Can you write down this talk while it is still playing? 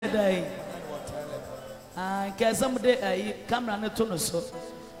day. I guess someday camera no to no so.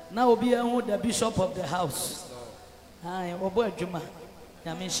 Now will be the bishop of the house. I obo Juma.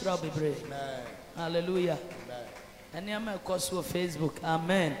 Yami shira bebre. Hallelujah. And you may cause for Facebook.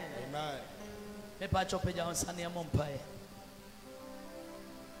 Amen. Amen. Me pa chope ja on sane mo mpae.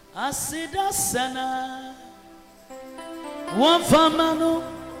 Asida sana. One famano.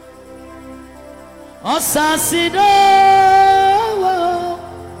 Osasida.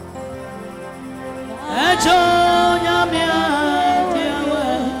 Ejo nyamia diawe.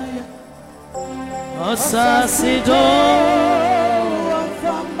 Osasido.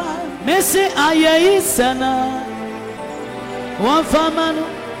 Messi aye sana. One famano.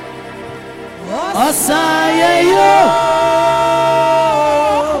 Osaye yo.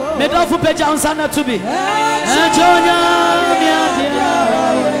 Me don't for peja on sana to be. Ejo nyamia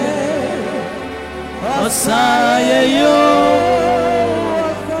diawe. Osaye yo.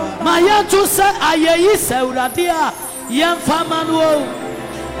 Maya to say aye se uradia. Yem famano.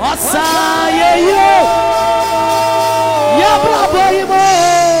 Osaye yo. Ya bravo imo.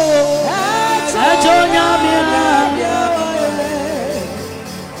 Ejo nyamia.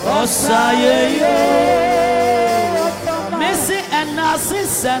 Osaye yo. Messi and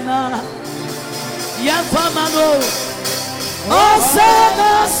Nasisana. Yem famano.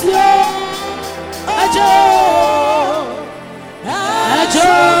 Osanasyo. Ejo. Ejo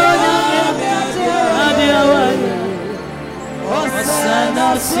nyamia.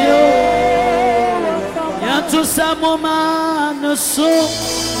 Osanasyo. Yantu samoma no so.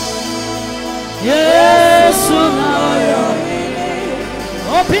 Yesu na yo.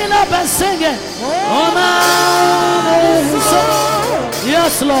 Open up and sing it. Oh man, so.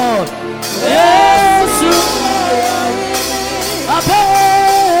 Yes, Lord. Yesu. Ape.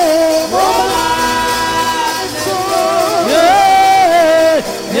 Oh man, so.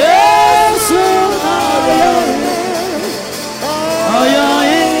 Yesu na yo. Oh yeah.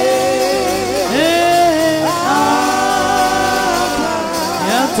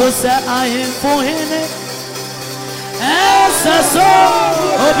 To say I am for him. So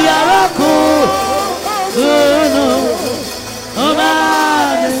Obiaraku. No. Oh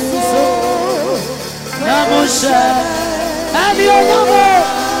man, so Namusha. And your number.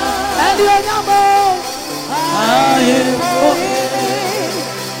 I am for him.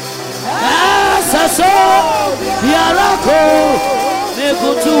 So Obiaraku.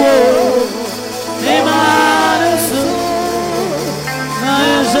 Nekutuo. Neman so.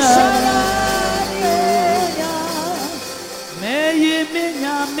 May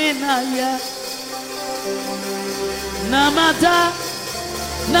minya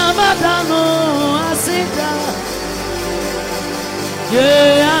namada no asida ye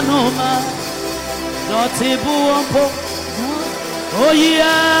anoma doti buompo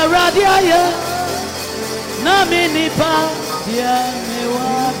oya radia ye na minipa ya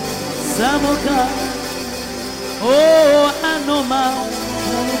mewa samuka oh anoma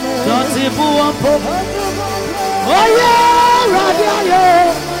doti buompo oya radia ye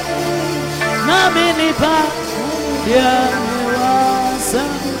na minipa ya mewa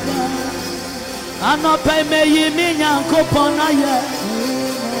samuka anope meyi minyanko pona ye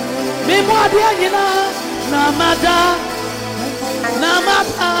mi modia nyina namada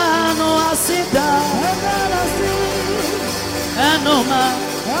no asida enoma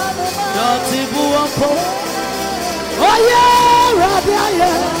doti buompo oye radia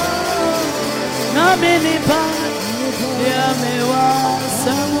ye na minipa ya mewa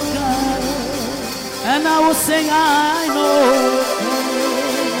samuka. And I will sing, I know,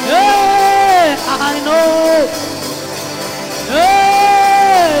 hey, I know,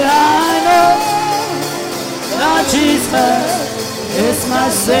 hey, I know that Jesus is my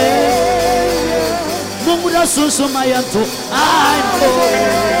Savior. Mumuda susu mayanto, I know,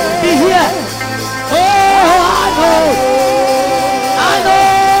 be here. Oh, I know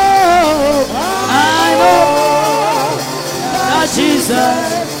that Jesus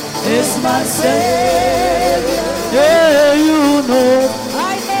is my Savior. Yeah, you know.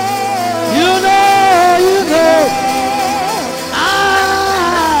 You know.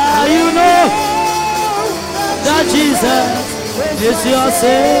 You know that Jesus is your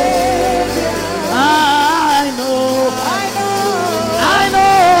Savior. I know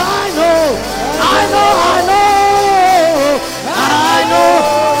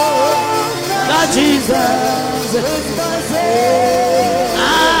that Jesus is my Savior.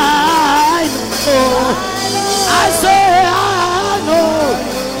 I say I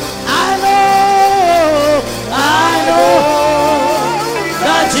know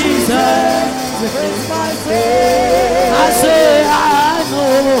that Jesus is my Savior. I say I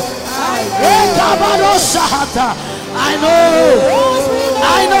know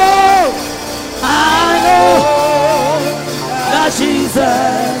I know that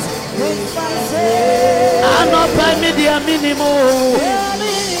Jesus. I'm not by media minimum.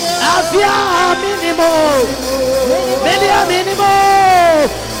 Afia minimum. Media minimum.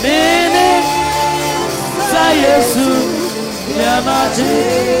 Meaning. Say yes. Yamaji.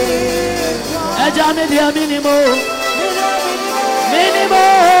 Eja media minimum.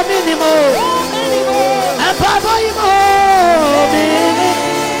 Minimum. And Papa Imo. Meaning.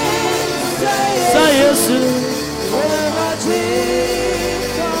 Say yes.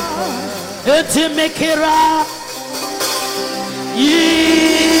 Eti mekira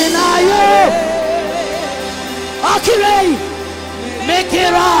yinayo akirei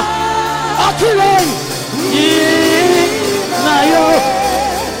mekira akirei yinayo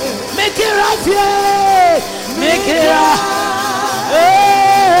mekira fie mekira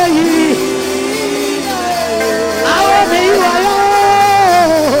awo meyiwayo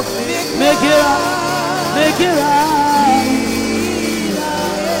mekira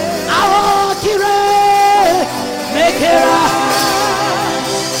Mekera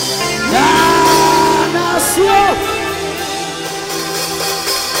Danasio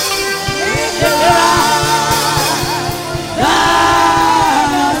Mekera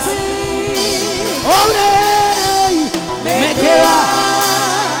Danasio Ole Mekera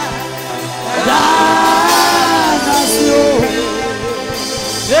Danasio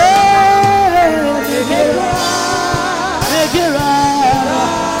Mekera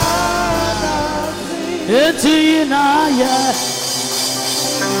Eti na ya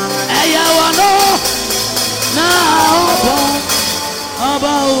eya wano na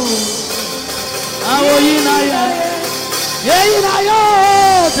oba awo yina ya yina yo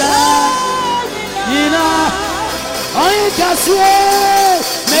da yina oyin kasue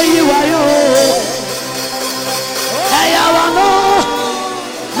meyi wayo eya wano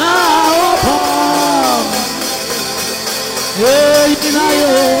na oba yina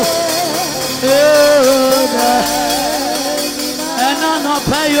yo and I no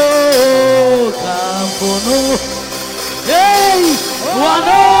pay you Campono. Hey,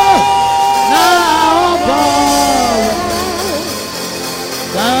 wano now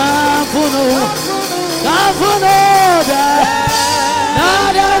Campono Campono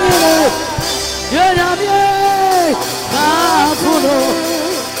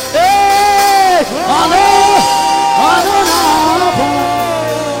Hey, wano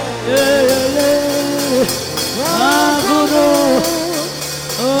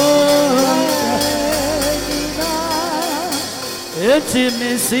Eti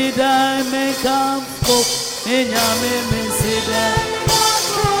misida me campo, enyame misida.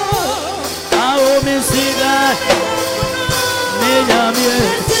 Awo misida, enyame.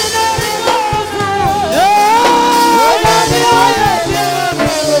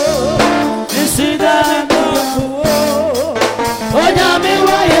 Misida me campo, enyame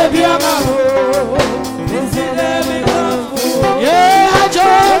wa yebiama. Misida me campo, yeah, ajo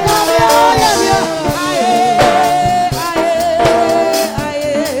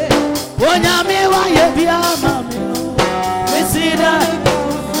enyame wa yebiama. Misida me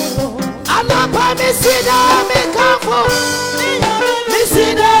campo, misida me campo,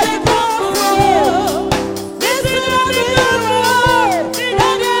 misida me campo, misida me campo. Misida me campo,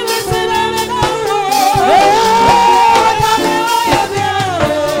 misida me campo.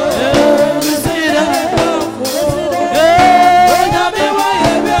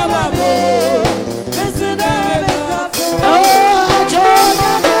 Oh, John,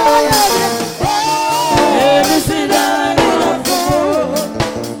 misida me campo.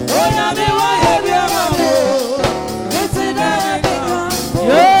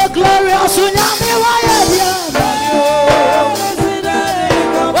 Glorious,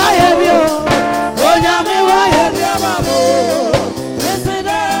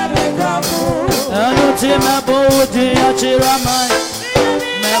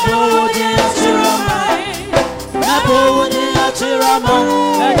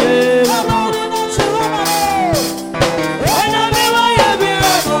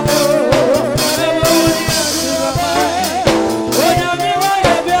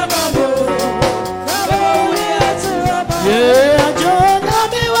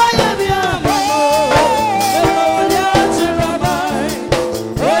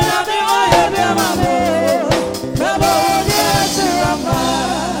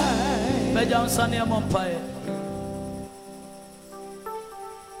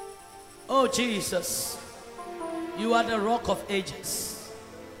 Oh Jesus, you are the rock of ages.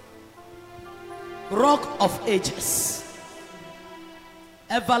 Rock of ages.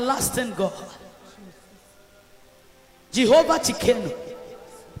 Everlasting God. Jehovah Chikeno,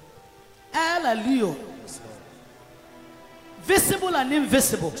 El Elio, visible and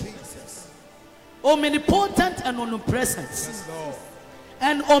invisible, omnipotent and omnipresent,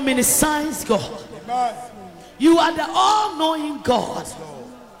 and omniscience God. You are the all-knowing God.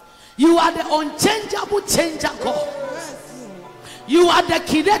 You are the unchangeable changer God. You are the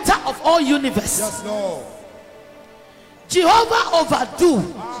creator of all universe. Yes, Lord. Jehovah overdo.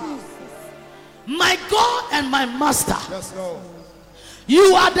 My God and my master. Yes, Lord. You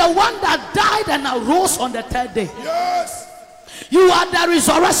are the one that died and arose on the third day. Yes. You are the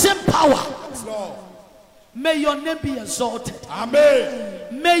resurrection power. Yes, Lord. May your name be exalted.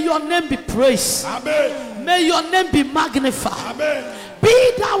 Amen. May your name be praised. Amen. May your name be magnified. Amen.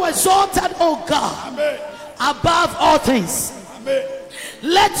 Be thou exalted, O God, Amen. above all things. Amen.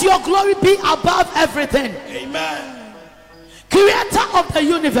 Let your glory be above everything. Amen. Creator of the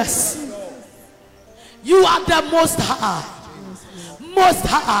universe. You are the most high. Most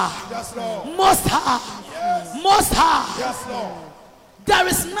high. Yes, Lord. Most high. Yes. Most high. Yes, Lord. There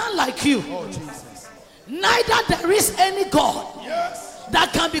is none like you. Oh, Jesus. Neither there is any God Yes.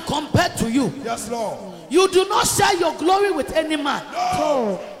 that can be compared to you. Yes, Lord. You do not share your glory with any man.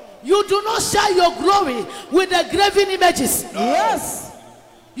 No. You do not share your glory with the graven images. No. Yes.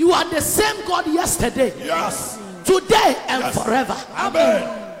 You are the same God yesterday, Yes. today, and Yes. forever.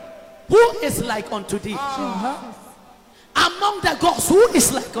 Amen. Who is like unto thee? Among the gods, who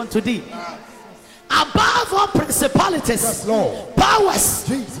is like unto thee? Above all principalities, Yes, Lord. powers,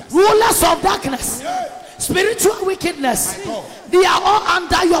 Jesus. rulers of darkness, Yes. spiritual wickedness, My God. they are all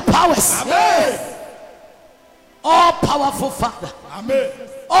under your powers. Amen. All powerful Father, Amen.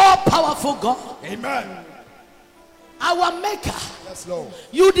 all powerful God, Amen. our Maker. Yes, Lord.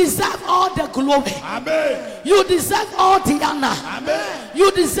 You deserve all the glory. Amen. You deserve all the honor. Amen.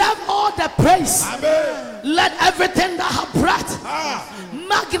 You deserve all the praise. Amen. Let everything that have breath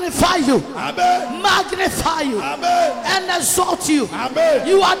magnify you. Amen. Magnify you. Amen. And exalt you. Amen.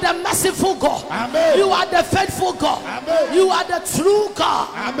 You are the merciful God. Amen. You are the faithful God. Amen. You are the true God.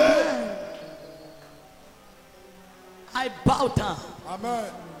 Amen. I bow down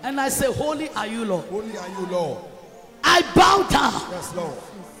Amen. and I say, holy are you, Lord. Holy are you, Lord. I bow down Yes, Lord.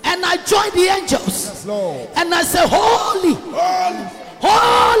 and I join the angels Yes, Lord. and I say, holy, Holy.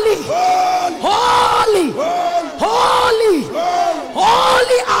 holy, Holy. holy, Holy. holy,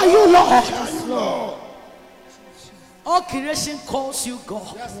 holy are you, Lord. Yes, Lord. All creation calls you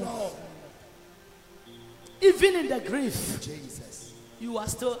God. Yes, Lord. Even in the grave, Jesus. you are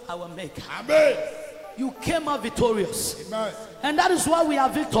still our Maker. Amen. You came out victorious. Amen. And that is why we are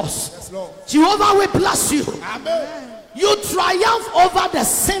victors. Yes, Lord. Jehovah will bless you. Amen. You triumph over the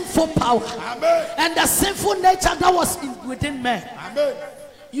sinful power Amen. and the sinful nature that was within man. Amen.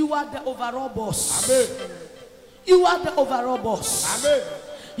 You are the overall boss. Amen. You are the overall boss. Amen.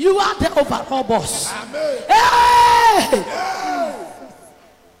 You are the overall boss. Amen. Hey! Yeah.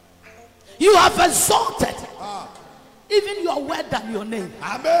 You have exalted even your word than your name.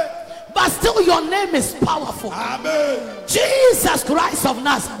 Amen. But still your name is powerful. Amen. Jesus Christ of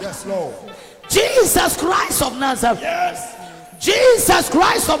Nazareth. Yes, Lord. Jesus Christ of Nazareth. Yes. Jesus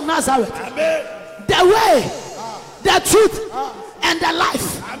Christ of Nazareth. Amen. The way, the truth, and the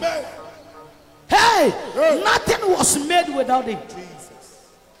life. Amen. Hey, nothing was made without him. Jesus.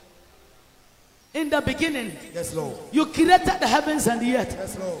 In the beginning, Yes, Lord. you created the heavens and the earth.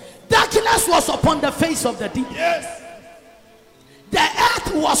 Yes, Lord. Darkness was upon the face of the deep. Yes. The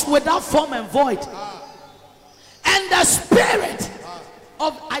earth was without form and void. And the spirit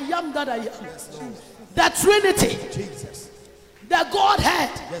of I am that I am. Yes, Lord. The Trinity, Jesus. the Godhead,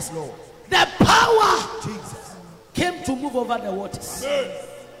 Yes, Lord. the power Jesus. came to move over the waters. Amen.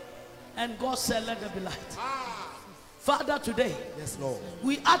 And God said, let there be light. Father, today Yes, Lord.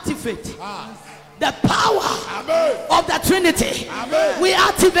 we activate the power Amen. of the Trinity. Amen. We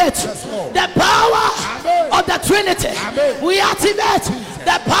activate Yes, Lord. the power Amen. of the Trinity. Amen. We activate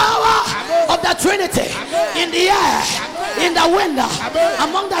the power of the Trinity in the air, in the wind,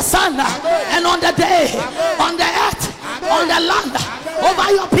 among the sun, and on the day, on the earth, on the land,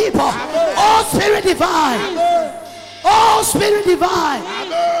 over your people. Oh Spirit divine, oh Spirit divine,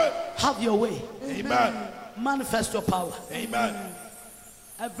 Amen. have your way. Amen. Manifest your power. Amen.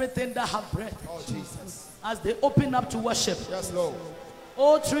 Everything that have breath, Oh, Jesus. as they open up to worship. Yes, Lord.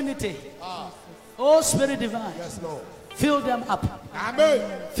 Oh Trinity, oh Spirit divine, Yes, Lord. fill them up.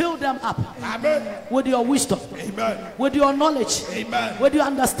 Amen. Fill them up Amen. with your wisdom, Amen. with your knowledge, Amen. with your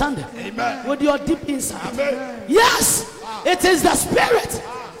understanding, Amen. with your deep insight. Amen. Yes, it is the Spirit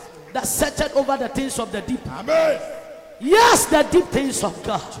that searcheth over the things of the deep. Amen. Yes, the deep things of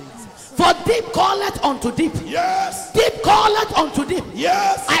God. For deep calleth unto deep. Yes. Deep calleth unto deep.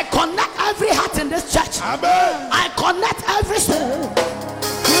 Yes. I connect every heart in this church. Amen. I connect every soul.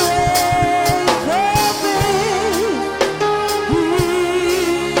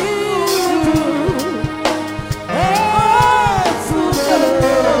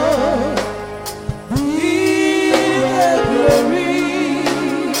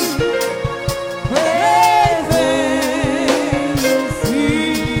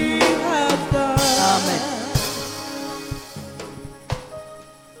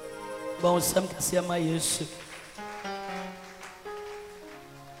 Some Kasiama Yesu.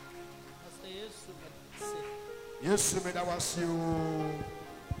 Yes, that was you.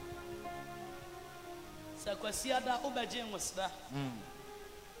 Sakwasiada Ubajin was that.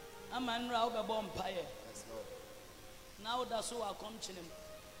 A man round a bomb pie. Now that's who I come to him.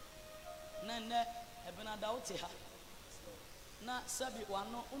 Nana, I've been a doubtiha. Na Sabi,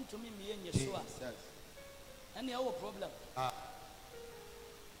 one no unto me, Yeshua. Any other problem?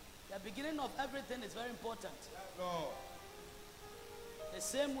 The beginning of everything is very important. No. The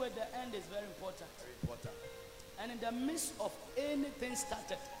same way the end is very important. Very important. And in the midst of anything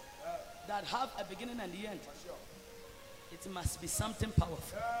started that have a beginning and the end, it must be something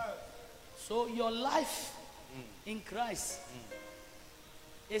powerful. So your life in Christ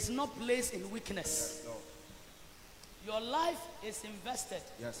is not placed in weakness. No. Your life is invested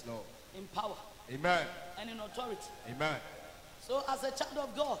in power. Amen. And in authority. Amen. So as a child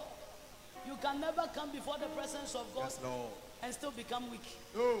of God, you can never come before the presence of God and still become weak.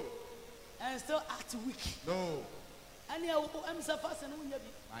 No. And still act weak. No. And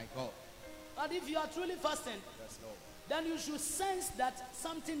My God. But if you are truly fasting, then you should sense that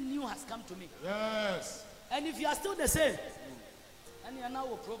something new has come to me. Yes. And if you are still the same, and you are now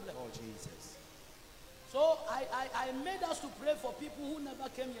a problem. Oh, Jesus. So I made us to pray for people who never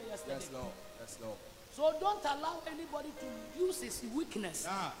came here yesterday. Yes, Lord. Yes, Lord. So don't allow anybody to use his weakness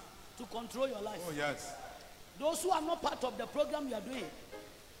to control your life. Oh, yes. Those who are not part of the program you are doing,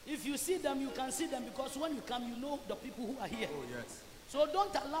 if you see them, you can see them, because when you come, you know the people who are here. Oh, yes. So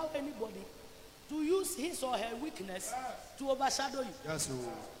don't allow anybody to use his or her weakness to overshadow you. Yes,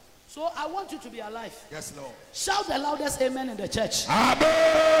 Lord. So I want you to be alive. Yes, Lord. Shout the loudest amen in the church.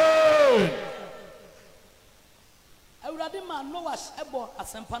 Amen. Yes,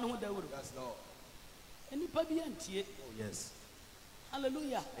 Lord. Oh, yes.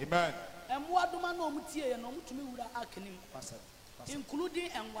 Hallelujah. Amen. Including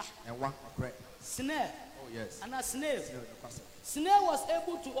Enwa. Snare. Oh, yes. And a snail. Snail was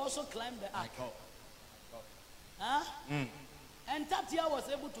able to also climb the ark. Huh? And Tatia was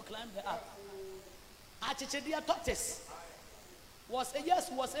able to climb the ark. Achichedia tortoise was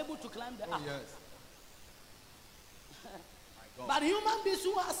able to climb the ark. Oh, yes. But human beings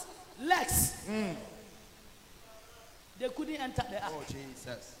who has legs, they couldn't enter the ark. Oh,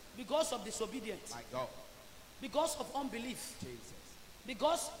 Jesus. Because of disobedience. My God. Because of unbelief. Jesus.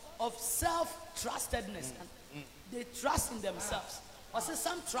 Because of self-trustedness. They trust in themselves. Or say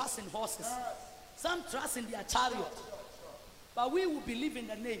some trust in horses. Some trust in their chariot. But we will believe in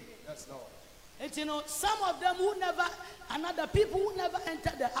the name. Yes, Lord. And you know, some of them who never, another people who never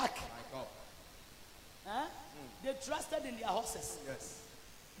entered the ark. My God. Huh? They trusted in their horses. Yes.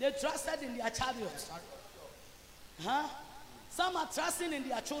 They trusted in their chariots. Huh? Some are trusting in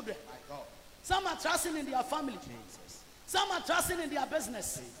their children. My God. Some are trusting in their family. Jesus. Some are trusting in their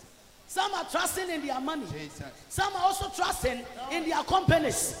business. Jesus. Some are trusting in their money. Jesus. Some are also trusting in their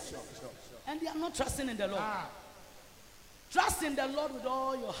companies. And they are not trusting in the Lord. Trust in the Lord with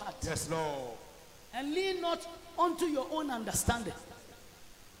all your heart. Yes, Lord. And lean not unto your own understanding.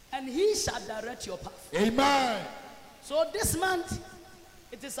 And he shall direct your path. Amen. So this month,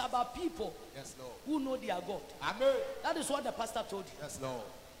 it is about people, yes, Lord, who know their God. Amen. That is what the pastor told you. Yes, Lord.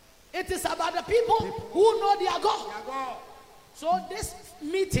 It is about the people who know their God. Their God. So these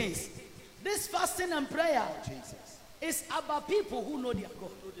meetings, this fasting and prayer, Jesus, is about people who know their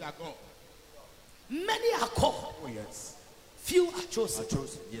God. know their God. Many are called. Oh, yes. Few are chosen.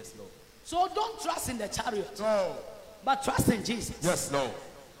 Yes, Lord. So don't trust in the chariot. No. But trust in Jesus. Yes, Lord.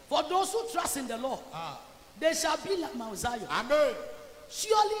 For those who trust in the Lord, they shall be like Mount Zion. Amen.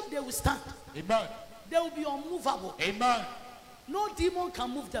 Surely they will stand. Amen. They will be unmovable. Amen. No demon can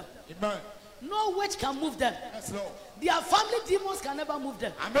move them. Amen. No witch can move them. Yes, Lord. Their family demons can never move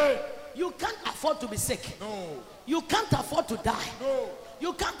them. Amen. You can't afford to be sick. No. You can't afford to die. No.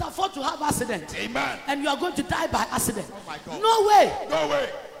 You can't afford to have accident. Amen. And you are going to die by accident. Oh my God. No way. No way.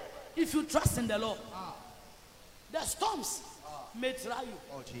 If you trust in the Lord, the storms may try you.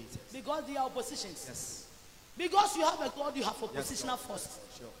 Oh, Jesus. Because they are oppositions. Yes. Because you have a God, you have oppositional force.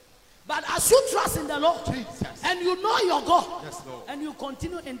 Sure. But as you trust in the Lord, Jesus. and you know your God, Yes, Lord. and you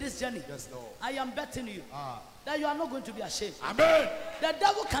continue in this journey, Yes, Lord. I am betting you that you are not going to be ashamed. Amen. The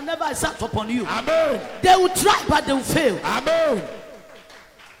devil can never exert upon you. Amen. They will try, but they will fail. Amen.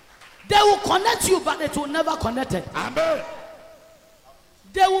 They will connect you, but it will never connect it. Amen.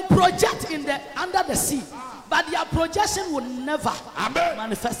 They will project in the under the sea, but their projection will never Amen.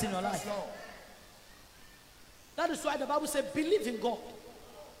 manifest in your life. That is why the Bible says, believe in God,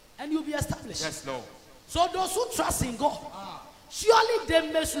 and you'll be established. Yes, Lord. So those who trust in God, surely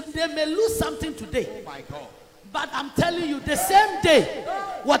they may lose something today. Oh my God. But I'm telling you, the same day,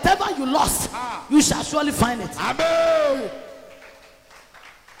 whatever you lost, you shall surely find it. Amen.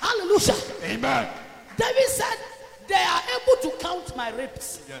 Hallelujah. Amen. David said, they are able to count my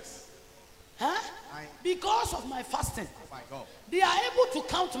ribs. Yes. Huh? Because of my fasting. Oh my God. They are able to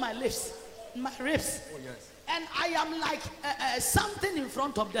count my ribs. Oh yes. And I am like something in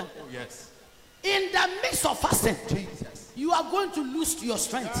front of them. Oh yes. In the midst of fasting, Jesus. you are going to lose your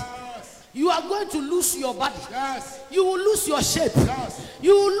strength. Yes. You are going to lose your body. Yes. You will lose your shape. Yes.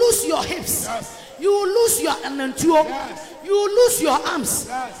 You will lose your hips. Yes. You will lose your anantuo. Yes. You will lose your arms.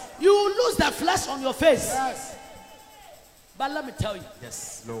 Yes. You will lose the flesh on your face. Yes. But let me tell you,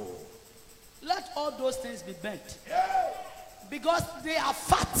 Yes, Lord. let all those things be burnt. Because they are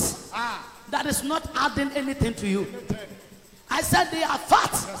fat that is not adding anything to you. I said they are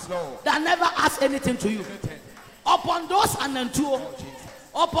fat Yes, Lord. that never adds anything to you. Upon those anantuo,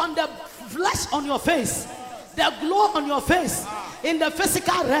 upon the flesh on your face, the glow on your face, in the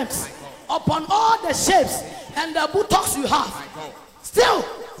physical realms, upon all the shapes and the buttocks you have, still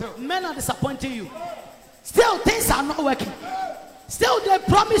men are disappointing you. Still things are not working. Still they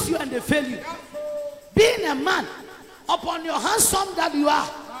promise you and they fail you. Being a man, upon your handsome that you are,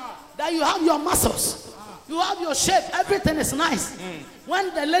 that you have your muscles, you have your shape, everything is nice.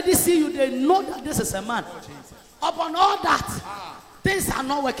 When the ladies see you, they know that this is a man. Upon all that, things are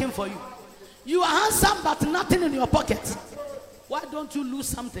not working for you. You are handsome but nothing in your pocket. Why don't you lose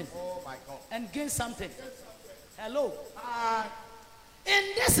something and gain something? Hello. In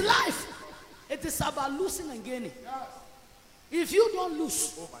this life, it is about losing and gaining. If you don't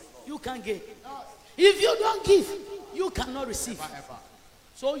lose, you can't gain. If you don't give, you cannot receive.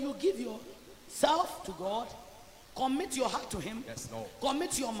 So you give yourself to God, commit your heart to Him, Yes, Lord.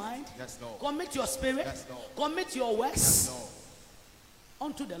 commit your mind, Yes, Lord. commit your spirit, Yes, Lord. commit your works Yes,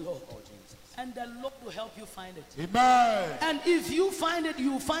 Lord. unto the Lord. Oh, Jesus. And the Lord will help you find it. Amen. And if you find it,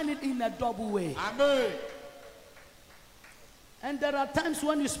 you find it in a double way. Amen. And there are times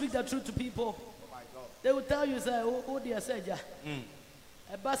when you speak the truth to people, they will tell you, say, oh dear, say, ja.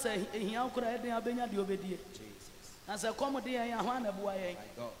 A bus, he uncle, I didn't have any obedience. As a comedy, I am one of why.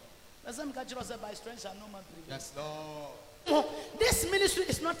 Let them catch us by strength and no man. Yes, Lord. This ministry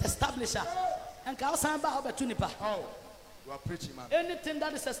is not established. And Kaosamba Tunipa. Oh, you are preaching, man. Anything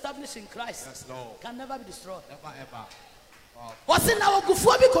that is established in Christ Yes, Lord. can never be destroyed. Never ever. What's in our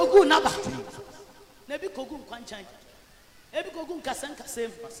Gufuabi Kogu Naba? Nebi Kogu Kwanchan. Ebi Kogu Kasen Kasem.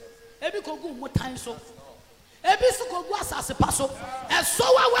 Ebi Kogu Motain so. Ebi Sukogu Asase Paso. And so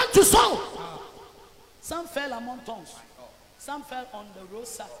I went to sow. Some fell among tongues. Some fell on the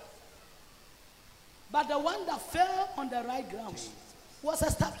roadside. But the one that fell on the right ground was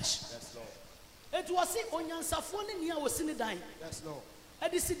established. Yes, Lord. It was in Onyansafoni near was in the dying. Yes, Lord.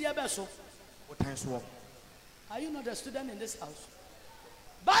 Edisi Diabeso. What time swap? Are you not a student in this house?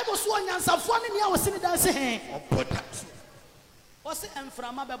 Bible so Onyansafoni near was in the dying. Was it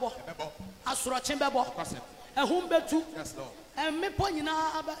Enframa Bebo? Asurachen Bebo? A Humbetu? Yes, Lord. And me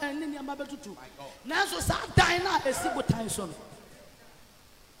poinina and Ninia Babetu. Now, so Dina a single time son.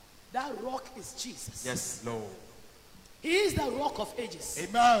 That rock is Jesus. Yes, Lord. He is the rock of ages.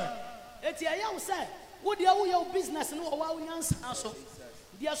 Amen. Etia say, would you business no wow yans answer?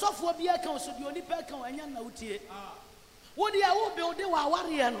 The software be a council, the only pack and yan naughty. Would you build the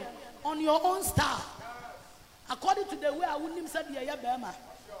warrior on your own star? According to the way I wouldn't say the Ayabama.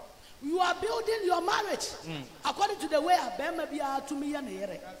 You are building your marriage according to the way Abema be to me and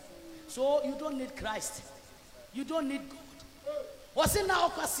here. So you don't need Christ. You don't need God. Was in now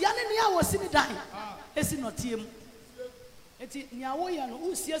Kasiania was in the dying. It's not him. It's Niawoyan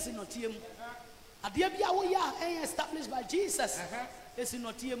who sees in not him. Adiabia established by Jesus. It's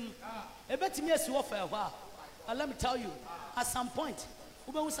not him. A better me as you offer a while. But let me tell you, at some point,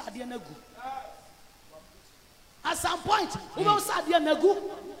 who was at the Nagu? At some point, who was at the Nagu?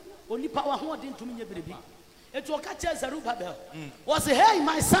 Only power who didn't to me, baby. It will catch us a Rubabel. Was hey,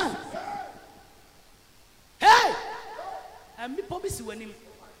 my son. Hey! And me promise when him.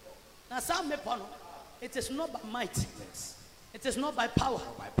 Now, some me pono. It is not by might. It is not by power.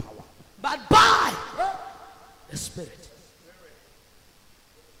 but by the Spirit.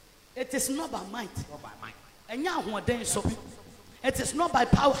 It is not by might. It is not by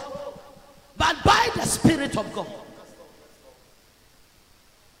power, but by the Spirit of God.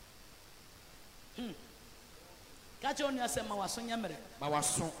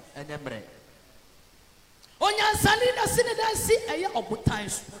 Onyansani na sinidansi eye obutan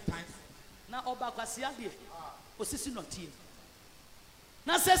so na oba kwase ade osisi notie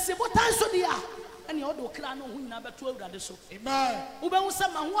na sesi botan so de a ene odo kra no hu nyina beto awurade so. Amen. Ubehu se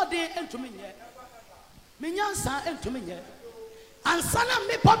mahode entumi nye menyansa entumi nye ansana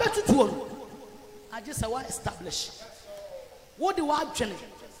me pa betutuo no age se wa establish wo de wa adwene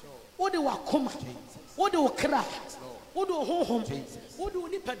wo de wa koma wo de wo kra wo de wo honhom wo de wo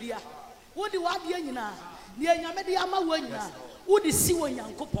nipadua wo de wa de nyina ne nyame de ama wo nyina wo de si wo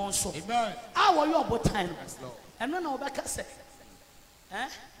Nyankopon so. Amen. A wo yo botan no eno na obeka se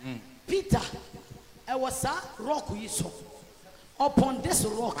Peter I was a rock yi so upon this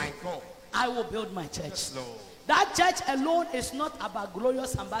rock I will build my church. That church alone is not about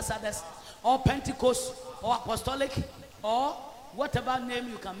glorious ambassadors or Pentecost or apostolic or whatever name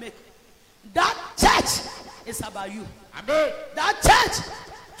you can make. That church is about you. Amen. That church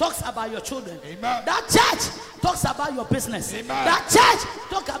talks about your children. Amen. That church talks about your business. Amen. That church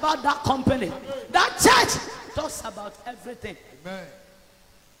talks about that company. Amen. That church talks about everything. Amen.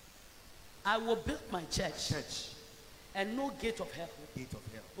 I will build my church. And no gate of hell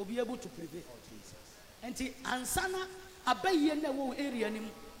will be able to prevail. And the ansana abaye na wo area nim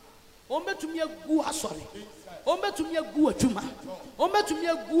ombetumi agu asori ombetumi agu adwuma ombetumi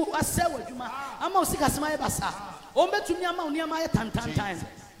agu asewa adwuma ama osikasema ye basa ombetumi ama oniama ye tantantan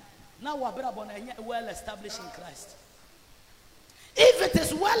na wo abrabo na enye well established in Christ. If it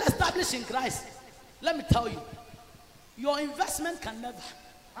is well established in Christ, let me tell you, your investment can never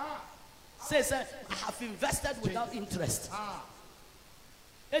say I have invested without interest.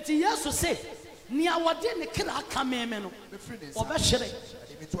 It's yes to say Nia wade ne kra kameme no obehwere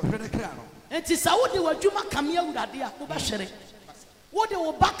enti sa wode wadwuma kame awurade a obehwere wode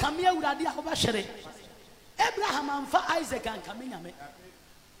wo ba kame awurade a obehwere. Abraham amfa Isaac an kame nyame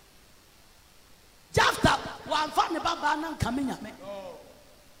Jafta wa amfa ne baba na kame nyame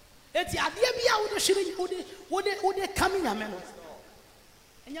enti ade bia wode hwere wode kame nyame no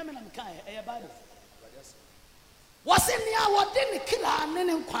nyame na mka e Bible wase nia wade ne kra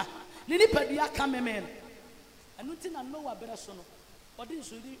ne nkwa Nini pedia kameme anu ti na no wa bere so no odi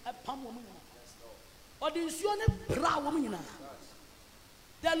nsuri pam wo nyina odi nsuo ne bra wo nyina.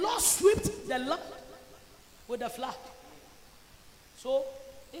 The Lord swept the land with the flood. So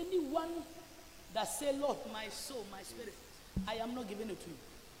anyone that say, Lord, my soul, my spirit, I am not giving it to you,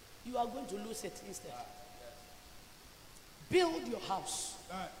 you are going to lose it instead. Build your house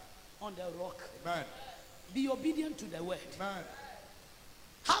on the rock. Amen. Be obedient to the word. Amen.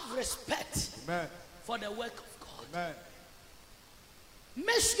 Have respect for the work of God. Amen.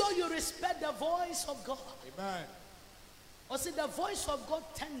 Make sure you respect the voice of God. Amen. Or see, the voice of God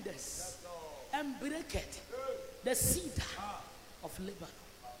tenders and breaketh the cedar of Lebanon.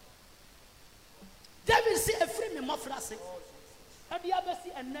 David say, "A free me mafrase. Have you ever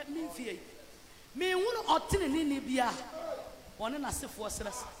seen a net me fear? Me wunu otini ni bia. One na se for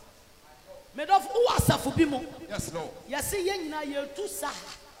stress. Made of uasafu bimo. Yes, Lord. Yes, ye nyina ye tu sa.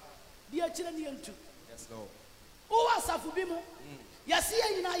 Dia chire ni entu. Yes, Lord. Uasafu bimo. Yes,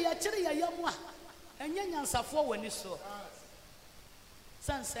 ye nyina ye chire ye yamwa. Enye nyansafo wani so.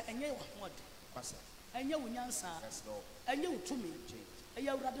 Sanse enye wa hode. Basa. Enye wunyansa. Yes, Lord. Enye utumi. Enye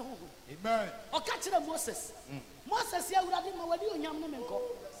awurade ho ho. Amen. Oka chire Moses. Moses ye awurade ma wadi onyam ne menko.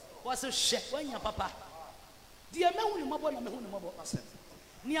 Was hye wanya papa. Die mehu ni mabo na mehu ni mabo.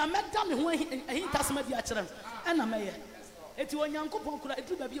 Ni ameda me ho ahintasema di akere na meye eti onyankopon kura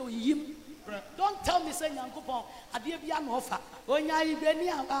edu ba bia oyiyim. Don't tell me say nyankopon ade bia na ofa onya ibeni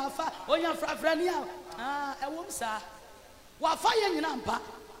afa onya frafrani ewom sa wa fa ye nyina mpa.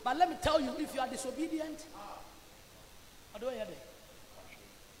 But let me tell you, if you are disobedient, what do you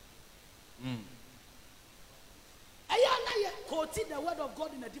do? Ayana ye quoting the word of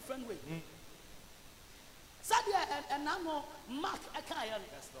God in a different way. Sadia and now Mark I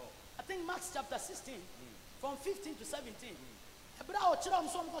think Mark chapter 16 from 15 to 17. Ebra o chira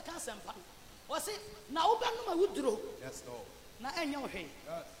mso mko kan sempa. Wasi na uba no ma wudro. Yes Lord. Na enya wo hwe.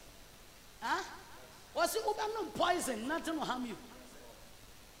 Yes. Ah? Wasi uba no poison nothing will harm you.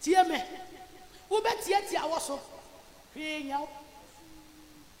 Tie me. Ube tie awoso. Hwe nya.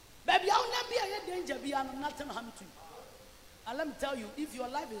 Baby I will not be a danger be nothing will harm to you. And let me tell you, if your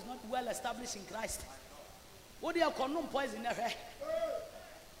life is not well established in Christ, what do you call no poison there?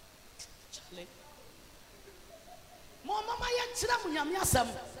 chira mu nyame asam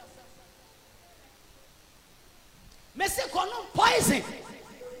mesi kono poison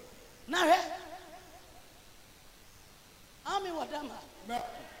na he ami wadama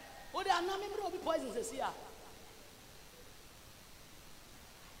o de anami mro obi poison se sia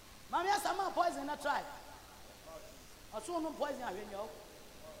mami asama poison na try aso no poison ahwenyo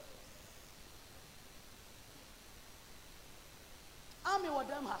ami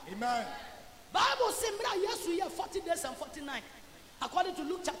wadama Amen. Bible says yes we 40 days and 40 nights according to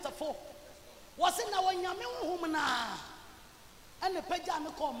Luke chapter 4 was it now when nyame honhom na and the page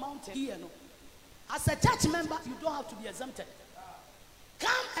and call mountain here no as a church member you don't have to be exempted.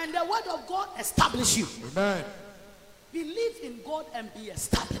 Come and the word of God establish you. Amen. Believe in God and be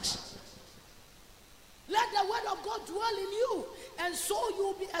established. Let the word of God dwell in you and so you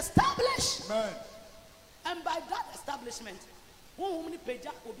will be established. Amen. And by that establishment who many page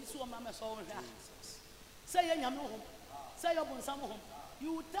will be so mama so say your nyame honhom say your bonsam honhom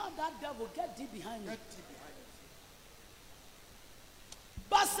you will tell that devil get deep behind you.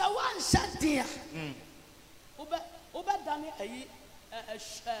 But one shut there. Oba dani ayi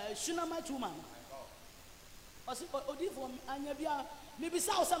shunama chuma. Osi odi for anya bia me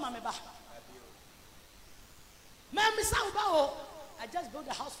bisa o sama me ba. Me bisa o ba o. I just built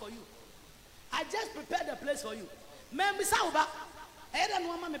a house for you. I just prepared a place for you. Me bisa o ba. E da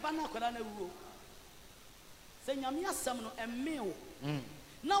no ma me ba na akoda na wuo. Se nyame asem no emme o.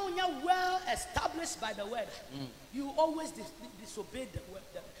 Now when you're well established by the word, you always disobey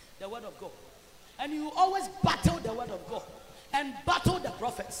the word of God. And you always battle the word of God. And battle the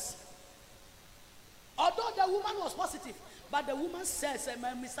prophets. Although the woman was positive, but the woman says,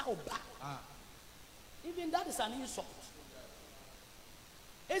 even that is an insult.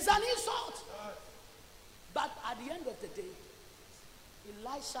 It's an insult. But at the end of the day,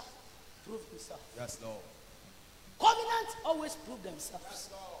 Elisha proved himself. Yes, Lord. Covenants always prove themselves.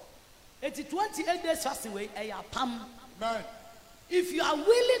 It's 28 days fasting way. Amen. If you are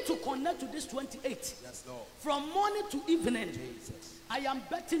willing to connect to this 28, Yes, Lord. from morning to evening, Jesus. I am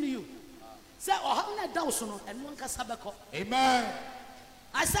betting you. Say, Amen.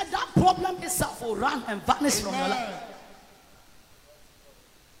 I said that problem itself will run and vanish from your life.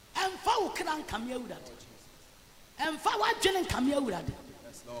 And for can come here with that. And for what Jen come here with that.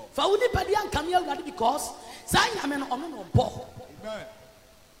 Yes, Lord. For anybody come here with that because Zion on no ball. Amen.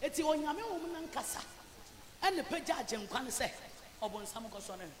 It's on Yaman and Casa. And the page and can say, Obon Samoko.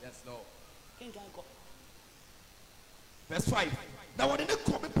 Yes, Lord. King can go. Verse 5. Now, what did the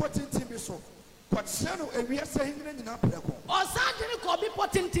call me putting to me so? But Sano, and we are saying in our prayer. Or Sergeant call me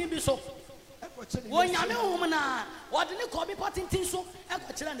potting team so. When Yaman woman, what did you call me potting team so?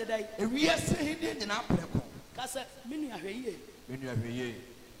 Ever chill the day. And we are saying in our prayer. Casa, many are here. When you have a year,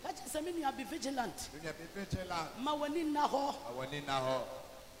 That is a many are be vigilant. when you have a vigilant, Mawanin Naho. I want in our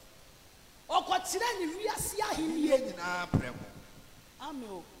Or what Chiran, we are seeing in here. our prayer.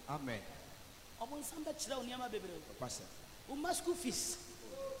 Amio. Amen. Upon some that child near my baby. Pastor. Umasku fees.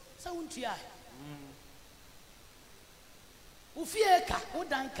 Sound tia. Ufieka,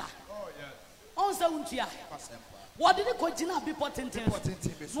 Udanka. Oh, yes. On sound tia. Pastor. What did you continue to be potent?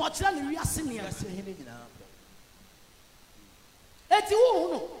 What Chiran, we are senior. Eti wo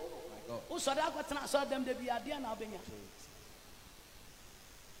no o so da kwatena so dem de bia de na abenya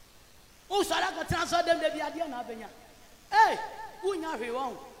o so da kwatena so dem de bia de na abenya eh unya hwe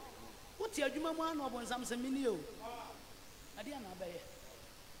won wo ti adwuma mu ana obonsam se mini o ade na abeye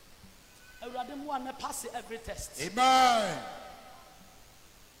awurade mu na pass every test. Amen.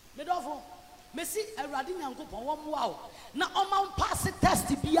 Me dofo me si awurade nyankopon wo mu a na o ma pass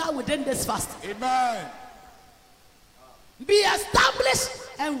test bia within this fast. Amen. Be established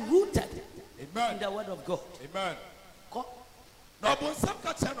and rooted Amen. in the word of God. Amen. Go. Now, when some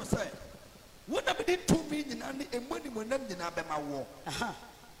catch say, what have been 2 million and money when them did not be my war?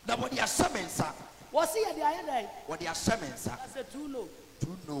 Now, what you are summons, sir? What's he at the end? What you are summons, sir? I said, too low.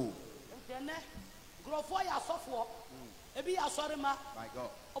 To know. Grow for your software. Maybe I saw him. My God.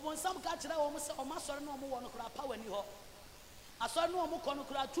 Upon some catch, I almost saw my son no more on power in you. I saw no more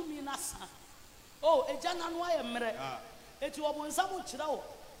conocra 2 minutes. Oh, a Janan wire. It was when someone chiro.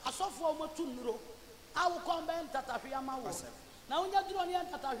 I saw for more 2 euro. I will come back that I hear my words. Now, when you're doing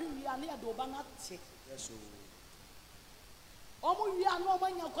that, I hear we are near Dobanati. Yes, sir. Almost we are no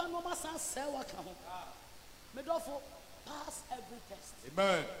man, you can't no mass and sell a come. Medofo, pass every test.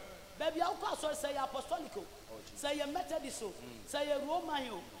 Amen. Baby, I'll pass or say apostolical, say a Methodist, say a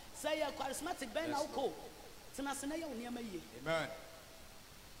Roman, say a charismatic Ben Alco. Tenacina near me. Amen.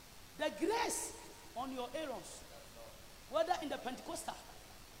 The grace on your errands, whether in the Pentecostal,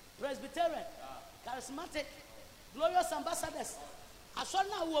 Presbyterian, charismatic, glorious ambassadors. I saw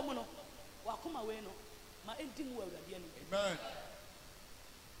now woman. Wakuma we no. Ma enti mu awurade ani. Amen.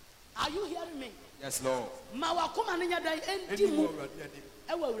 Are you hearing me? Yes, Lord. Ma wakuma ne nya dan enti mu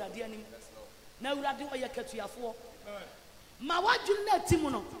ewa awurade ani. Na awurade o ye katuafo. Ma wadwun na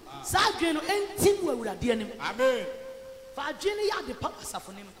timu no. Sa adwen no enti mu awurade ani. Amen. Fa adwen ya de papa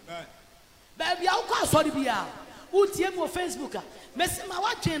safonim. Amen. Baby akwa asori bia. Utie mu Facebook a. Mesi ma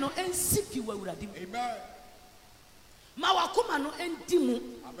wadwen no ensi pi wa awurade. Amen. Ma wakuma no enti mu.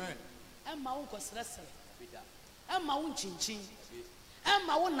 Amen. Emma wo kosresere. Emma wo chinchin.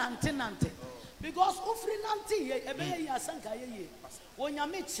 Emma wo nante. Because ufri nante ye ebe ye asanka ye.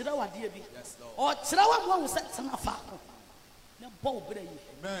 Onyame kire wade bi. O kire wa mo wo se tena fa. Na bo obere ye.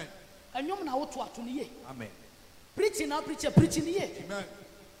 Amen. Anyom na wo to ato ne ye. Amen. Preaching na preaching ye. Amen.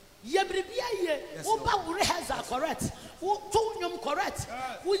 Ye bribia ye. Wo ba wo rehearsal correct. Wo to nyom correct.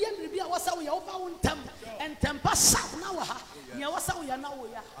 Wo ye bribia wo sa wo ya wo ba wo ntem. Entempa sharp na wo ha. Nya wo sa wo ya na wo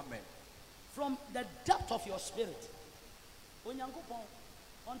ya. Amen. From the depth of your spirit. Onyankopon,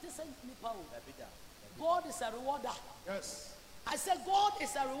 onte say nipa o. God is a rewarder. Yes. I said God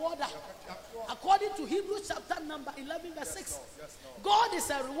is a rewarder. According to Hebrews chapter number 11 verse 6. God is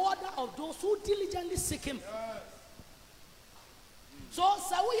a rewarder of those who diligently seek him. So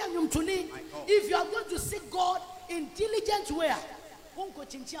if you are going to seek God in diligent way, unko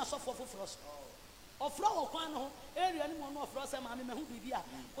chinchi asofo foforo. Ofra okwan ho area ni mo no ofra say ma me hu bibia.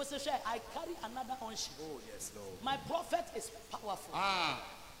 Wo say I carry another unction. Oh yes, Lord. My prophet is powerful.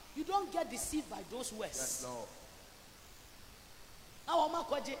 You don't get deceived by those words. Yes, Lord.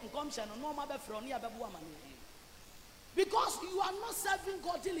 Because you are not serving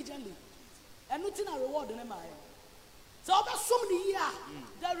God diligently. And nothing a reward in my mind. So over so many years,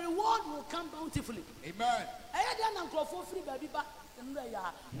 the reward will come bountifully. Amen. I had an free baby back.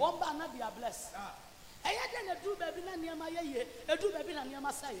 One bar not be a blessed. I had a do baby near my year, a do baby near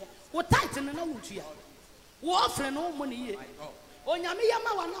my side. What tighten and no to you? What offering no money? Onyame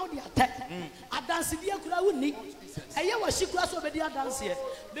yama wa now the attack. Adanse dia kura woni. Eye wa shikura so be dia dance here.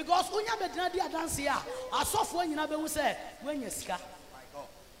 Because onyame dina dia dance here. Asofo nyina be hu say wanya sika.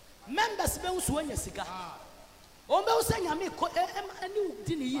 Members be hu so wanya sika. O be hu say nyame ko ani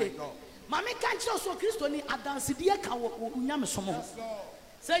di ni ye. Mame kan kire so Kristo ni adanse dia ka wo nyame somo.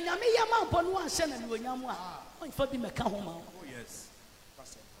 Say nyame yama mpo no anhye na ni onyamo a. Onfa bi meka ho ma. Oh yes.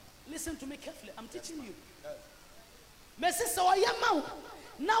 Listen to me carefully. I'm teaching you. Messi so yama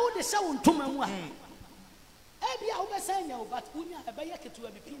now the show ntoma mu a ebia wo be say nya but unya ebe ye ketu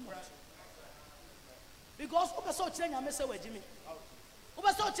abi pimo because wo be so kire nya me say wagimi wo be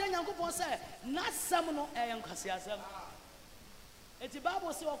so kire nya nkopon say na sam no e yankwase asam eti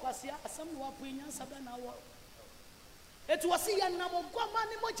bible say okwase asam no wapo nyansa be na wo eti wo se ye nam ogwama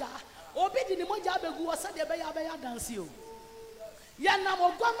ni moja obi di ni moja abegu wo say de be ya dance o ye nam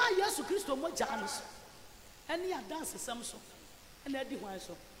ogwama Yesu Kristo moja no so any dance some so and edi hwan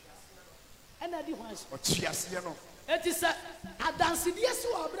so and edi hwan so ochiase no it is a dance die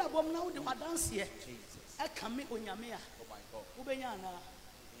so abra bom na wo de dance here e kan me onyame a oh my god wo benya na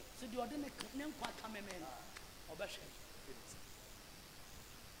so de ode ne nkwa kan me no obehwe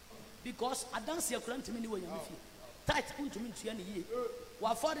because a dance here kurant me ni wo nyame fi tight puntumi ntua ne yie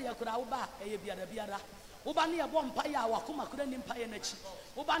wa for ya kura wo ba eye biara wo ba ne ye bom pa ya wa koma kura ni mpa ye na chi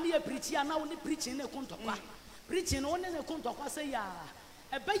wo ba ne ye preach ya na wo ne preaching ne kontokwa preaching no ne kontokwa say ya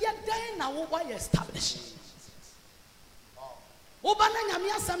ebe ye den na wo wa establish wo ba na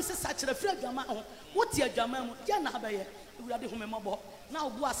nyame asam se sachire fra adwama ho wo ti adwama mu ye na ba ye ewurade home mabo na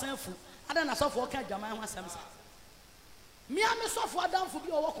obu asanfu ada na sofo ka adwama ho asam sa mi ame sofo adamfo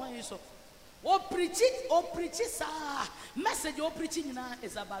bi o wo kwan yi so o preach sa message o preach nyina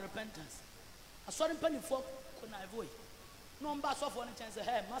is about repentance asori mpanifo ko na avoid no mba sofo ne chance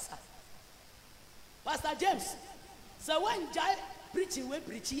hey master Pastor James so when jai preaching we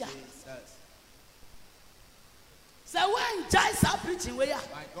preach here so when jai sa preaching we ya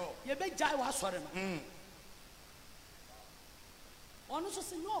you be jai wa asori no on also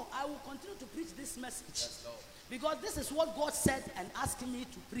say no I will continue to preach this message because this is what God said and asked me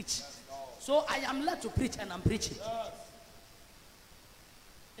to preach so I am led to preach and I'm preaching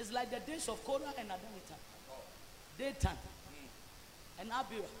it's like the days of Korah and Adonitan, Dathan and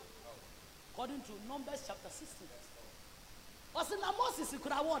Abiram, according to Numbers chapter 16. What's in Moses?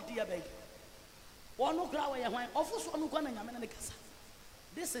 Could I want dear baby? One no cry when offers one go and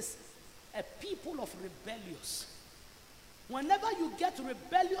this is a people of rebellious. Whenever you get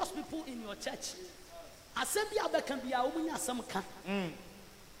rebellious people in your church, assembly can be a woman some can.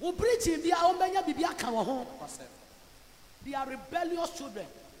 Who preaching be a woman be a home. They are rebellious children.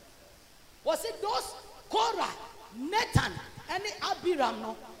 Was it those Korah Nathan and Abiram,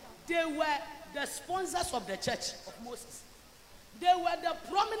 no, they were the sponsors of the church of Moses. They were the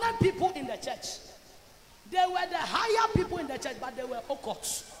prominent people in the church. They were the higher people in the church, but they were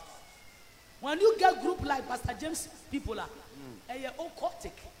occults. When you get group like Pastor James people are, they are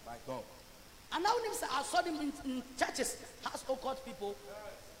occultic. My God. And now I saw them in churches has occult people.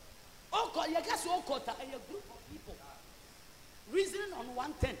 Occult, you guess occult are a group of people reasoning on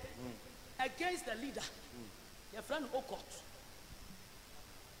one thing against the leader. Your friend occult.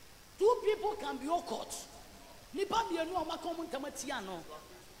 Two people can be occult. Nipa bi enu oma komu ntamati ano.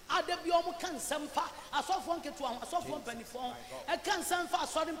 Ade bi omo kan semfa asofo nketu ho asofo mpanifo ho. E kan semfa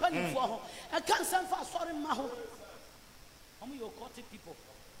asori mpanifo ho. E kan semfa asori ma ho. Omo yo occultic people.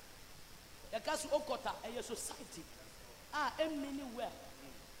 E kaso okota e society. Mean well.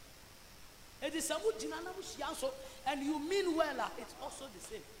 It is samu jina na mu hia so and you mean well, it's also the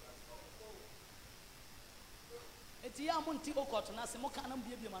same. Eti ya mo nti okot na se mo kan na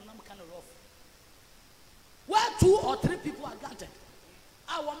bia ma na mo kan rough. Where 2 or 3 people are gathered.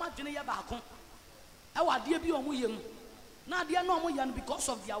 Wo ma dwene ye ba ko. E wa de bi o mo yem. Na de na o mo yan because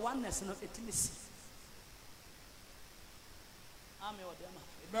of their oneness no etimisi. Amen o dem.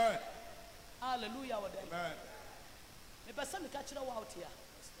 Amen. Hallelujah o dem. Amen. Me person me ka kire wa out here.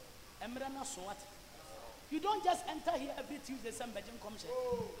 Emre na so what? You don't just enter here every Tuesday some Belgian come share.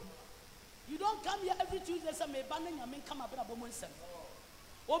 You don't come here every Tuesday some me ban na me come abra bomo nsem.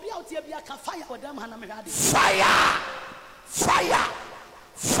 Obi out here be aka fire with them hana me hade. Fire! Fire!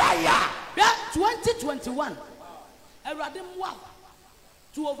 Fire! Yeah, 2021. Erade mwa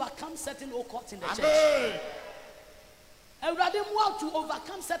to overcome certain occult in the church. Erade mwa to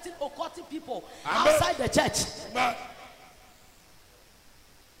overcome certain occult people outside the church.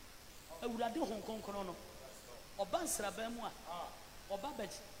 Erade hon konkoro no. Oba nsraba mu a oba ba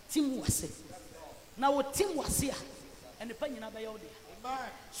tim wase. Na wo tim wase a ene pa nyina ba ye wo de.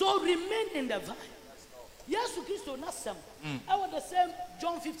 So remain in the vine. Yes, Christo Nasam. I was the same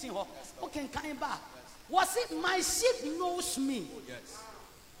John 15. Okay, coming back. Was it my sheep knows me? Yes.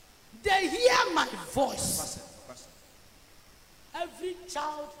 They hear my voice. Every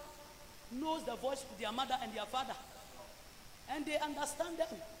child knows the voice of their mother and their father. And they understand them.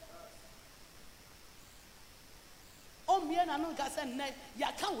 Oh, me and Anunka said,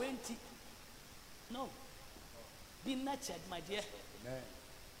 "Ya can't wait." No. Be nurtured, my dear. Amen.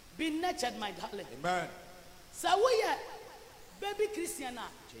 Be nurtured, my darling. Amen. So we are baby Christiana,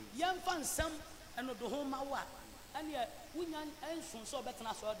 young fan some and the home hour, and yet we and soon so better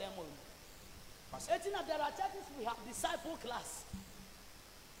as well them. There are churches we have disciple class,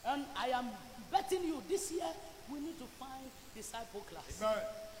 and I am betting you this year we need to find disciple class. Amen.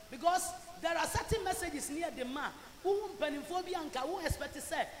 Because there are certain messages near the man who phobia and who expect to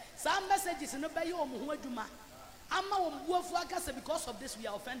say some messages in the bay because of this we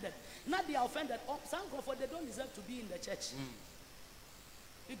are offended. Not they are offended. Some comfort they don't deserve to be in the church.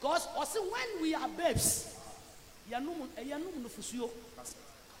 Because also when we are babes,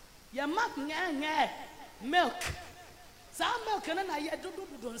 milk. Some milk and I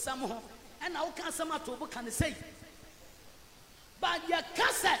do some and I can't some can say. But your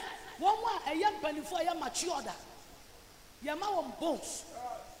cousin, one more a young penny for your matured. Your mouth bones.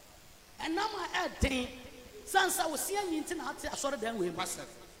 And now my head thing. Sansa was seeing you in I saw them with myself.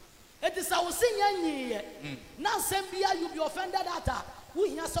 It is our senior. Now, Sambia, you be offended at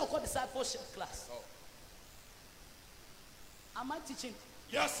we have so called discipleship class. Am I teaching?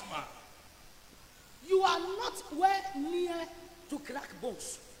 Yes, ma'am. You are not where near to crack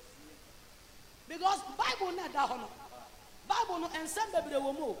bones. Because Bible not that honor. Bible no and some baby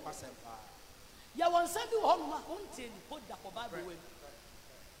will move. Ya won send you home until put the Bible with.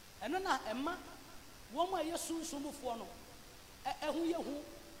 And then Emma. One way you soon for no. Who you who?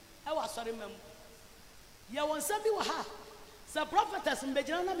 I was sorry, ma'am. You want something with her. The prophetess in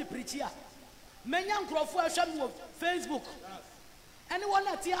Bejana me preach here. Many young Crawford show me Facebook. Anyone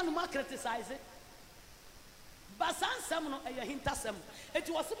that you are criticize it. But some a hinta some. It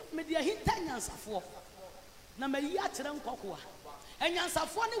was media hinta yansa for. Na me yatram kokwa. And yansa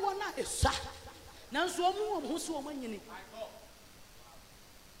for any one is sa. Now so who's woman.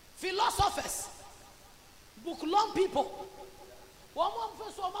 Philosophers. Book long people. One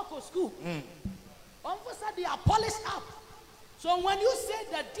first go school. One first they are polished up. So when you say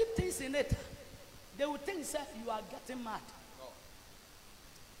the deep things in it, they will think that you are getting mad.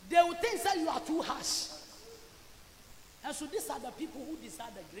 They will think that you are too harsh. And so these are the people who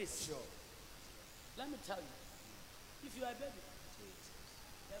decide the grace. Sure. Let me tell you, if you are a baby,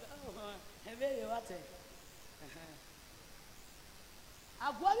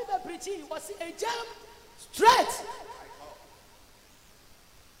 I go to preaching was a jam. straight.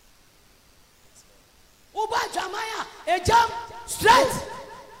 Uba Jamaya, a jump straight.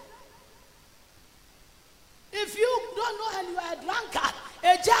 If you don't know and you are a drunkard,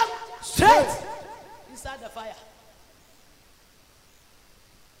 a jump straight inside the fire.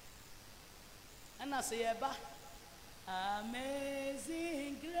 And I say,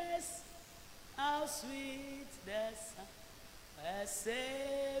 amazing grace, how sweet the sound, a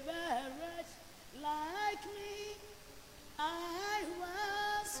Savior wretch like me. I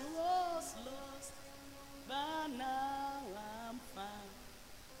once was lost, but now I'm found.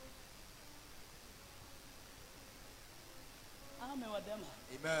 Amen.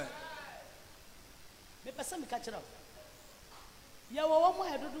 Amen. Me person me catch it up. Ya wo mo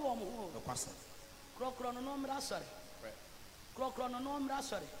edo do wo mo. No pastor. Krokro no mra sori. Krokro no mra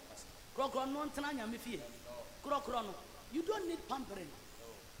sori. Krokro no ntena nya me fie. Krokro no. You don't need pampering.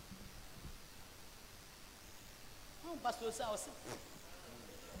 Oh, pastor say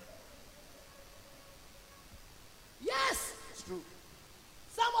yes. It's true.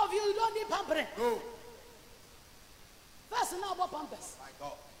 Some of you don't need pampering. Go. First now about pampers. My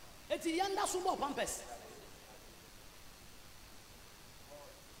God. It's yanda sumo pampers.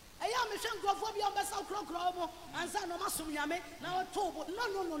 I am a shankophobia on Bessa Crocromo and San Omasum Yame. Now,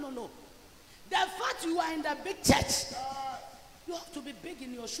 no. The fact you are in the big church, you have to be big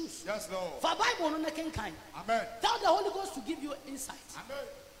in your shoes. Yes, Lord. For Bible, no kind. Amen. Tell the Holy Ghost to give you insight. Amen.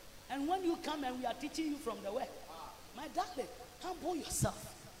 And when you come and we are teaching you from the word, my darling, humble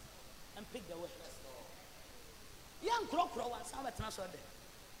yourself and pick the word. Young Crocro and Sabbath transfer there.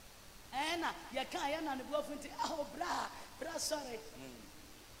 And you can't, and the boyfriend, oh, bra, sorry.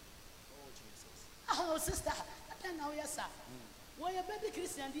 Oh, sister, I don't know, yes, sir. When you're baby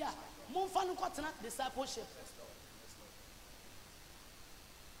Christian, dear, Monfano Cotton discipleship.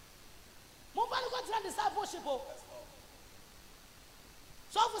 Monfano Cotton discipleship.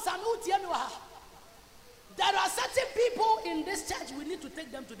 So, for some, there are certain people in this church, we need to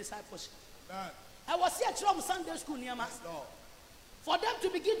take them to discipleship. I was here from Sunday school near my. For them to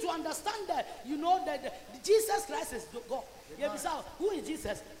begin to understand that, you know, that Jesus Christ is God. Who is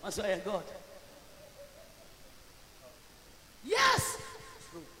Jesus? I say, God. Yes.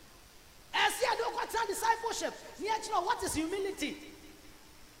 As you don't want discipleship, you know what is humility.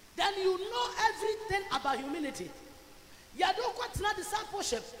 Then you know everything about humility. You don't want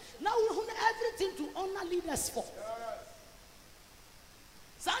discipleship. Now we know everything to honor leaders for.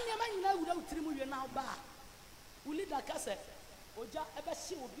 Sanya man you know without trimu you now ba. We lead a cassette. Oja ebe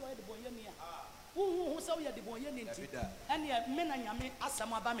si obi o de bonye ni a. Who say we de bonye ni nti. And ye men na nyame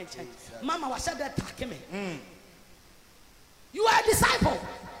asam aba me nche. Mama wa sha that take me. You are a disciple.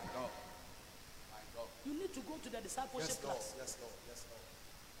 You need to go to the discipleship class. Yes, Lord.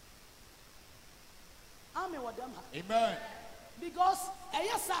 Amen. Amen. Because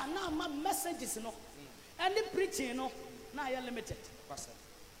yes, now my messages no, and the preaching no, now you're limited.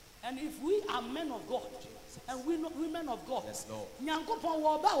 And if we are men of God, and we not women of God, yes, Lord. Nyankopon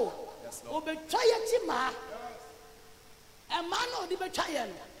wo ba o, obetwaye ti ma. E ma no di betwaye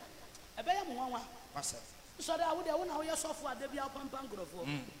no. E be ya mo wanwa. Pastor. So that would have one software they be out pampan growth.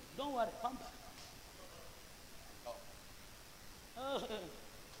 Don't worry, pampa.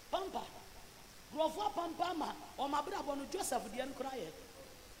 Pampa. Growth pampama or my brother Joseph the cry.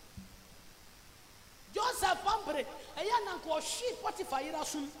 Joseph Pampre, a young uncle sheep 45 years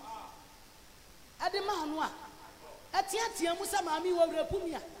soon. At the man, at Tiatia Musa Mami will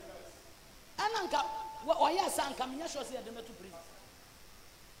repumia. And Uncle, what yes, Uncle Miasho said the metal breeze.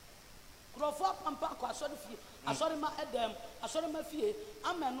 Growth pampa, I saw the fee, I saw them at them, I saw them a fee,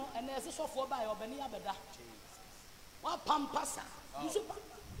 Amano, and there's a software by or Benia Beda. What pampasa? You should.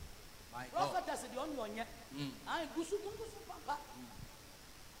 Prophet has the only yet. I go to Papa.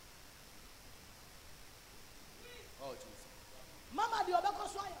 Oh, Jesus. Mama, the other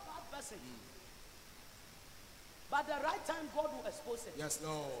was a bad person. But the right time, God will expose it. Yes,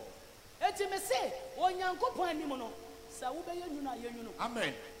 Lord. Let me say, when you go point Nimono, so obey you know.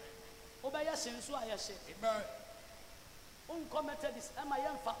 Amen. Obey your sins, so I say. Amen. Uncommented this. Am I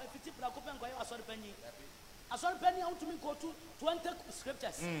young for a 50 Placopan? I saw the penny. I saw the penny out to me go to 20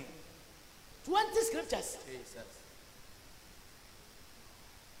 scriptures. 20 scriptures. Jesus.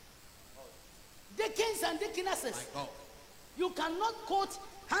 Deacons and deaconesses. You cannot quote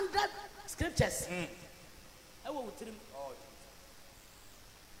 100 scriptures. I will tell him.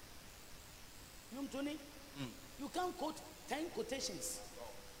 You can't quote 10 quotations.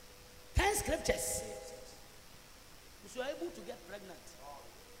 10 scriptures. You are able to get pregnant.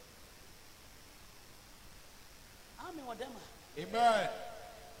 Amen. Amen.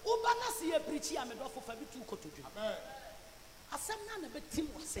 Ubana see a preacher, I'm a dog for 52 cottages. Asam na na be team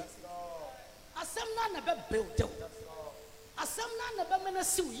wase. Asam na na be build. Asam na na be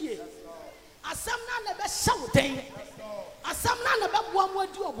menasi ye. Asam na na be shouting. Asam na na be boa mo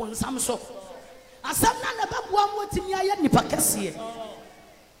adi obonsam so. Asam na na be boa mo timi aye nipa kese.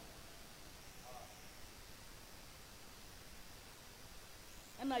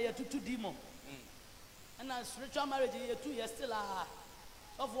 And I to demo. And I spiritual marriage ye 2 years still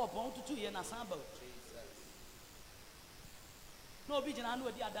of 1 to 2 years na samba. No be jina no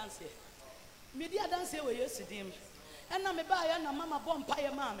dia dance here. Me dia dance here we yesterday. And na me ba ya na mama bo mpa ye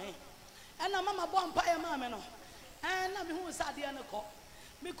ma me. And na mama bo mpa ye ma me no. And na me hu sa de ne ko.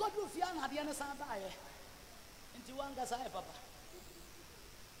 Me ko do fia na de ne san ba ye. Nti wanga sa e papa.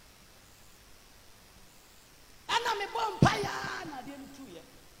 And na me bo mpa ya na de ne 2 years.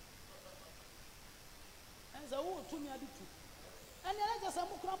 And so who to me adi tu. And then I just am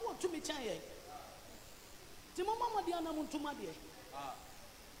kura bo to me chan ye. Ti mo mama de na mo ntuma de.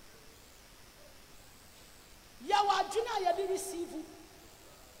 Yawa juna ya did receive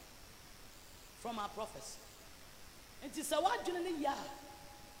from our prophets. It is a what juna ya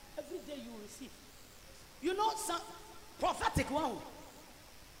every day you receive. You know some prophetic one.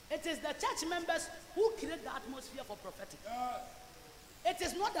 It is the church members who create the atmosphere for prophetic. It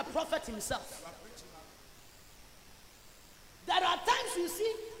is not the prophet himself. There are times you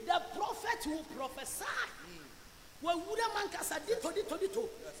see the prophet who prophesy. When man dito.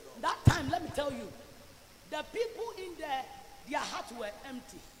 That time, let me tell you, the people in their hearts were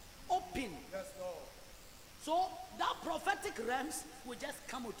empty, open. So that prophetic realms will just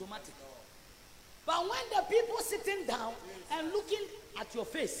come automatic. But when the people sitting down and looking at your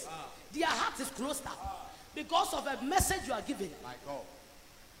face, their heart is closed up because of a message you are giving.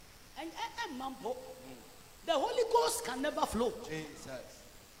 And mambo, the Holy Ghost can never flow. Jesus.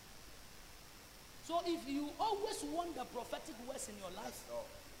 So if you always want the prophetic words in your life,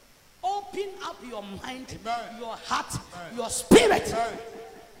 open up your mind, your heart, your spirit.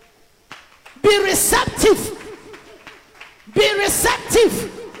 Be receptive. Be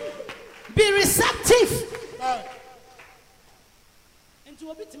receptive. Be receptive. Into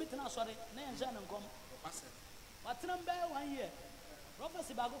a bit meeting, sorry, names and come. But 1 year,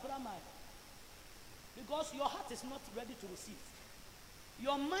 prophecy because your heart is not ready to receive.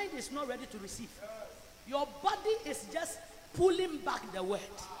 Your mind is not ready to receive. Your body is just pulling back the word.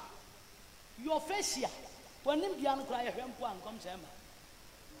 Your facial, when you are crying, come to him.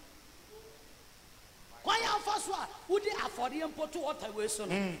 Why are first one? Would they afford the import to what I will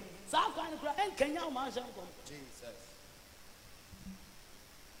soon? South Carolina and Kenya, Mansion. Jesus.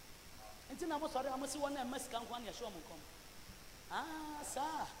 And I'm sorry, I must see one and must come 1 year. Show me come. Ah,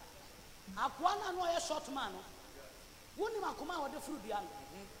 sir. Aquana no a short man. Wouldn't you come out of the fruit?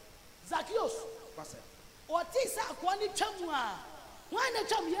 Zacchaeus. What is Aquani Chamwa? Why not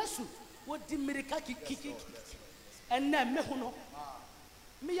Cham Yesu? What did Mirikaki kiki? And then Mehuno.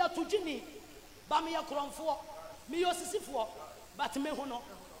 Mia Tujini, Bamia Cronfo, Mio Sisifo, but Mehuno.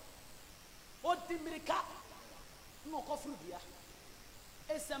 What did Mirika? No Kofrudia.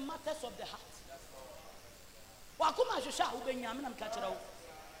 It's a matter of the heart. Wakuma Shusha, who bring Yaman and Catcher.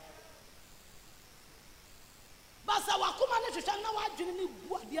 Basa wakuma ne hwehwa na wadwene ne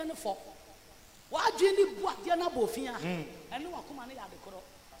bu ade ne fo wadwene ne bu ade na bofia ene wakuma ne yade koro.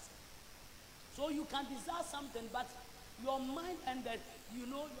 So you can desire something, but your mind and the, you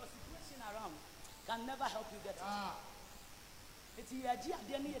know, your situation around can never help you get it. It's yaji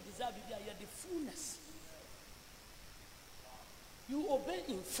ade ne you desire bibia you the fullness. You obey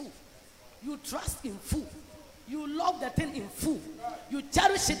in full, you trust in full, you love the thing in full, you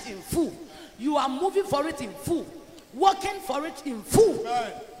cherish it in full, you are moving for it in full, working for it in full.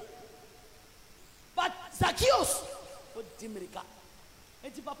 But Zacchaeus, what Dimirika?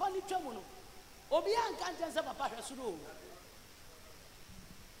 It's Papa Nichamono. Obian can't say Papa Hasudo.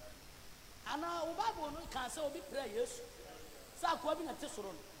 And now Bible can say Obi prayers. Sakwabin at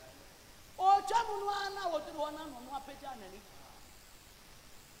Tesson. Oh, Chamuana, what do one on one page?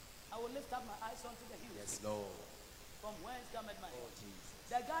 I will lift up my eyes onto the hills. Yes, Lord. From whence cometh my help? Jesus.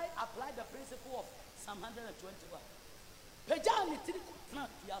 The guy applied the principle of Psalm 121. Pejani tiri na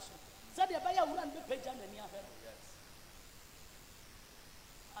piaso. Said the buyer will not be pejani near her. Yes.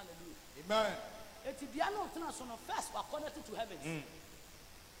 Hallelujah. Amen. It's the anno first we are connected to heaven.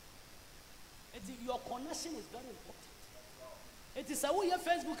 Your connection is very important. It is a way your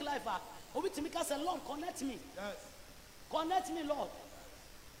Facebook live app. Obitimika say, Lord, connect me. Yes. Connect me, Lord.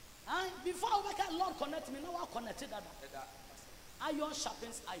 And before we can Lord connect me, now I connected that. Iron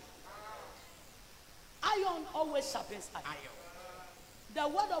sharpens iron. Iron always sharpens iron. The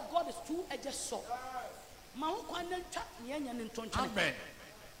word of God is two-edged sword. Amen.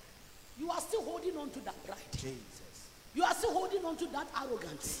 You are still holding on to that pride. Jesus. You are still holding on to that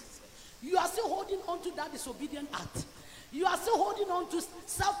arrogance. You are still holding on to that disobedient act. You are still holding on to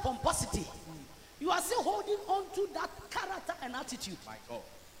self-pomposity. You are still holding on to that character and attitude. My God.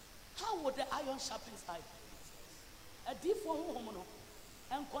 How would the iron sharpen iron? A deep one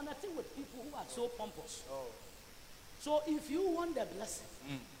and connecting with people who are so pompous. Oh. So if you want the blessing,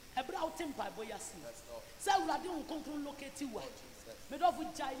 about him by boy see. So we are doing control locate you. Made of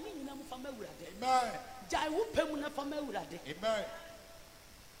with Jai in a family. Amen. Jai whoop him from Amen.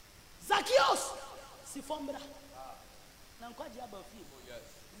 Zacchaeus, see from Bra. Now, quite about you.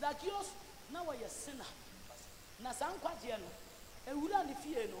 Zacchaeus, now I a sinner. Nasan Quadiano, a Wurani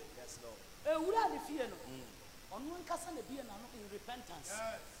Fieno. Yes, Lord. A Wurani Fieno. On one cousin, a beer in repentance.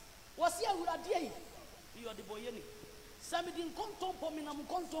 Was here with a day? You are the boyeni. Somebody contom pominam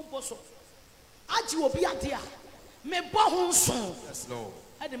contom poso. Aji will be a dear. Me bohun son. Yes, Lord.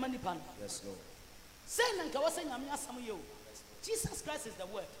 I the money pan. Yes, Lord. Saying and Kawasang Yamia Samuel. Jesus Christ is the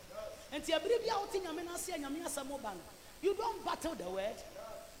word. And to believe you out in Yamina say Yamia Samoban. You don't battle the word.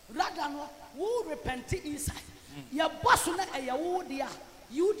 Rather, who repent inside. Your boss will not a dear.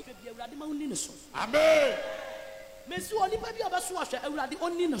 You be a radical ninoso. Amen. Messu only baby of us wash a radical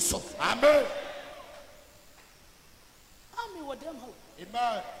ninoso. Amen. Amen. What them hope.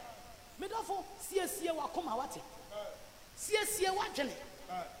 Amen. Medofo, see a wakoma wati. See a watching.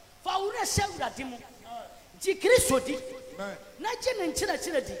 For we shall radimo. Jikrisodi. Najin and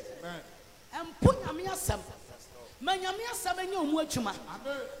Chiladi. And put Yamia Sam. Manyamia Savenio Muchuma.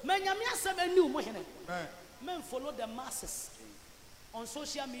 Manyamia Savenio Mohene. Men follow the masses on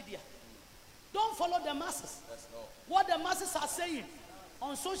social media. Don't follow the masses. What the masses are saying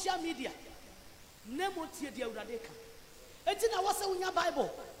on social media. Nemotia de Uradeka. Etina was in your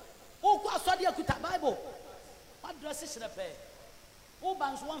Bible. Oh, what saw the Bible? What dresses the pair? Oh,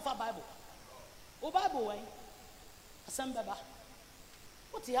 bands one for Bible. Oh, Bible way. Asambaba.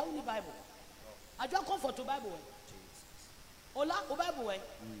 What's the only Bible? I don't comfort to Bible way. Ola, oh, Bible way.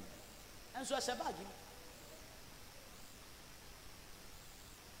 And so I said,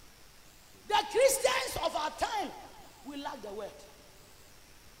 the Christians of our time will lack the word.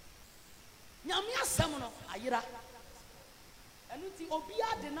 Nyamia Samuno, Ayira. And it's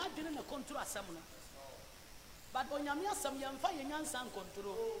Obia did not do a control Samuno. But when Yamia Sam Yamfa Yansan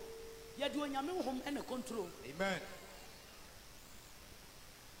control, yet doing Yamu home and a control. Amen.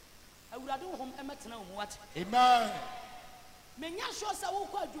 I would have done home Emmet now what? Amen. Menya shows I will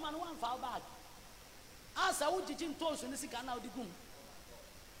call you man one file back. As I would teach him toes in the sick and out the room.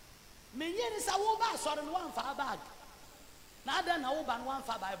 Menya is a woman saw in one file back. Now then, I open one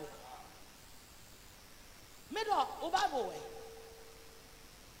file Bible. Middle, O Bible way.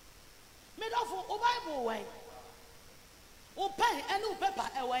 Middle for O Bible way. O pen and no pepper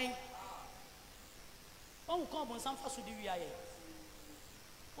away. Oh, come on, some for Sudia.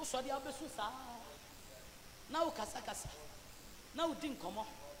 O saw the Abesusa. Now Casacasa. Now didn't come on.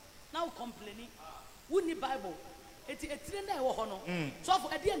 Now complaining. Wouldn't the Bible? It's a trainer or honor. So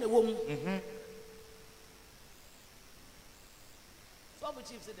for at the end, the woman. So the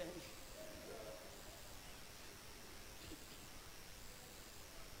chief said,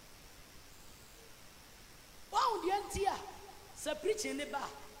 wow, the antia. So preaching the bar.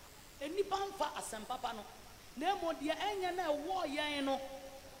 And the pampa as some papa no. No more the anya war yano.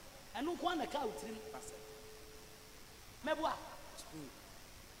 And no one account. Mebwa.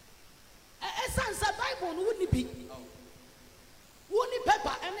 A son's a Bible wouldn't be. Wouldn't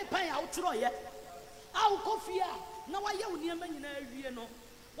pepper any pay out through yet. Our coffee. Now I yell near men in a no.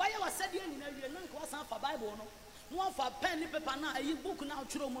 Why I was said in a non was for Bible no. One for pen paper now a book now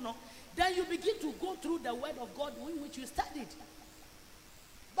through mono. Then you begin to go through the word of God in which you studied.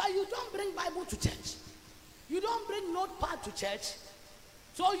 But you don't bring Bible to church. You don't bring notepad to church.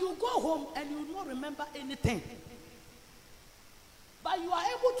 So you go home and you don't remember anything. But you are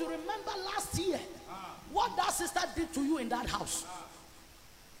able to remember last year what that sister did to you in that house.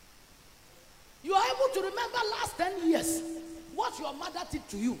 You are able to remember last 10 years what your mother did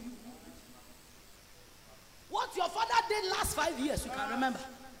to you. What your father did last 5 years, you can remember.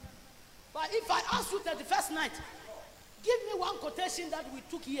 But if I ask you that the first night, give me one quotation that we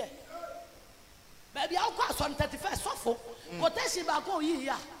took here. Maybe I'll pass on 31st. So quotation back on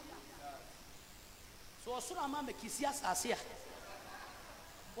here. So Sura Mama Kisias as here.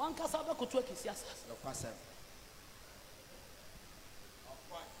 One Casaba could work Kisias.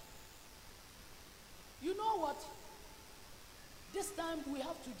 You know what? This time we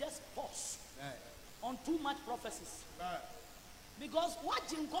have to just pause on too much prophecies. Because what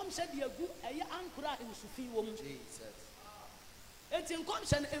in come said the good a ankura in Sufi woman. Jesus. It's in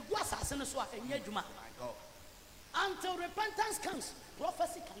connection a was as an swat and yet, My God. until repentance comes,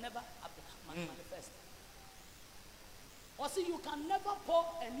 prophecy can never manifest. Or see, you can never pour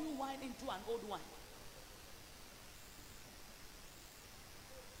a new wine into an old wine.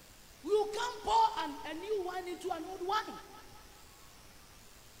 You can't pour a new wine into an old wine.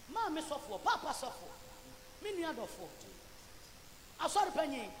 Mama suffer, Papa suffer, many other for. I saw the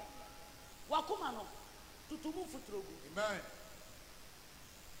penny. Wakumano to move through. Amen.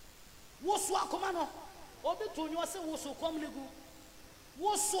 Wosu akomano obi to nyo se wosu komlegu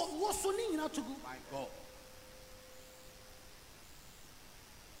wosu ni nyina tugu. My God.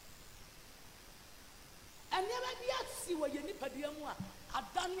 And never be at see where you nipadua mu a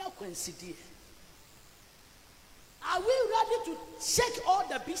adania kwansidie. Are we ready to shake all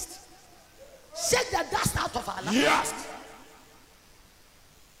the beast? Shake the dust out of our lives? Yes.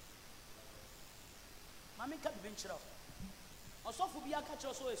 Mami ka bi nchira. Osofu bi aka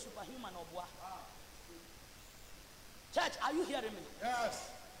chiro so a superhuman obwa. Church, are you hearing me? Yes.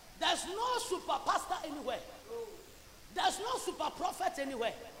 There's no super pastor anywhere. There's no super prophet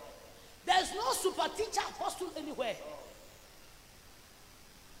anywhere. There's no super teacher apostle anywhere.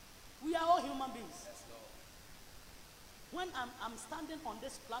 We are all human beings. Yes, Lord. When I'm standing on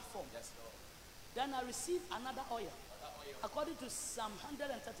this platform, Yes, Lord. then I receive another oil. According to Psalm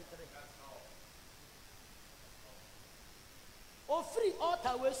 133. O free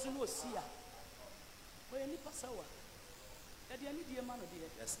altar we sunu osia. We ni pasawa. E de ani die ma no de.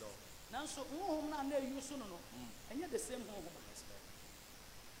 Yes, Lord. Nanso honhom na na eyu so no no. Enye the same honhom.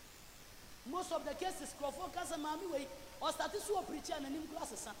 Most of the cases crofo kasa mami we or start to preach and anim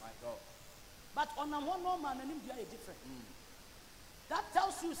classes. My God. But on one normal and anim dia is different. That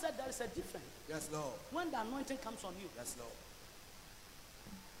tells you said there is a difference Yes, Lord. when the anointing comes on you. Yes, Lord.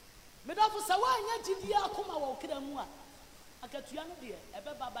 Medafu sawa nya jidi akoma wo kira mu a akatua no de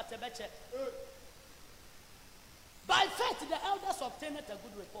ebe baba tebeche. By faith the elders obtained a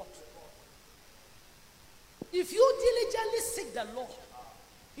good report. If you diligently seek the Lord,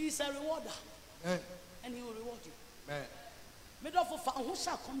 he is a rewarder. Amen. And he will reward you. Amen. Medafu fa ho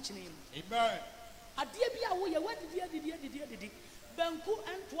sha kom chine mu. Amen. Adie bia wo ye wadidi banku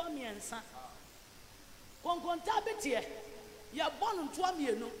entoa miensa konkonta betie ya bonu ntoa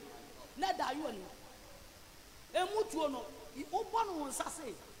mienu na da yo ni emutuo no wo bonu won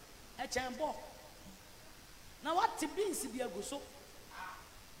sase e chenbo na what beans bi aguso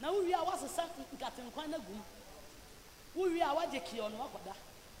na wo wi a wasesa nkatenkwan na gum wo wi a waje kio no akoda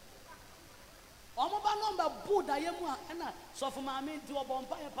omo ba number bu da yemu a na sofo maame nti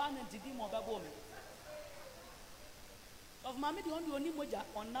obompa e pa na ntidi mo bebo me of Mammy, the only moja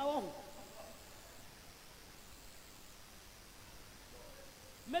on now.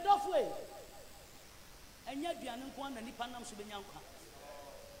 Made off way. And yet, the Anquan and Nipanam Subenyanka.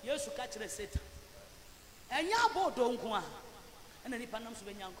 Yes, to catch the set. And ya bought Donqua and then Nipanam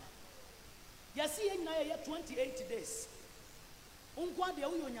Subenyanka. Yes, see, now 28 days. Unqua the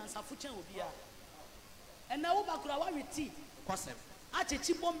Uyans are fuchin will be. And now Bakura with tea. Quasem. At a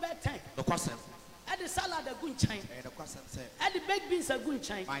cheap bomb bed time. The Quasem. At the salad a good chain. And the Quasem said, At the baked beans a good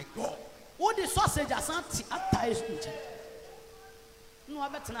chain. my God. What the sausage as anti at tires. No, I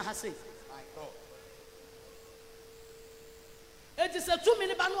bet not say. My God. It is a 2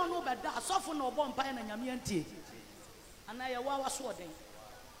 minute banner no bad that soften no bomb pine and yamianti. And I was swording.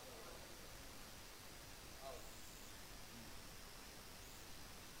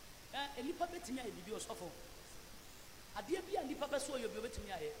 A little bit to me, be your sofa. A dear be a little bit so you'll be with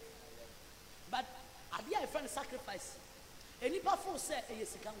me. But I be a friend sacrifice. Any before said,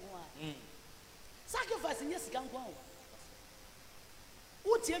 yes, you can go on. Sacrificing, yes, you can go on.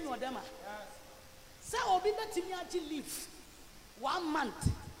 Who tell me what them are? Say, I'll be letting me actually leave 1 month.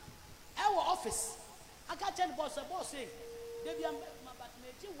 Our office. I can't tell the boss, say, they be a but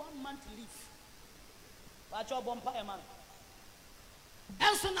maybe 1 month leave. But your bumpire man.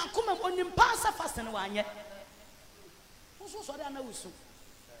 And so now come on him pass a fast and 1 year. Also, so I know soon.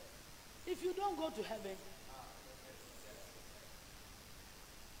 If you don't go to heaven,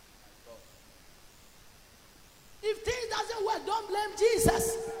 if things doesn't work, don't blame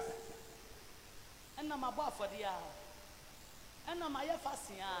Jesus. And I'm about for the hour. And I'm a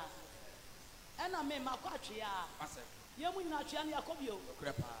fasting. And I'm a quatria. Yamu Nachian Yakobio.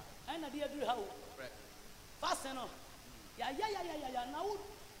 And I did how fasting. Yeah. Now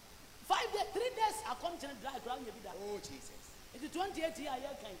 5 days, 3 days, I come to dry ground. Oh, Jesus. It's 28 years.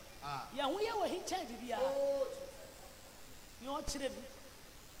 Yeah, we are he changed the year. You're children.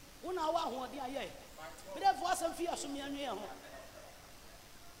 1 hour, what the year. But if was some fear, some young.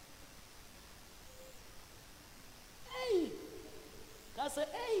 say,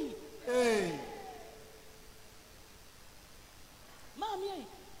 hey. Hey. Mommy,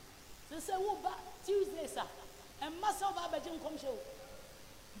 they say, who back Tuesday, sir? And Master Babajin come show.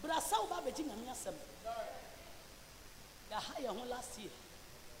 Brasau Babajin and Yasam. The higher one last year.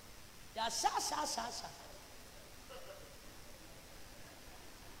 Ya sha.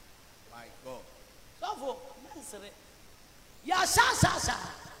 My God. So for answer it. Ya sha.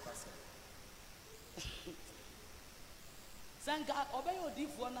 Sanka obey your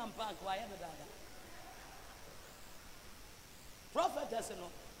deep one and park why ever dada. Prophetess no.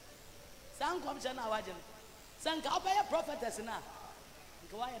 San commission awajen. Sanka obey a prophetess na.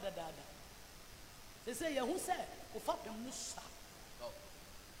 Why ever dada. They say who said who fought them nusa.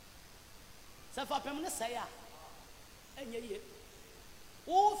 So for them say ya. And ye.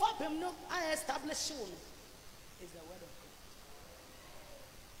 Who for them no I establish you is the word of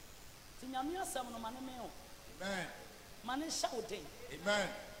God. Tinyamia sam no maneme. Amen. Man is shouting. Amen.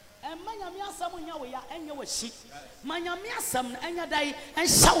 And Manyamia Samunya, and you were sheep. Manyamia Sam and your day and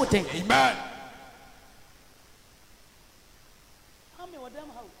shouting. Amen. How many of them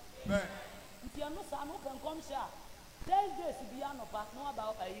how? Amen. If you are not son, who can come share? 10 days to be on know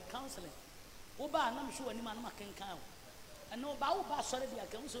about a counseling. Oba, I'm sure any man can count. And no about sorry, I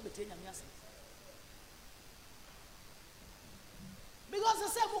can also be telling you. Because the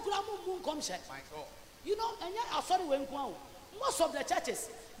same Mukramu come share. My God. You know, and yet I'm sorry when most of the churches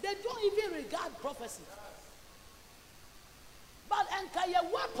they don't even regard prophecy. But and can you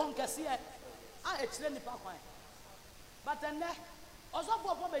work on Cassia? I explain the power. But then also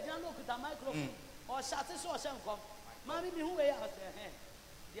for Pomejano with a microphone or Shatis or Shankom. Mammy, who are out there?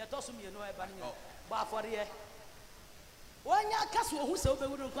 They are tossing me, you know, but for the year. When you cast who so we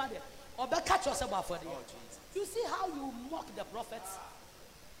wouldn't find it or back catch us about for the year. You see how you mock the prophets?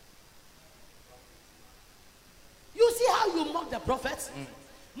 You see how you mock the prophets?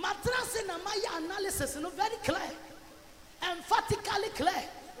 Matras and Maya analysis, very clear, emphatically clear.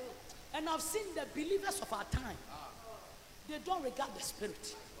 And I've seen the believers of our time. They don't regard the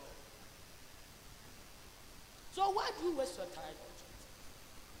spirit. So why do you waste your time?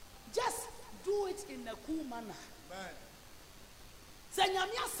 Just do it in a cool manner.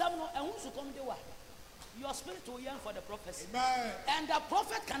 Your spirit will yearn for the prophecy. Amen. And the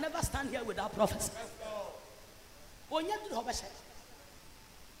prophet can never stand here without prophecy.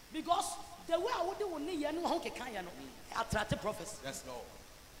 Because the way I would do attract prophecy. Yes, Lord.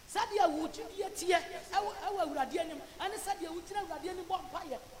 Sadia would you yet here? I will radianum, and Sadia would you radianum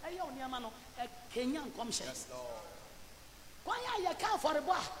bonfire. I own Yamano, a Kenyan commission. Yes, Lord. Why are you account for a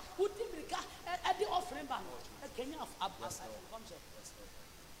bar? Who did at the offering bank? A Kenyan commission.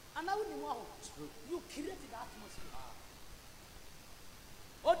 And I wouldn't know you created the atmosphere.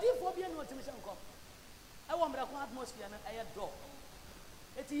 Or deep phobia no attention come. I want to atmosphere and I adore.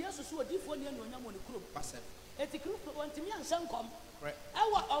 It's years or so a deep one no one group. It's a group want to me and some come. I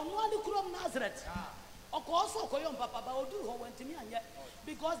want on one group Nazareth. Of course, Koyom Papa, but do who went to me and yet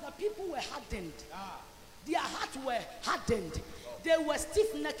because the people were hardened. Their hearts were hardened. They were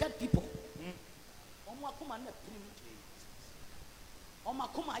stiff-necked people.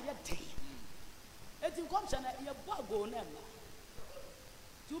 Omakuma yete. Eti komsha na ye bago na ma.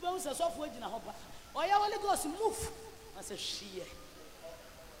 Tu be unse sofo agina hopa. Oya Holy Ghost move. I say shie.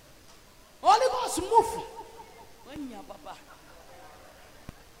 Holy Ghost move. Wanya papa.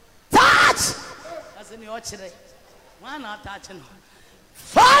 Touch. As in your chire. One not touching.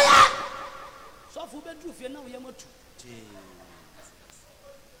 Fire. Sofo be dru fie na wo yemotu.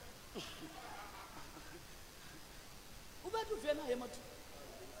 Ube dru fie na yemotu.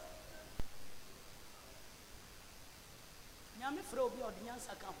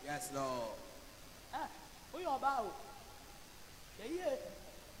 Yes, Lord. We are about. Yeah.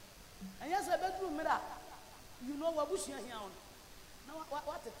 And yes, I bedroom mirror. You know what bush here on. Now,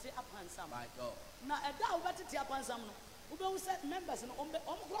 what a tear upon some. My God. Now, a doubt better tear upon some. Who set members and on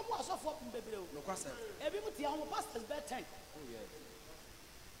was off up in Baby. No question. Everybody on pastor's bedtime. Oh, yes.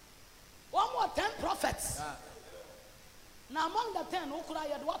 One more 10 prophets. Now, among the 10, who could I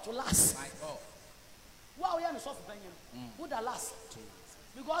had what to last? My God. Wow, we are in soft opinion. Who the last?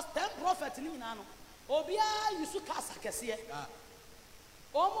 Because 10 prophets in Nano. Obia, you should cast a cassia.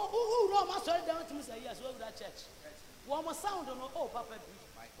 Who Roma sorry down to me say, yes, over that church. One more sound on Papa B.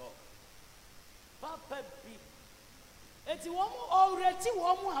 My God. Papa B. It's one more already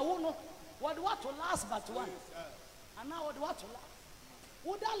one more. I won't know what to last but one. And now what to last?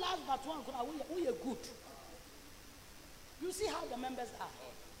 Would that last but one? We are good. You see how the members are.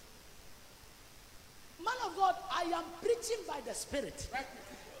 Man of God, I am preaching by the Spirit.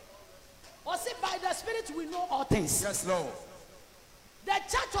 Or say by the Spirit we know all things. Yes, Lord. The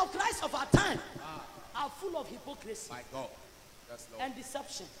church of Christ of our time are full of hypocrisy. My God. Yes, Lord. And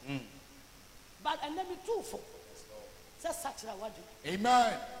deception. But and let me too for.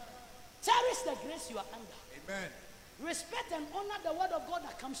 Amen. Cherish the grace you are under. Amen. Respect and honor the word of God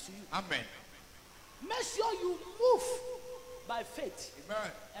that comes to you. Amen. Make sure you move by faith.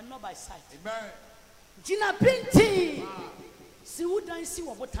 Amen. And not by sight. Amen. Gina Pinti. Si udan si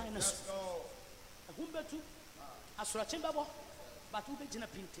wo botan na so. Humbetu. Asura chembabo. But ube Gina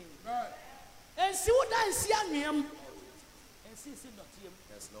Pinti. Amen. And si udan si anwem. And si dotiem.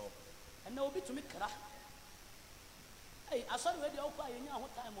 Yes, Lord. And na obi to me kra. Hey, asori we dey okwa yenya ho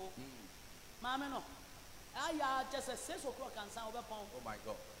time o. Maame no. Aya just 6 o'clock and san obepon. Oh my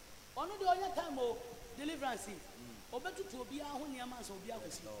God. Ono de onya time o deliverance. Obetutu obi a ho niam ansa obi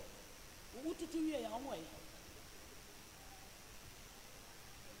akosi. Wututu wie ya onwo yi.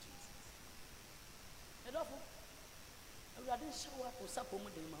 Edofo. Awurade shawa ko sapo mu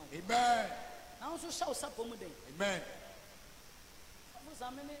den ma ho. Amen. Na so shaw sapo mu den. Amen. For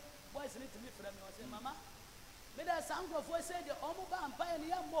some many boys need to me from me say mama. Me da sankrofo say the omo ba ampa ne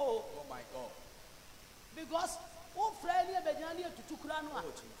yambo. Oh my God. Because o fra ni e begyana ne tutu kura no a.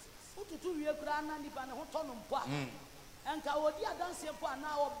 O tutu wie kura na nipa ne ho to no mpo a. Enka odi adanse mpo a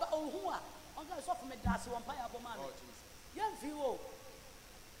na oba ohu a. Onka so for me dase won pa ya bo ma me. Yem fi wo.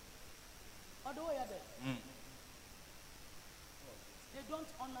 Odo wo ya de. They don't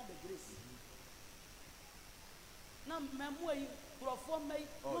honor the grace. Na memo yi krofo mai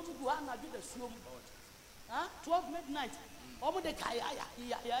no mu ha na do the suom. 12 midnight. Omo de kaya ya.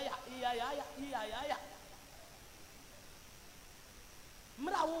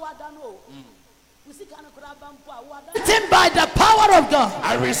 By the power of God,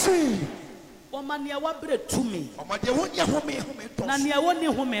 I receive. Omania wabre to me. Na nia woni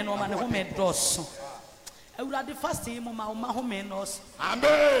home no mane home doso. Ewurade fasting mo ma home nos.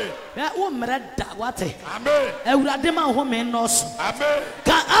 Amen. Ya wo mreda wate. Amen. Ewurade ma home nos. Amen.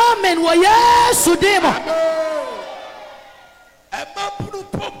 Ka amen wo Yesu dimo. Amen. Emabunu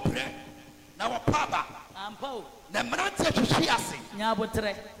pobre na wapaba. Ampo. Na mrante hwehwe ase.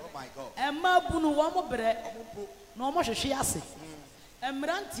 Nyabotre. Oh my God. Emabunu wo mo bre. Na wo mo hwehwe ase.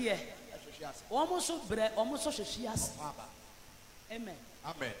 Emrante Omo so bre, omo so hwehwe ase. Amen.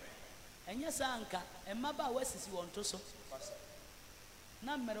 Amen. Enye sanka, emaba wasisi wonto so.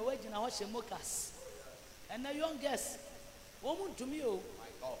 Na mere wagina ho hye mokas. And the young girls, woman to me, oh, my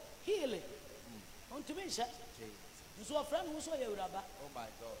God. Healing. On to me, sir. So a friend who saw you, Rabba. Oh my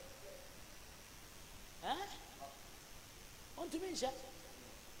God. On to me, sir.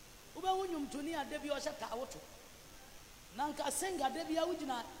 Uba unyum to near Debbie or Shatawoto. Nanka Senga Debbie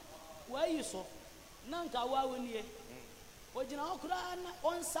Aujina. Where you so? Nanka Wawini. Wajina Okrana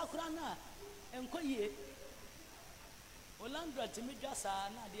on Sakrana and Koye. Olandra Timijasa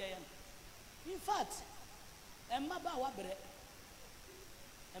Nadia. In fact, Emaba Wabre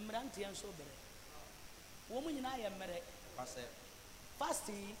Emranti and Sober. Woman and I am married.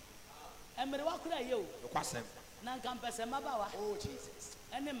 Fasting Emerwakura you. Nancampes Mabawa. Oh Jesus.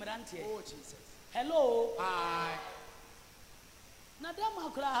 And Emranti. Oh Jesus. Hello. Hi.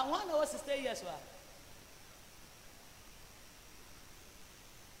 Nadama Kra, one was to stay yes.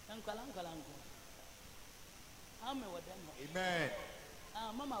 Uncle. I'm with them. Amen.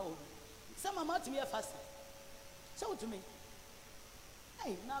 Mama, some amount to me a fasting. Show to me.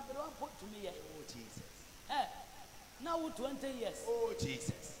 Hey, now but one put to me. Oh Jesus. Hey, now 20 years. Oh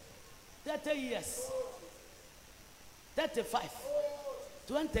Jesus. 30 years. 35.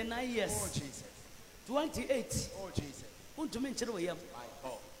 29 years. Oh Jesus. 28. Oh Jesus. Want to mention where I am. My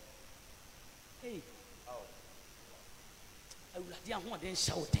God. Hey. Oh.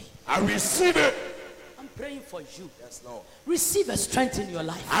 I receive it. I'm praying for you. Yes, Lord. Receive a strength in your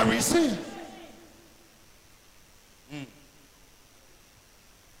life. I receive.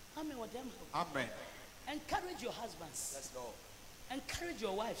 Amen. Encourage your husbands. Yes, Lord. Encourage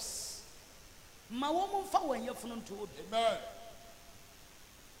your wives. Amen.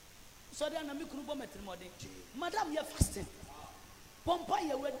 So then I'm Madam, you're fasting. Pompa,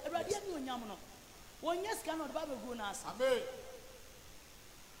 you're ready. One yes cannot Bible go nas. Amen.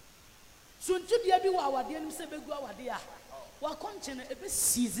 Soon to be a our dear Mr. our dear. What continue a bit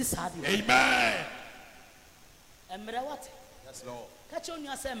seize this hard. Amen. And Merawat. Yes, Lord. Catch on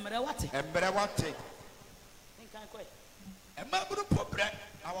yourself, Merawat. And Merawat. Think I quit. And Mabu Pobre,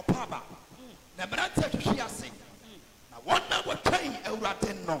 our papa. Nemerante she has seen. Now one number train a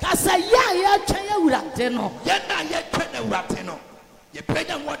ratino. Cassa ya train a ratino. Yana yet train a ratino. You pay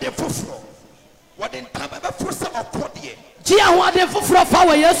them what they fulfill. What in time ever first of Cordier. Gia, what they fulfill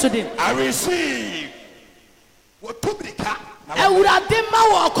for yesterday. I receive. What to be cat. Ewurade ma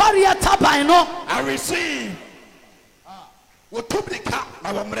wo okɔre taban no. I receive. Wotumrika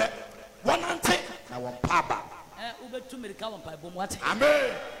na womre. Wonante na wompaba. Ubetumrika wompaba what?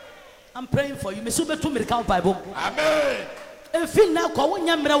 Amen. I'm praying for you. Mesu betumrika wompaba. Amen. Efi na ko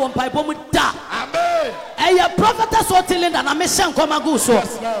wonya mre wompaba mu da. Amen. Eya prophetess otilinda na me hye nkoma gu so.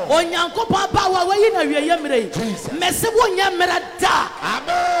 Onyankopɔn ba wa wayi na wieye mre. Mese wonya mre da.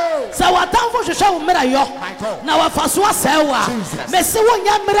 Amen. Sa watamfo hwehwe wo mre yo. Na wafaso asewa. Mese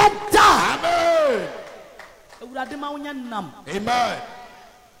wonya mre da. Amen. Ewurade ma wonya nam. Amen.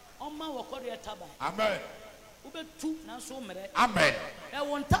 Oma wokɔre taban. Amen. Ubetu na so mre. Amen. E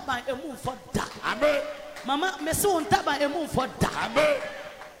won taban emu mfo da. Amen. Mama mese won taban emu mfo da. Amen.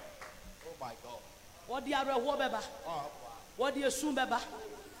 Oh my God. What the other beba? What the assume beba?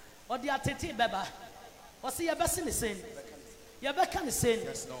 What the atete beba? What's the best the same? Your back can the same.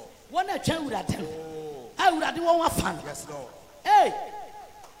 Yes, Lord. One a chair would attend. I would have one fan. Yes, Lord. Hey,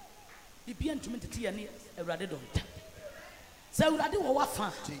 the bien to me to tea and a rather don't. So I do what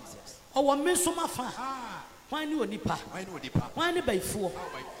fan. Jesus. Or one miss my fan. Why no nipa? Why no nipa? Why no by four?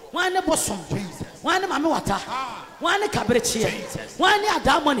 Why no bosom? Why no mamata? Why no cabaret? Why no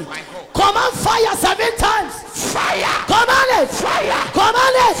adamoni? Command fire 7 times. Fire! Command it! Fire!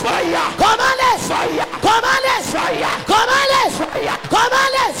 Command it! Fire! Command it! Fire! Command it! Fire! Command it! Fire!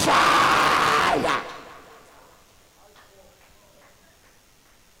 Command it! Fire!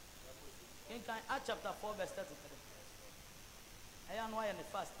 In Acts chapter 4 verse 33. I am why in the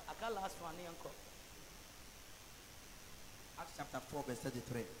first. I can't last one year. Acts chapter 4 verse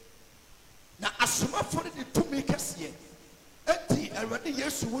 33. Now asuma for the two makers here. Eti already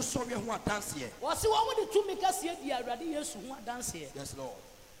Yesu wo so we ho dance here. Was one with the two makers here the already Yesu ho dance here. Yes Lord.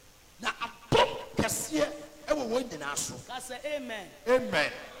 Now atom kese e wo won nyina so. Ka say amen.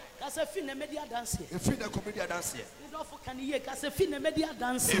 Amen. Ka say fi na media dance here. E fi na comedy dance here. You don't for can hear ka say fi na media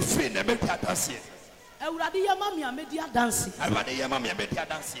dance E here. fi na media dance here. Ewurade yama me media dance here. Already yama me media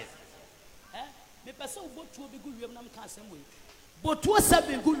dance here. Me person wo botu obi gu wiem na me ka asem we. Botu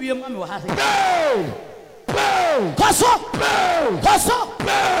 7 gu wiem ma me wa ha. Koso! Koso!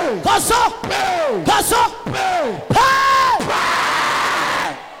 Koso! Koso!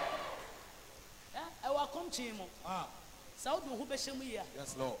 I will come to him. Saudi who be shemu ya.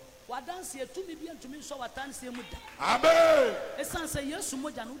 Yes Lord. Wa dance here to me bi antumi so wa dance here mu da. Amen. Esan say Yesu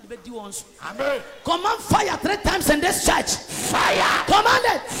moja no de be di won so. Amen. Command fire 3 times in this church. Fire! Command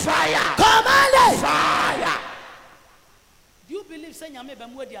it! Fire! Command it! Fire! Do you believe say nyame be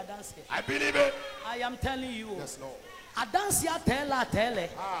mu di dance here? I believe it. I am telling you. Yes Lord. A dance here tell.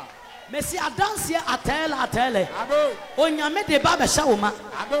 Messi a dance here tell. Amen. Onyame de ba be sha wo ma.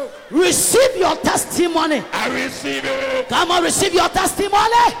 Amen. Receive your testimony. I receive it. Come on, receive your testimony.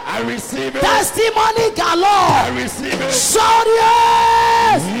 I receive it. Testimony galore. I receive it. Shout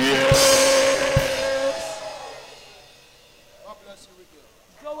yes. Yes. God bless you with you.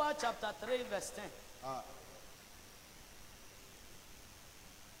 Joel chapter 3 verse 10.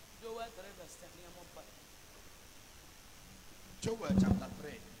 Joel 3 verse 10. Joel chapter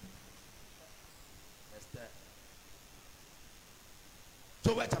 3 verse 10.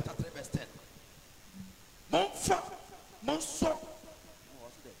 Joel chapter 3 verse 10. Monfa monso.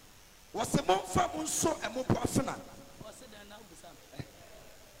 What's the monfa monso and monfana? What's it now besam?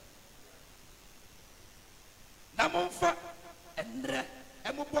 Na monfa endre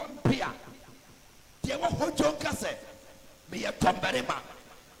emobo mpia. Dia wa hojo nkase. Me ye tomberema.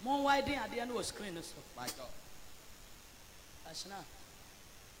 Mon widen at the end of screen so. My God. Ashna.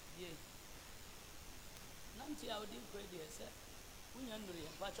 Yeah. Nanti I would pray there, sir.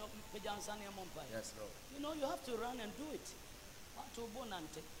 Yes, Lord. You know, you have to run and do it. What to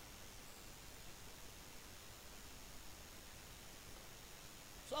bonante?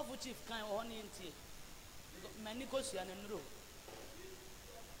 So, for chief kind of honey in tea. Many question and row.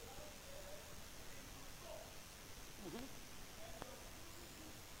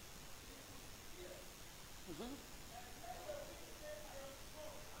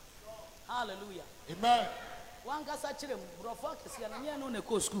 Hallelujah. Amen. One gas at him, Brofak is no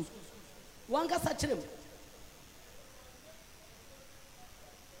neko school. One gas at him.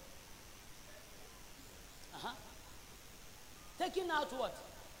 Taking out what?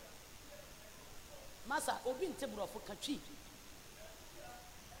 Massa, Obin Tibro for Kachi.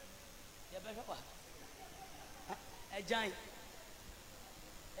 A giant.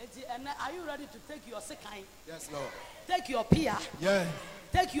 And are you ready to take your second? Yes, Lord. Take your peer. Yes.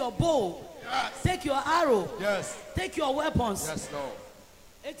 Take your bow. Yes. Take your arrow. Yes. Take your weapons. Yes, Lord.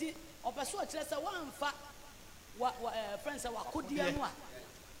 Eti opeso chese one fa friends wa kodia no a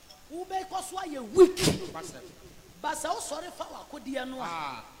ube koso aye weak Basa o sorry fa wakodiye no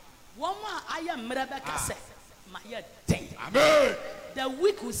a. Woma aya mrebeka se. My day. Amen. The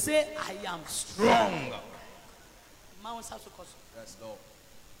weak will say, I am strong. Yes, Lord.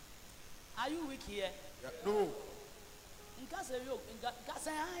 Are you weak here? Yeah. No.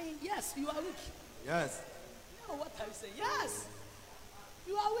 Yes, you are weak. Yes. You know what I say? Yes,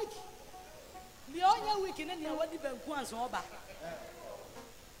 you are weak. The only weak in any what even once over.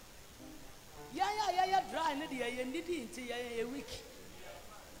 Yeah, dry, and you're weak.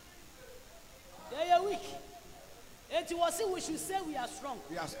 They are weak. It was it we should say we are strong.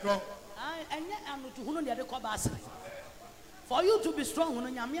 We are strong. And yet I'm not to who the other. For you to be strong,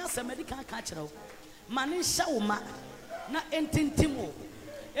 when you are a medical catcher, Manisha Uma, not intintimo.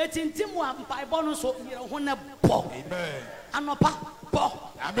 It intimo by bonus or you know, po. Amen. Anopa,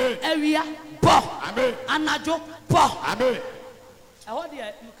 po. Amen. Area, po. Amen. Anajo, po. Amen. I heard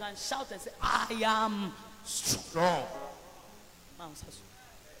you can shout and say, I am strong.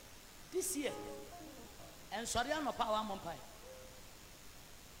 This year. And sorry, I'm not power mumpai.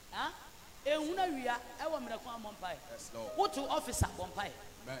 Huh? Una we are our miracle mumpai. Yes, Lord. What to officer mumpai?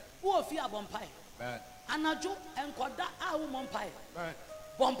 Who of fear mumpai? Anajo and Koda our mumpai.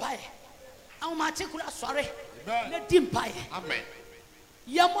 Bompai. Our particular sorry. Let him pie. Amen.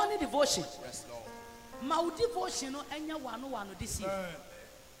 Your money devotion. Yes, Lord. My devotion and your one this year.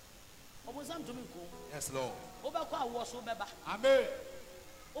 Yes, Lord. Obaka was Obeba. Amen.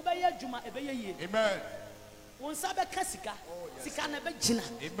 Obaya Juma Ebeye. Amen. One sabe kasika, sika na be jina.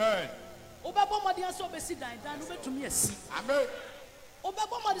 Amen. Obaba modi aso be si dan dan no betumi asi. Amen.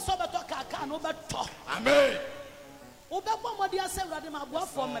 Obaba modi so be to kaka no be to. Amen. Obaba modi ase urade ma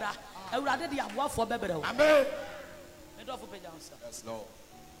aboafo mra, urade de aboafo bebere wo. Amen. Me do for pejansa. Yes, Lord.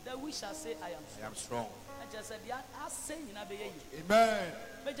 The we shall say I am strong. I just said I say nyina be ye. Amen.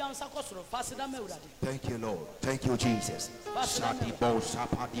 Thank you, Lord. Thank you, Jesus. Satibo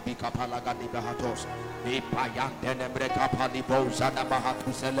sapadi bikapalaga di bahatos. Ipayan denebreka palibo zada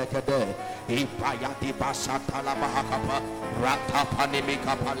bahatu selekede. Ipayati basatala bahakapa. Rata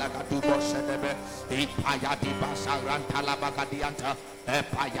panimika palaga dubo sedebe. Ipayati basarantala bagadianta.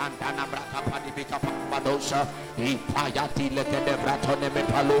 Epayanda nabraka panimika padosa. Ipayati lekede bratone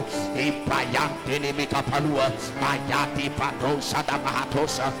metalu. Ipayanti nimika palua. Ayati padosa da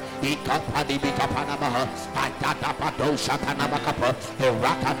bahatos. Ikapani bikapana maha, ayata padosa kana makapa,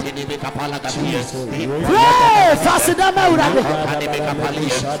 erakatini bikapala gatia. Fasida maura. Ikapani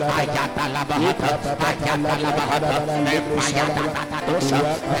bikapali, ayata labahata, ayata labahata, ayata tatadosa,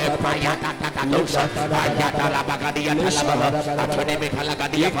 ayata tatadosa, ayata labagadia talabaha, atuni bikala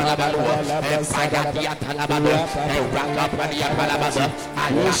gadia palabalua, ayata talabadu, erakapani palabaza,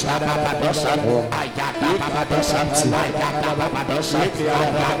 ayata papadosa, ayata papadosa, ayata papadosa.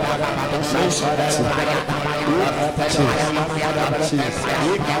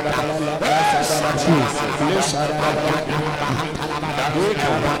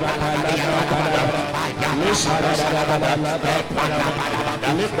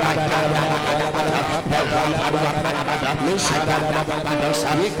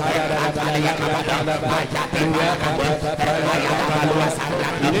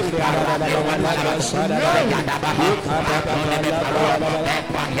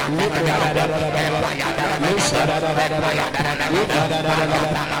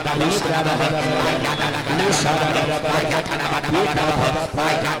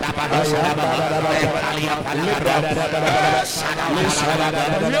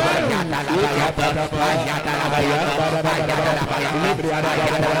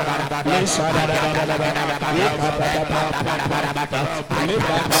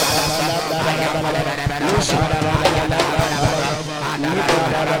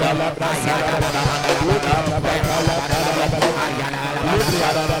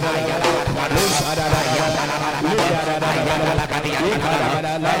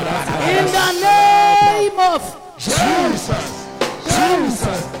 In the name of Jesus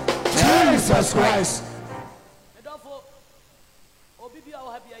Christ.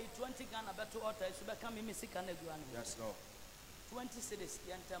 Yes, Lord. 20 cities,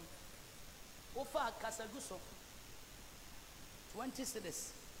 Yantam. Ofa Casaguso. 20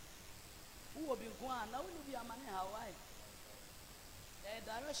 cities. Who will be going? Now will be a man in Hawaii.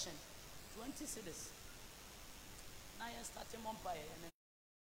 Direction 20 cities. Now you're starting Mumbai.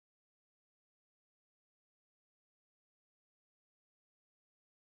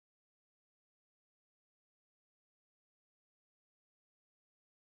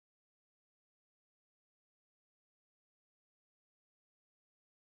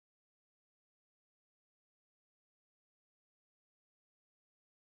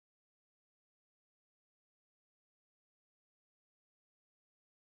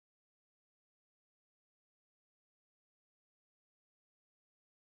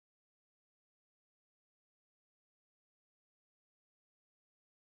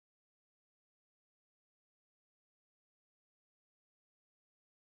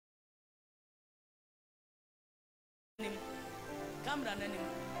 Camera nanim.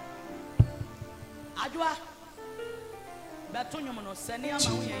 Adwa. Betonyo no seni ama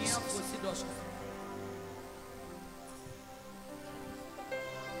wo yen afosi doso.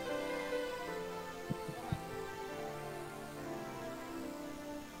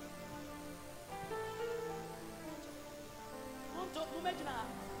 Monto mumejina.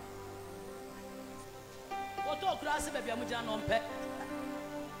 Oto krasi bebia mujina no mpe.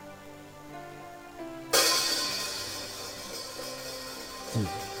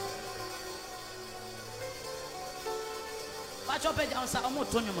 Pacho pe jansa omo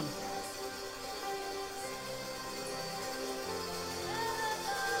tonyo mo.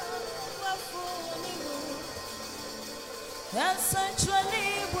 Essentially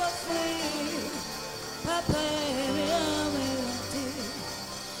what we Papa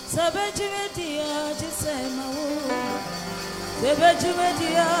Sabajimedia Jisema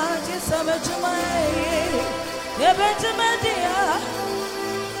Sabajimedia Jisamajumai Sabajimedia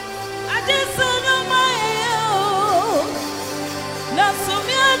Ajisama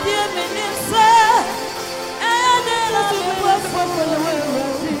Nasumia dia minisa Adela biwa fwe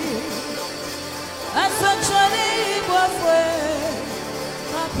Essentially bwafwe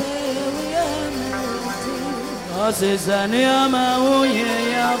Pape wiyeme Osizani ama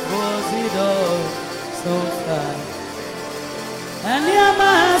uye ya posido sofa Ani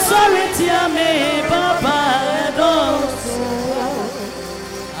ama sorry tiame papa edoso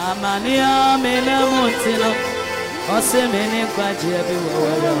Amani ame na mutino Osemene kwa jebi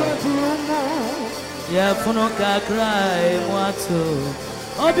wawa Ya funo kakra emwato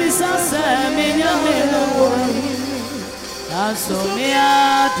Obisa se minyamino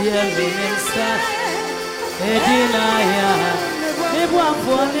Asomia dia minista Edina ya Nebwa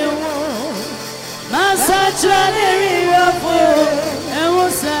fone wo Nasachra neriwafo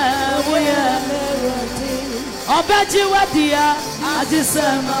Ewusa woya Obeji wadia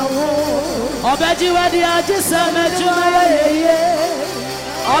Ajisema wo Obeji wadia Ajisema juma ye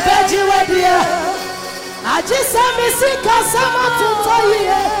Obeji wadia Ajisema sika sama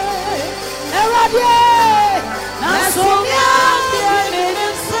tutoye Eradie Nasumia dia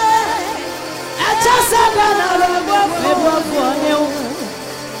minimse Echasada na Nebwa fone wo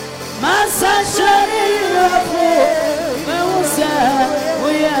Masachra neriwafo Ewusa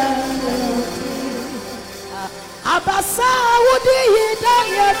woya Abasa wudi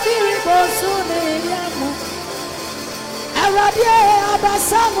yidanya firi bosune yamu Eradie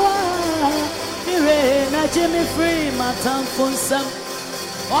abasa mwa Mire na Jimmy Free matan fonsam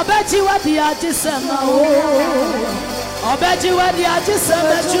Obeji wadi ajisema o Obeji wadi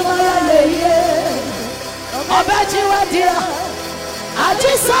ajisema chumara leye Obeji wadi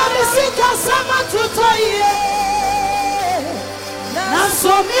ajisema sika sama tutoye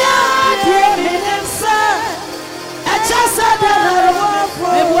Nasomia die minimsa Echasada na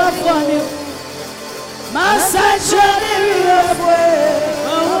Nebwa fone Masachari rafwe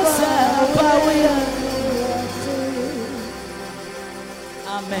Mawusa pawiya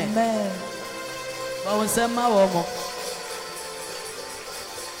Amen Mawusa mawomo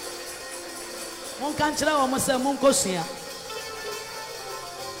Munkanchira womo se munkosua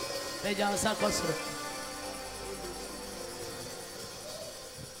Bejansa kosro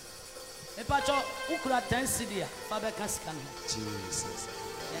Epacho ukura 10 cedi fa be kasika no Jesus.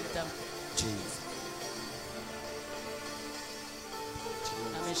 yentam Jesus.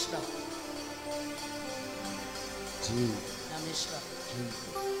 Namishra Namishra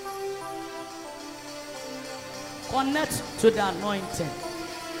Connect to the anointing.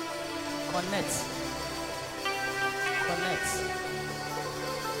 Connect. Connect.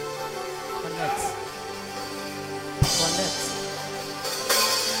 Connect. Connect.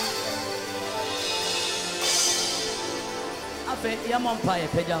 Afe yamompa ye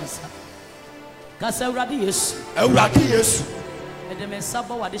pejansa. Kasa uradi Yesu. Ewurade Yesu. Edeme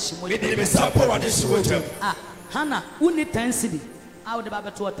sabo wade shimo. Edeme sabo wade shimo. Ah, Hana, uni 10 cedi. Awo de ba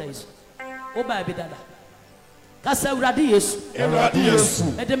beto water Yesu. Oba bi dada. Kasa uradi Yesu. Ewurade Yesu.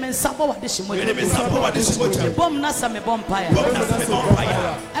 Edeme sabo wade shimo. Edeme sabo wade shimo. Bom na sa me bom pa ya. Bom na sa me bom pa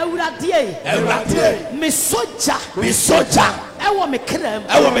ya. Ewurade. Ewurade. Me soja. Me soja. Ewo me kram.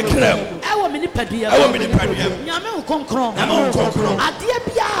 Ewo me kram. Ewo me nipadua. Ewo me nipadua. Nyame nkonkron. Nyame nkonkron. Adie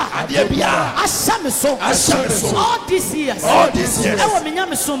bia. Adie bia. Asha me so. Asha me so. All these years. All these years. Ewo me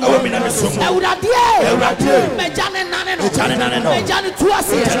nyame so. Ewo me nyame so. Ewurade. Ewurade. Me jane nane no. Me jane nane no. Me jane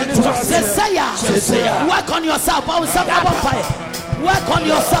tuase. Sesaya. Sesaya. Work on yourself. I will say about fire. Work on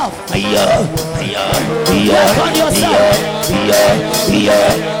yourself. Yeah. Work on yourself.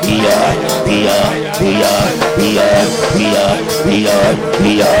 Power.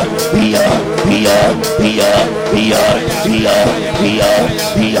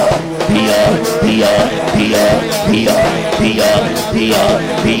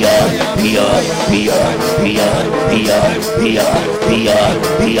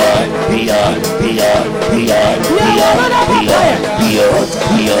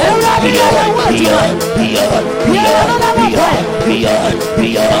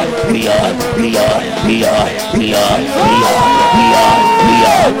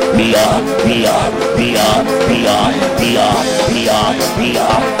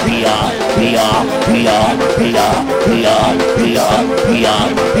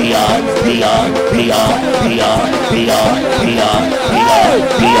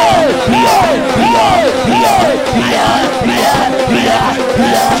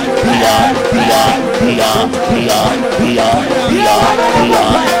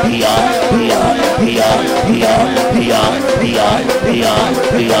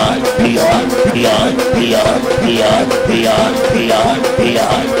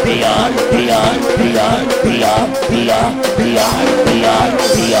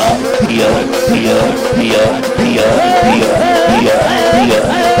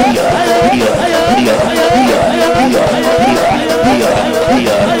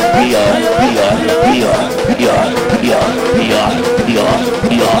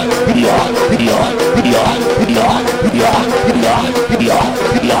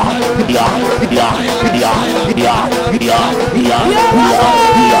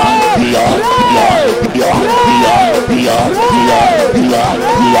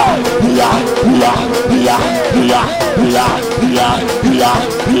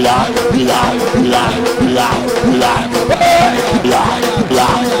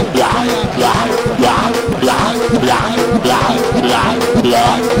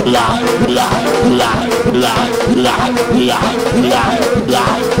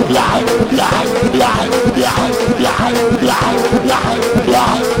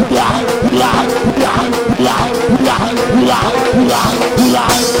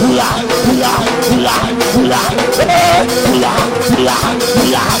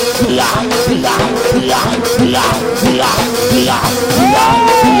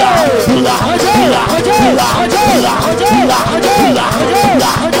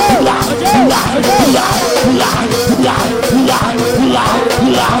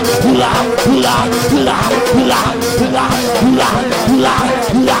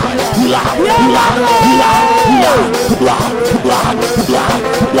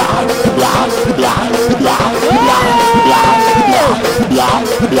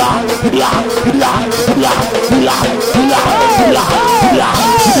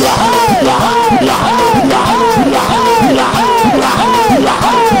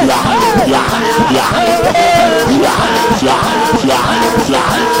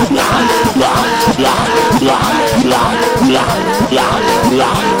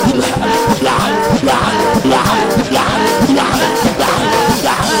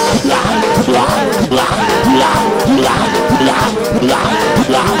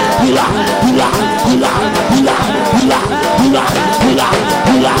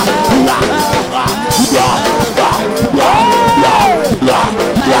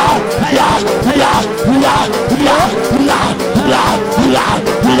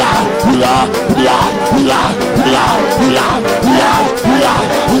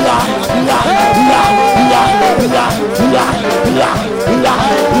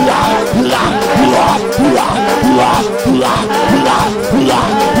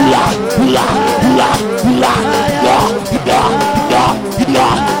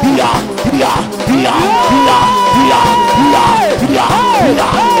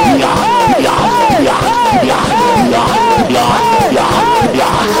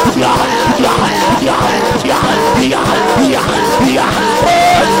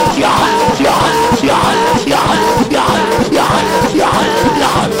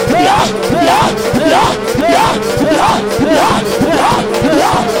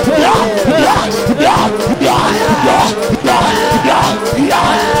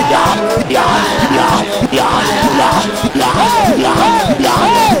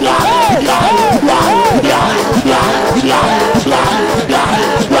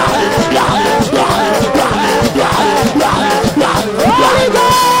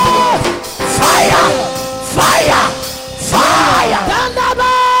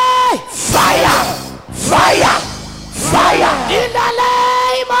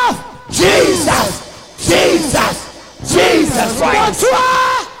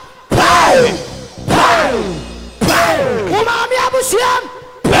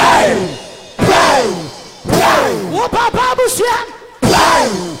 Papa Bushia.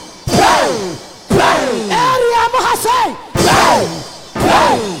 Area Mohase.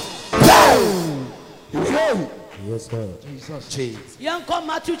 Yes, sir. Jesus. Young come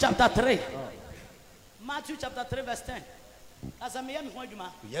Matthew chapter 3. Matthew chapter 3 verse 10. Kasamia mi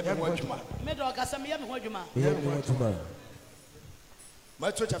hojuma. Medo kasamia mi hojuma.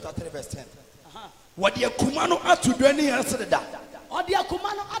 Matthew chapter 3 verse 10. What the kumano atu duani anseda. Odi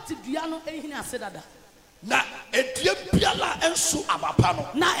akumano ati duano ehini asedada. Na edua biala enso abapa no.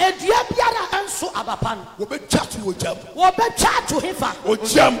 Na edua biara enso abapa no. Wo be chat wo jam. Wo be chat to hefa. O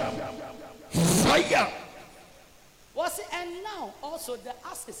jam. Fire. Was it, and now also the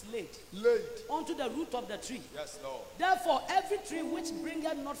axe is laid onto the root of the tree. Yes, Lord. Therefore, every tree which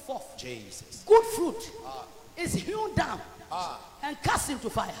bringeth not forth Jesus. good fruit is hewn down and cast into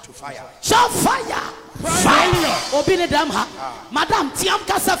fire. To fire. Shout fire! Fire! Obine damha. Madam Tiam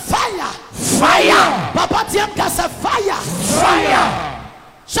kasa fire! Fire. Papa Tiam kasa fire! Fire.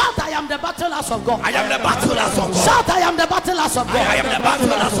 Shout, I am the battle axe of God. I am the battle axe of God. Shout, I am the battle axe of God. I am the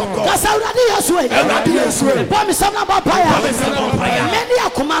battle axe of God. Kasa uradi Yesue. Uradi Yesue. Bomi samna papaya. Many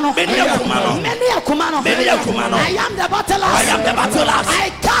akumano. Many akumano. Many akumano. Many akumano. I am the battle axe. I am the battle axe.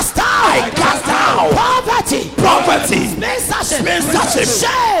 I cast out. I cast out poverty. Poverty. Sponsorship.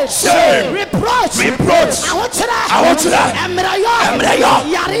 Shame. Shame. Reproach. I want you that. Emrayo.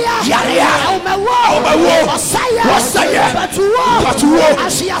 Yaria. Aumewo. Osaya. Batuwo.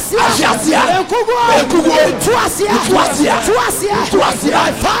 Ashiasia. Ekugo. Tuasia.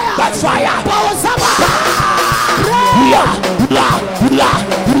 By fire. Power Sama.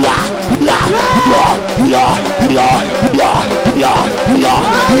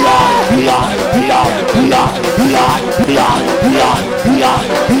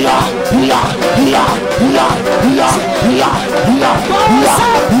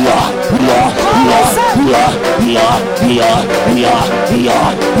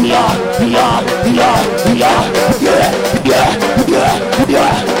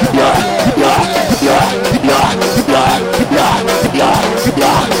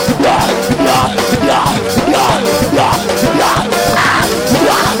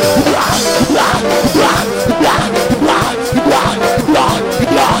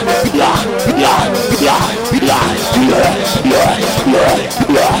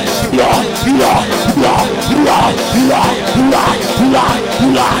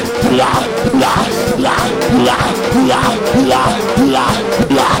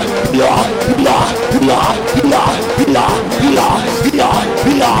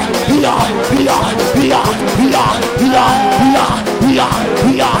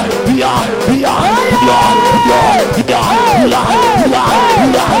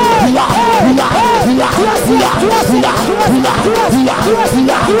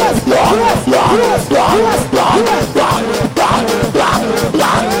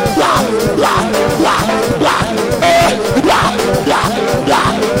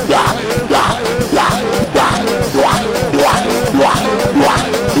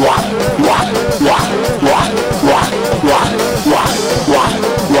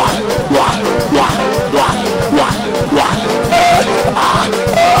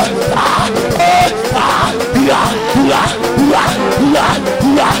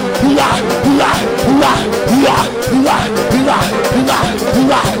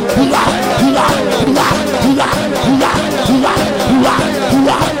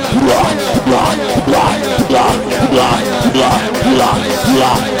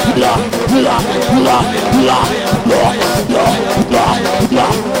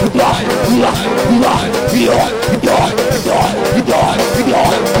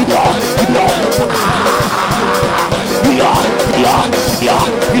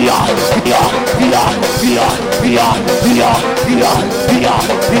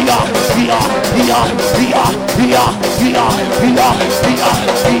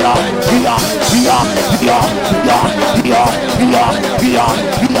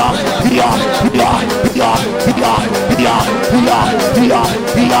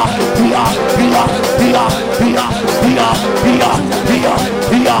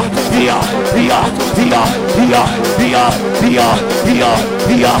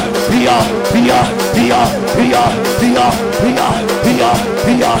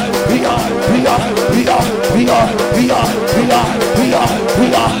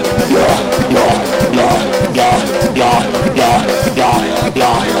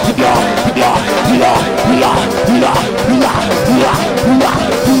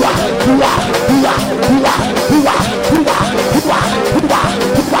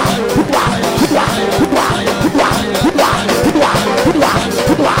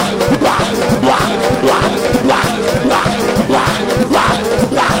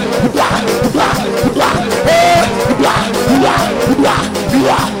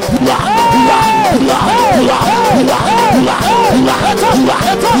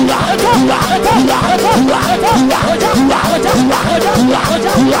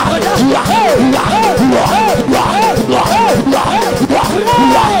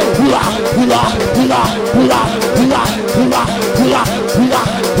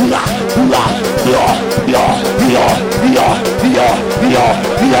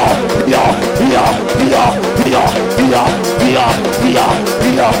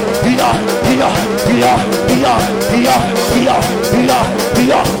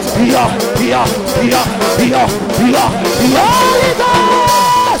 Holy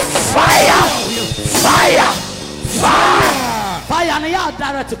Ghost, fire, fire, fire. Fire and yeah,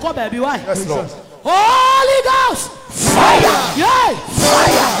 direct call baby. Why? Yes, Lord. Holy Ghost, Fire, yeah,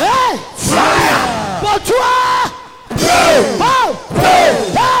 fire, hey, fire. Botua, Pray, bow, pray,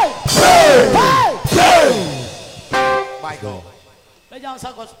 hey, pray, hey. pray. My God.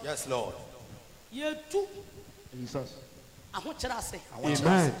 Yes, Lord. You too. Jesus. I want you to say.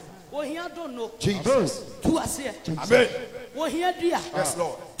 Amen. Oh, here don't know. Jesus. Two are here. Amen. Oh, here dear. Yes,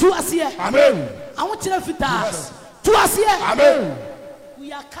 Lord. Two are here. Amen. I want you to fit us. Two are here. Amen.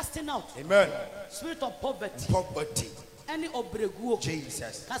 We are casting out Amen. spirit of poverty. Poverty. Any obreguo.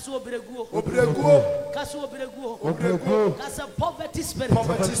 Jesus. Kasu obreguo. Obrego. Kasu obreguo. Obrego. Kasu poverty spirit.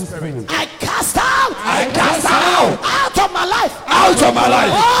 Poverty spirit. I cast out. I cast out, Out of my life. out of my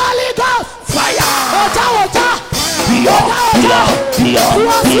life. Holy Ghost. Fire. Oja, oja.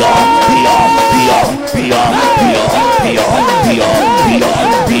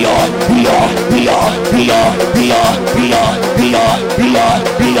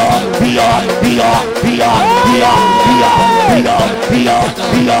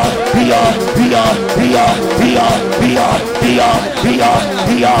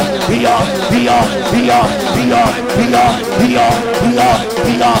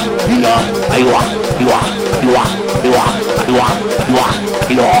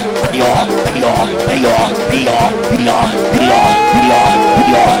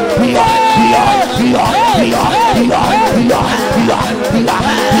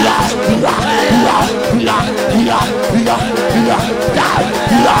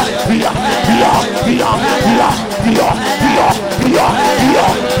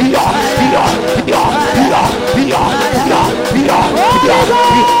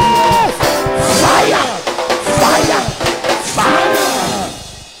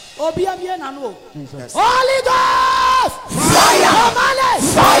 Holy Ghost! Fire!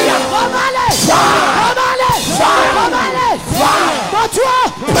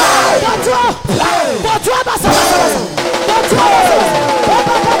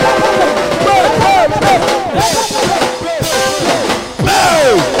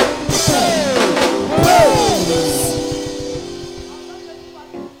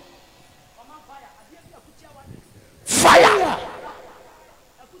 Fire! Fire.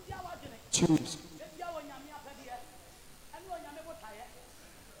 Jesus.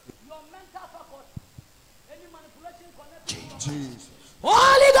 Jesus.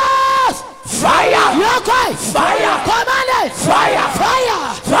 Holy Ghost! Fire. You're crying! Fire. Command it! Fire. Fire!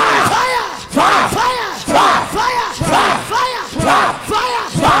 Fire. Fire! Fire. Fire! Fire. Fire! Fire. Fire! Fire. Fire!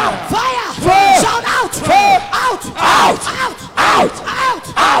 Fire. Fire! Fire. Shout out! Fire. Out! Out. Out! Out.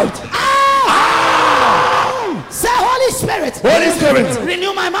 Out! Out. Say Holy Spirit! Holy Spirit,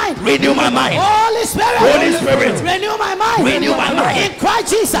 Renew my mind! renew my mind. Holy Spirit! Holy Spirit, Renew my mind! renew my mind. In Christ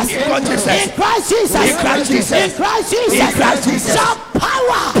Jesus! In Christ Jesus. In Christ Jesus! In Christ Jesus. In Christ Jesus! In Christ Jesus. Shout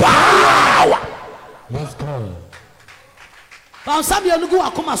power! Power. Let's go. Found some Yalugu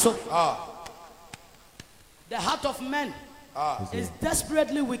Akuma so. The heart of man is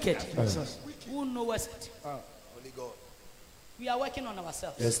desperately wicked. Jesus. Who knows it? Holy God. We are working on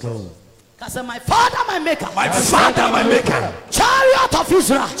ourselves. Yes, Lord. Because my father, my maker, My Father, my Maker, chariot of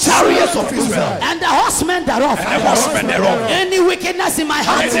Israel, chariots of Israel, and the horsemen thereof. and the horsemen thereof. Any wickedness in my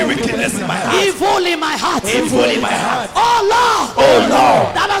heart, Any wickedness in my heart, evil in my heart, evil in my heart. oh Lord, Oh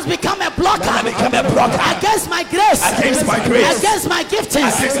Lord, that has become a blocker I become a blocker against my grace, against my grace, against my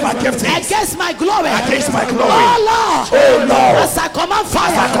giftings, against my giftings, against my glory, against my glory. oh Lord, Oh Lord, as I command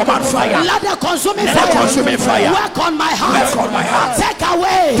fire, I command fire. let the consuming Let the fire, consuming fire work on my heart, work on my heart. take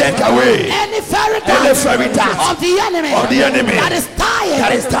away Take away any fairy any fairy dart of the enemy, that is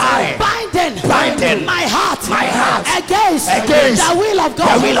tying, binding my heart against the will of God.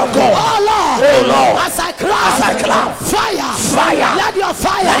 the will of God. Oh Lord, Oh Lord, as I clap, fire, let your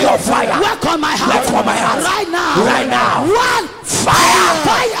fire work on my heart, right now, one fire,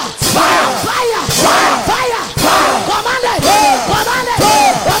 command it,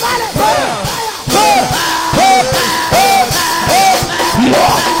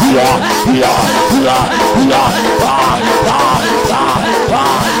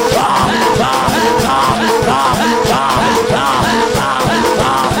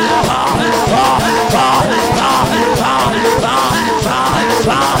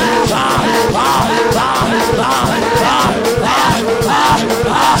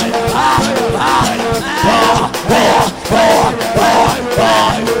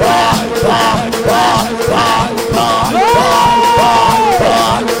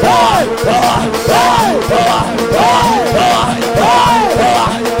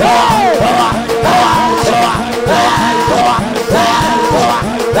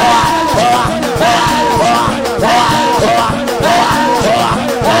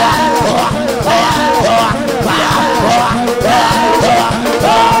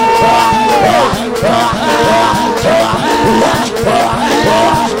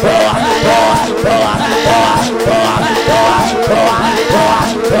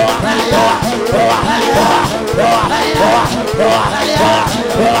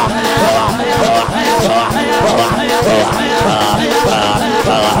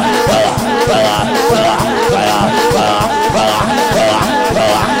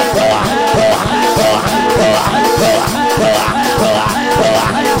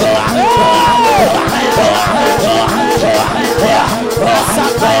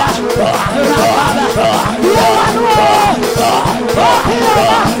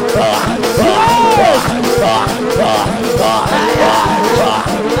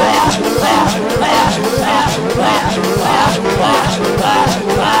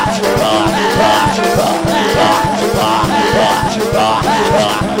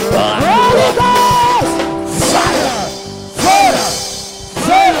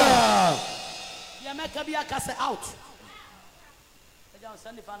 Emeka Biaka say out.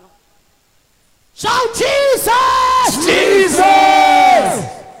 Shout Jesus! Jesus!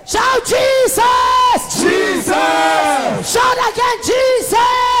 Shout Jesus! Jesus! Shout again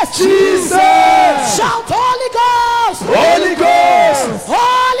Jesus! Jesus! Shout Holy Ghost! Holy Ghost!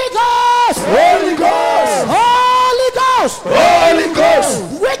 Holy Ghost! Holy Ghost! Holy Ghost! Holy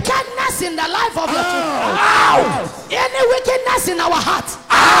Ghost! Wickedness in the life of your children. Out! Any wickedness in our heart.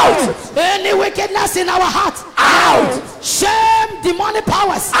 Out! Any wickedness in our heart. Out! Shame, demonic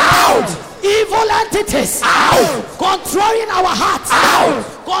powers. Out! Evil entities. Out! Controlling our hearts. Out!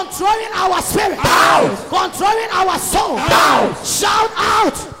 Controlling our spirit. Out! Controlling our soul. Out! Shout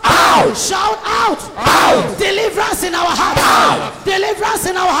out! Out! Shout out! Out! Deliverance in our heart. Out! Deliverance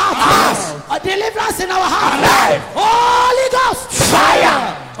in our heart. Out! Deliverance in our heart. Holy Ghost!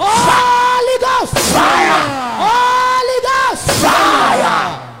 Fire! Holy Ghost! Fire! Holy Ghost!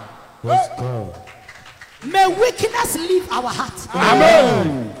 Fire! Let's go. May wickedness leave our heart.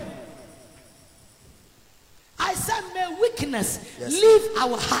 Amen. I said, may weakness leave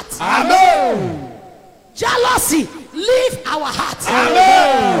our heart. Amen. Jealousy leave our heart.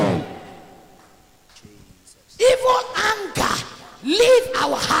 Amen. Evil anger leave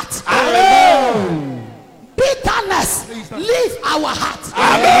our heart. Amen. Bitterness leave our heart.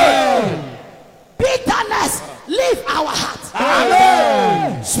 Amen. Bitterness leave our heart.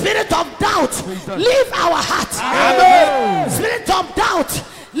 Amen. Spirit of doubt leave our heart. Amen. Spirit of doubt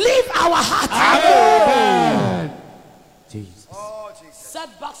leave our heart. Amen. Jesus.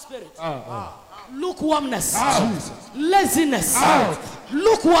 Setback spirit. Lukewarmness, Jesus. laziness, Out.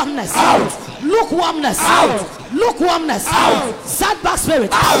 lukewarmness, Out. lukewarmness, Out. lukewarmness, Out. setback spirit,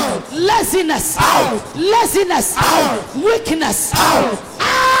 Out. laziness, Out. laziness, Out. weakness, Out.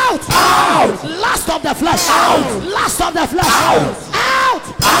 out, Out. lust of the flesh, Out. lust of the flesh, Out. out,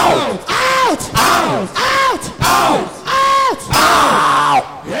 Out. out, Out. out, Out. out,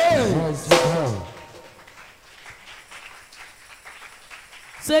 Out. Yes.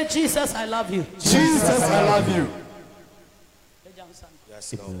 Say, Jesus, I love you. Jesus, I love you.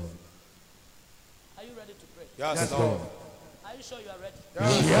 Yes, Lord. Are you ready to pray? Yes, Lord. Are you sure you are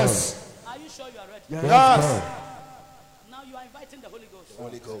ready? Yes. Are you sure you are ready? Yes. Now you are inviting the Holy Ghost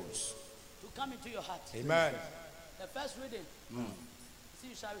Holy Ghost. to come into your heart. Amen. The first reading. See,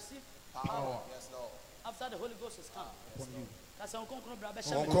 you shall receive Power. Yes, Lord. after the Holy Ghost has come. Kasa nkonkron bra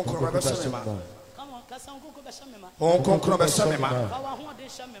bɛhyɛ Hon me ma. konkro bɛhyɛ me ma. Come on, kasa nkonkron bɛhyɛ me ma. Hon konkro bɛhyɛ me ma. Power ahoɔden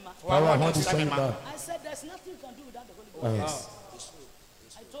hyɛ me ma. Power, want to send back. I said there's nothing you can do without the Holy Ghost. Yes.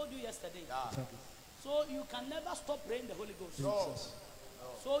 I told you yesterday. So you can never stop praying the Holy Ghost.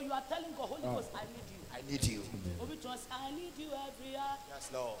 So you are telling God, Holy Ghost, I need you. I need you. Obi to us, I need you every year. Yes,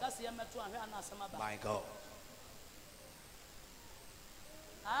 Lord. That's the meto and where anasema ba. My God.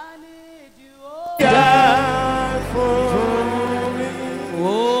 I need you.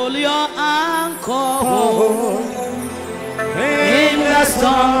 Hold your anchor in the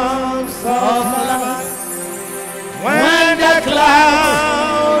storms of life. When the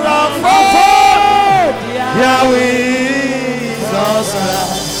cloud of hope, Yahweh,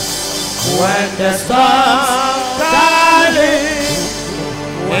 when the storms darling,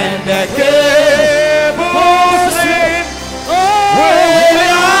 when the cables slip, will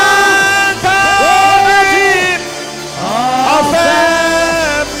anchor of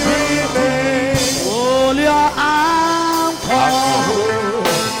everything. Hold your anchor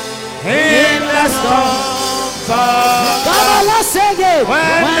in the storms of Come on, let's sing it.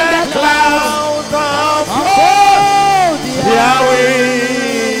 when the clouds of hope, Yahweh,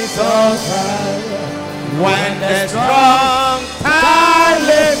 when the strong tide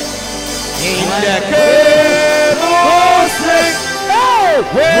lifts in the cable string,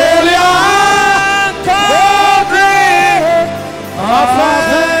 will your anchor bring of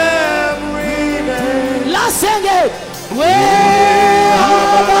every day? Let's sing it. We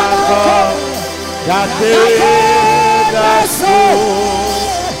have an anchor that is the soul,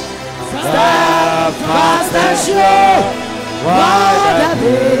 steadfast and sure, while the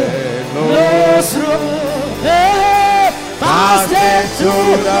billows roll. Fast into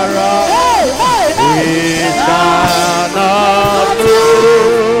the rock, we cannot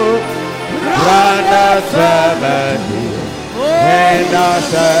move. Run the family in the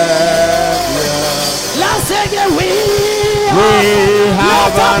Savior. Let's sing it. We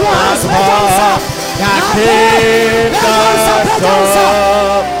have an anchor that is the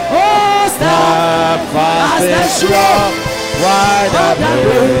soul, steadfast and sure, while the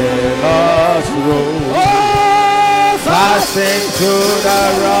billows roll. Fast into the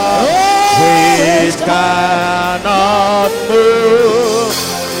rock, which cannot move.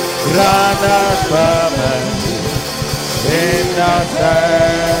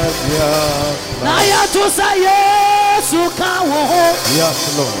 Naya to say yes, you can't walk.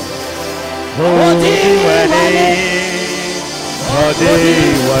 Yes, Lord. Odi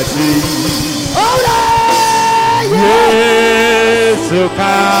Yesu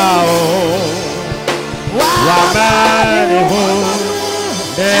kao wamani hu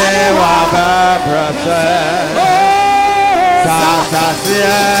ne wababrasa sasa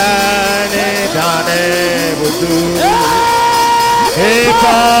siani dane butu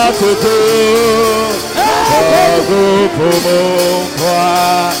ipa tutu ogu pumunkwa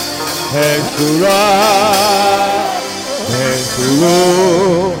hesura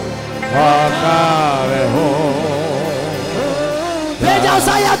Akave ho Peja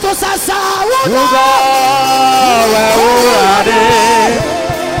saya to sasa Uga we urade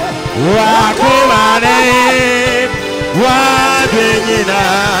Wakumane Wabinyina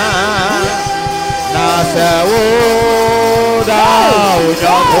Nasa uda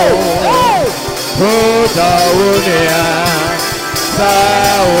unyako Uda unia Sa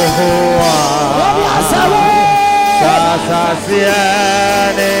uhuwa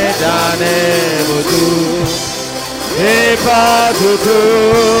Sasiane dane butu Epa tutu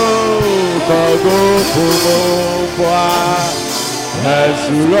Kogo pumukwa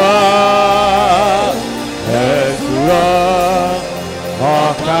Esura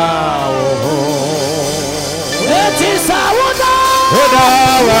Okawo Eti sawuda Uda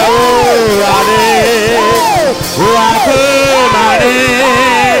wa urade Wakumane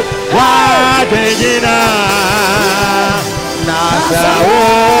Wakenjina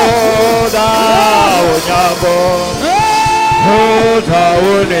Nasawoda Unyabo Huta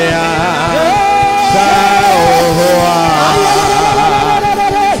Unia Saohua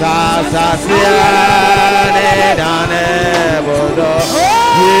Sasasiane Dane Bodo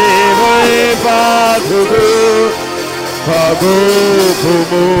Yivu Ipatugu Kagu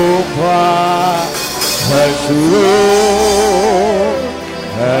Kumukwa Hesura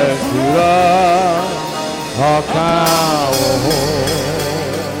Akawo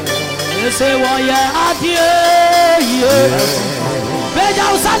Ese woye adie Beja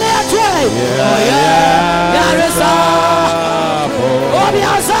usane atwe Oye Yaresa Obi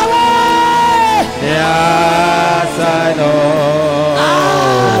asawe Yes I know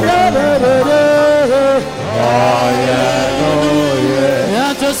Oh yeah no yeah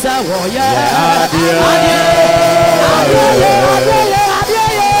Yanto sa woye Adie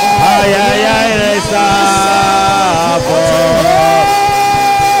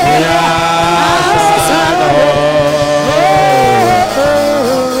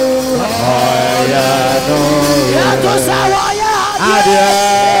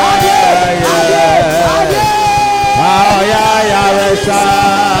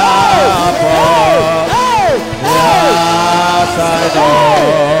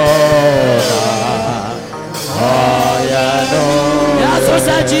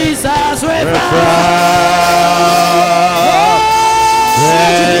Jesus, we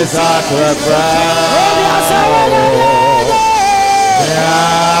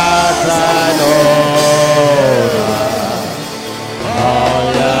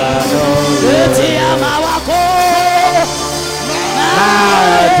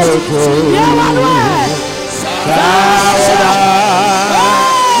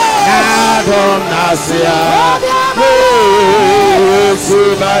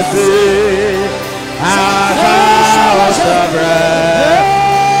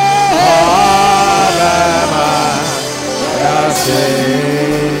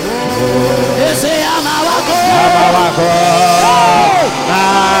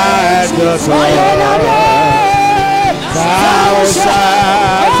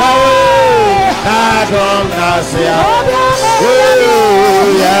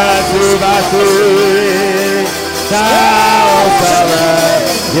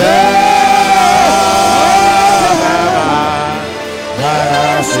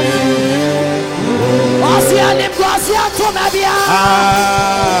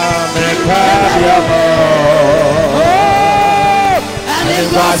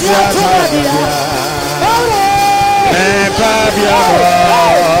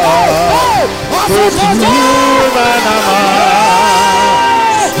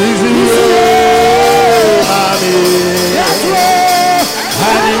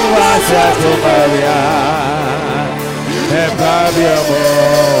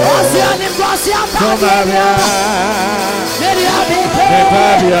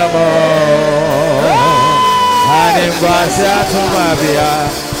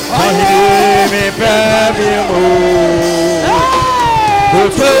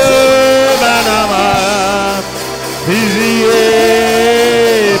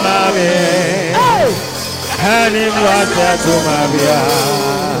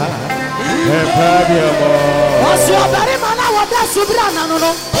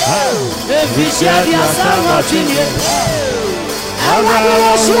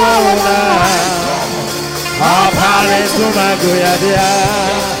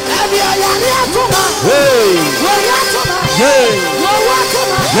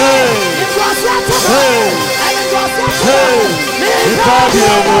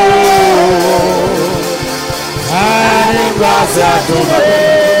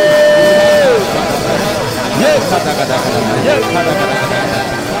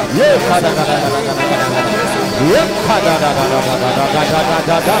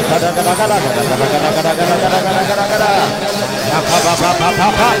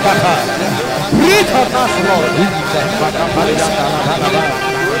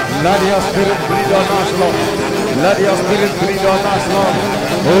Let your spirit breathe on us, Lord. Let your spirit breathe on us, Lord.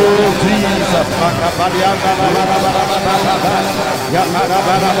 Oh, Jesus.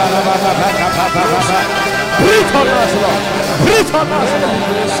 Breathe on us, Lord. Breathe on us, Lord.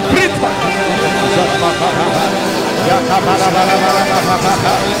 Breathe on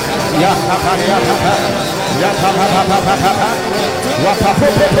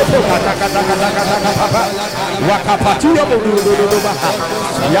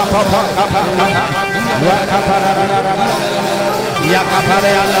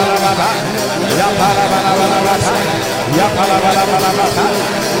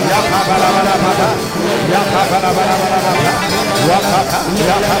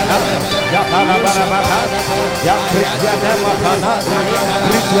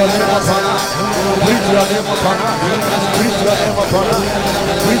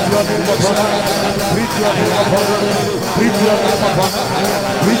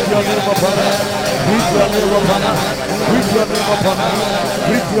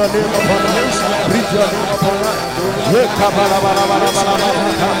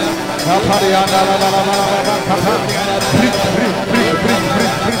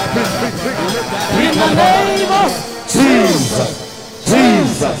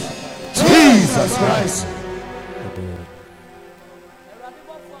Jesus Christ.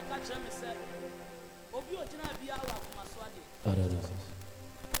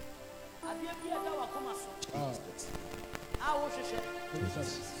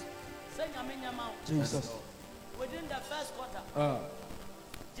 Jesus. Within the first quarter,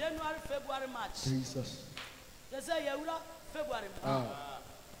 January, February, March. Jesus. They say February.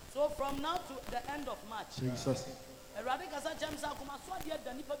 So from now to the end of March. Jesus.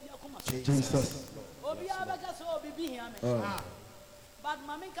 Jesus. But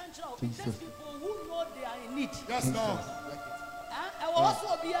Mami can't show. It takes people who know they are in need. Yes, Lord. And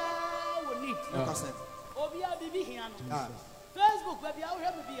also be will need. Obia Bibi Hiano. Facebook, baby, I will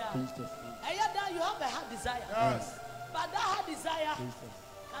have be and you have a heart desire. Yes. But that heart desire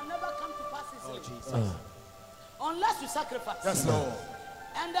can never come to pass easily. Unless you sacrifice. Yes, Lord.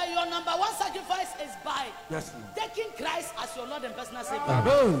 And your number one sacrifice is by taking Christ as your Lord and personal Savior.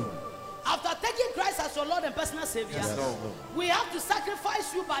 After taking Christ as your Lord and personal Savior, we have to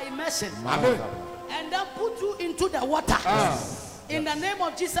sacrifice you by immersion. And then put you into the water. In the name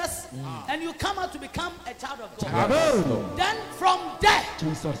of Jesus, and you come out to become a child of God. Then from there,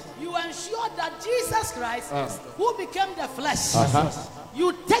 you ensure that Jesus Christ, who became the flesh,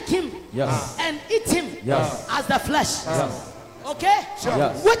 you take him and eat him as the flesh. Okay?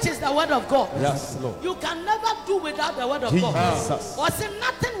 Which is the word of God. You can never do without the word of God. Or say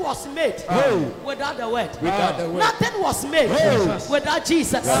nothing was made without the word. Nothing was made without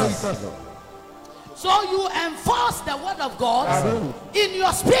Jesus. So you enforce the word of God in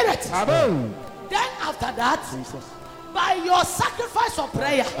your spirit. Then after that, by your sacrifice of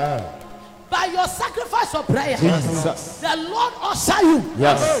prayer, the Lord usher you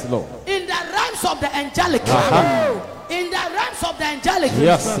in the realms of the angelic. In the realms of the angelic,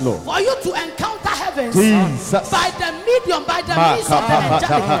 for you to encounter heavens by the means of the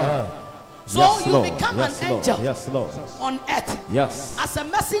angelic. So you become an angel on earth as a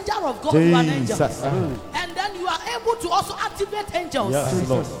messenger of God, you are an angel. And then you are able to also activate angels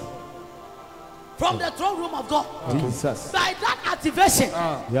from the throne room of God. By that activation,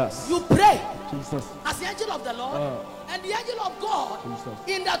 you pray as the angel of the Lord. And the angel of God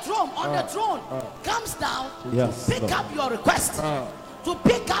in the throne, on the throne, comes down to pick up your request. To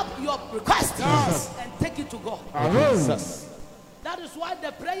pick up your request and take it to God. That is why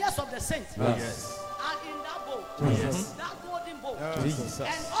the prayers of the saints are in that bowl. That golden bowl. coal. Jesus.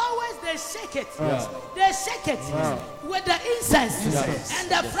 And always they shake it. Yeah. They shake it with the incense and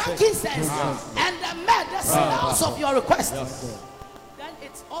the frankincense and the myrrh, the smells of your request. Then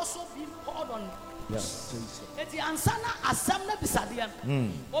it's also being poured on. Yes, Jesus. It's the ansana assembly bisadian.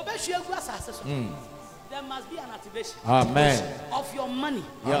 There must be an activation Amen. of your money,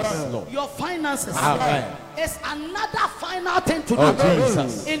 Yes, Lord. your finances. Amen. It's another final thing to Oh, do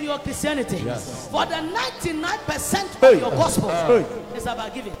Jesus. in your Christianity. Yes. For the 99% of your gospel is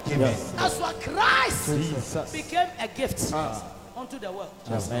about giving. Yes. That's why Christ Jesus. became a gift unto the world.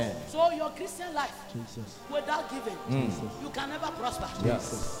 Amen. So your Christian life without giving, you can never prosper.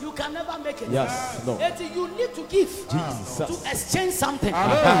 Yes. You can never make it. Yes, Lord. You need to give Jesus. to exchange something.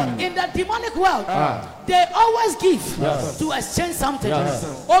 Amen. In the demonic world, they always give to exchange something.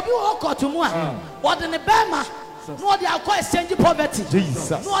 Obi wo ko to mu a, what in the Bema, no they are exchange poverty.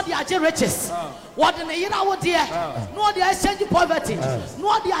 Jesus. No they are riches. What in the yira wo there, no they are exchange poverty.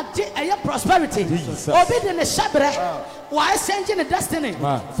 No they are prosperity. Jesus. Obi in the shabre, why exchanging the destiny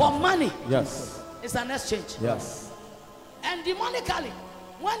for money? Yes. It's an exchange. Yes. And demonically,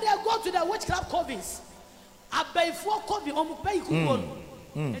 when they go to the witchcraft covens,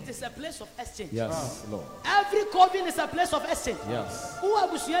 it is a place of exchange. Yes, Lord. Every coven is a place of exchange. Yes.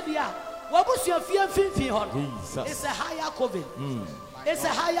 Jesus. It's a higher coven. It's a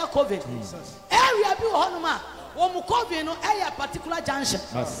higher coven. Area be honoma. Coven no a particular junction.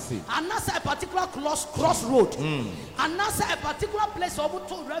 Mercy. And that's a particular crossroad. And that's a particular place of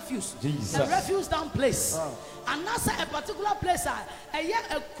refuse. Jesus. A refuse down place. And that's a particular place.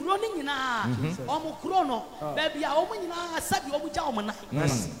 A croning in a chrono. Baby, a sabi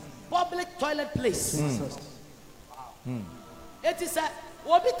public toilet place. It is a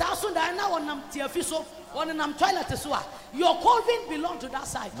Obi Tasun Diana on Nam Tiafiso on Nam toilet as well. Your coven belong to that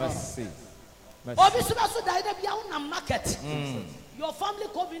side. Mercy. Obi Subasu died at the market. Your family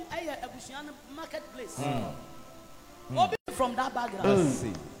coven a Bushian marketplace. Obi from that background.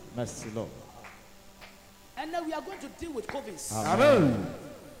 Mercy. Mercy, Lord. And then we are going to deal with covens. Amen.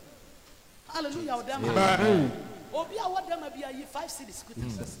 Hallelujah. Amen. Obi, I want them to be 5 cities.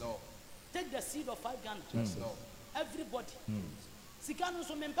 Take the seed of 5 Ghana. Everybody. Sikano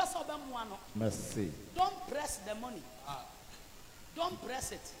so members of them one. Mercy. Don't press the money. Don't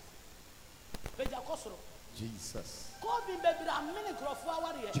press it. Jesus. Coven baby, I'm many crop for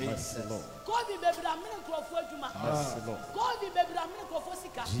Mercy, Lord. Coven baby, I'm many crop for Juma. Mercy, Lord. Coven baby, I'm many crop for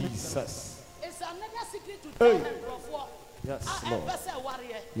Sika. Jesus. It's another secret to tell them crop for. Yes, Lord.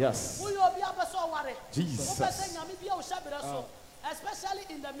 Warrior. Yes. We will be able to worry. Jesus. Especially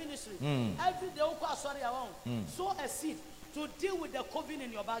in the ministry. Every day, sow a seed to deal with the coven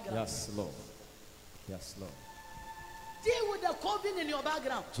in your background. Yes, Lord. Yes, Lord. Deal with the coven in your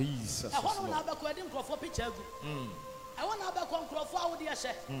background. Jesus. I want to have a wedding for picture. I want to have a control for the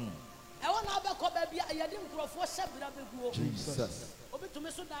share. I want to have a baby. I didn't grow for shepherd. Jesus. Obi to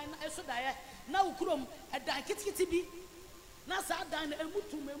me so die. Now, Krum, a die kitty. Nasa dan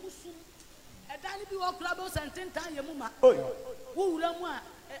emutu memusum edan bi wo clubs and 10 times yemuma wo wura mu a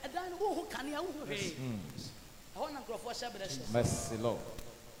edan wo ho kane a wo ho he I want to grow for shepherd. Mercy, Lord.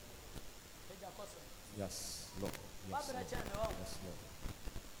 Yes, Lord. Yes, Lord. Yes, Lord.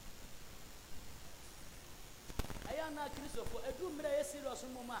 Ayana Christopher edu mre ye serious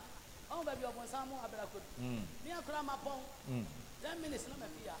muma on baby obon samu abrakod me akura mapon 10 minutes na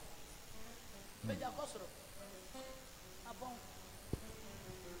mafia beja kosoro apon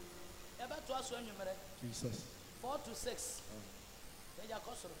eba to aso anwumere Jesus. 4 to 6 beja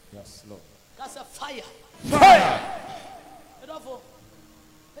kosoro. Yes, Lord. That's a fire. Fire. Edofo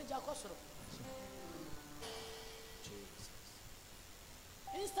beja kosoro.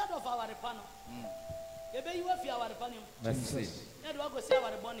 Instead of our repano, ebe you have our repano. Mercy. Ya do go say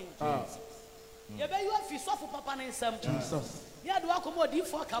our bonning. Ebe you have so for papa na nsam. Jesus. Ya do akomo di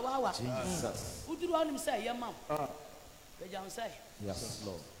for kawawa. Jesus. Uduru anim say ye mam. Beja say. Yes,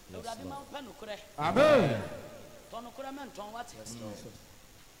 Lord. Yes, Ewurade ma Lord. pe no kure. Amen. Tono kure men ton what? Yes, Lord.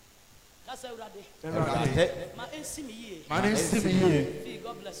 Kasa ewurade. Ewurade. Ma ensi mi ye. Ma ensi mi ye. Fee,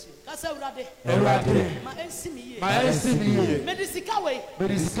 God bless you. Kasa ewurade. Ewurade. Ma ensi mi ye. Ma ensi mi ye. Medisika we.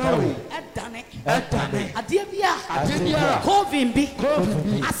 Medisika we. Edane. Edane. Ade bia. Ade bia. Covid bi. Covid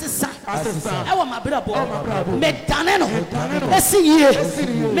bi. Asesa. Asesa. Ewo mabrabo. Ewo mabrabo. Medane no. Medane no. Esi ye. Esi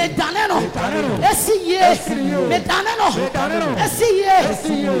ye. Medane no. Medane no. Esi ye. Esi ye. Medane no. Medane no. Esi ye.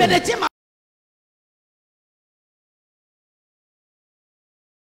 Esi ye. Medejima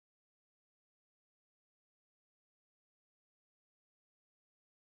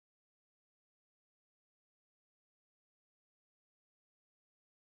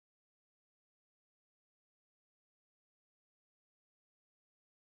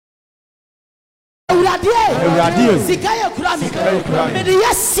Sikaya Kurami.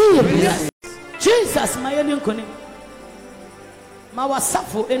 Yes, Jesus, my alien kunim.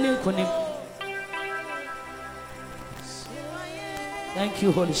 Mawasafu alien kunim. Thank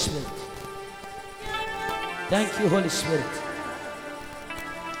you, Holy Spirit. Thank you, Holy Spirit.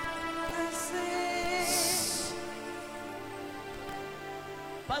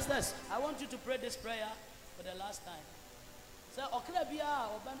 Pastors, I want you to pray this prayer for the last time. So, Okrabia,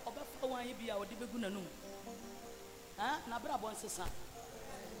 Oban, Ibia, or Dibegunanum. Nabra Bonsesa.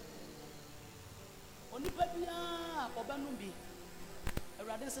 Onipabia, Obanumbi. A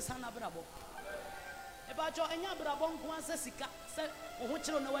radis son of Brabo. About your Brabon, Sika, said, which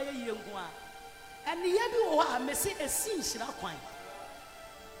on the way you go. And the Yabu, may say a scene shall quine.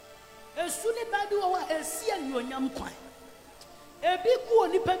 As soon as I do a sea and your yam quine. A big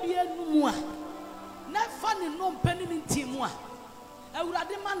one, Nipabia Numua. Not funny, no penny in Timua. I would have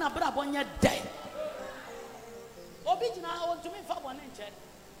the man of Brabon yet day. Obijina, I want to make for 1 inch.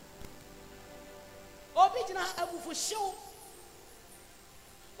 Obijina, I will for show.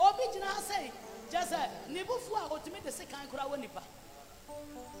 Obijina, say, just a Nibufua or to make the second crowd nipa.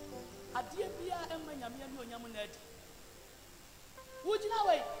 A dear Bia and Yamuned. Would you know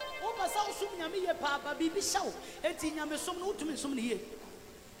way? Oh, my son, soon Yamia Papa, baby show, and Tinyam is some new to me some year.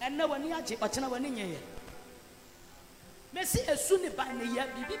 And no one yachi, but no one in ye. Messi as soon as by the year,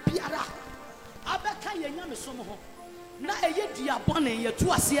 Bibi Piara. Abaka Yam is some home. Na eye dia bone ye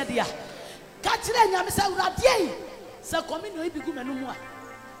to ase dia ka kire nyame se urade se komino ibigu menum a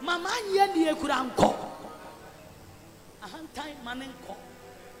mama anye ne ekura nko ahantan manenko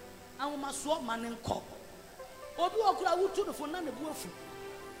awumaso manenko obi okura wutu no fo na ne buafu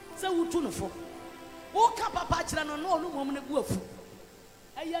se wutu no fo wo ka papa kire no no mom ne buafu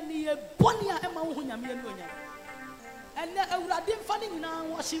eye ne ye bone a ema wo ho nyame ne onya enne urade mfa ne nyina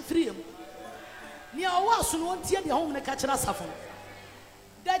wo hye friem. The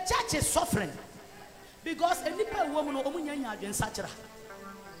church is suffering because a nipple woman or woman in Sachra.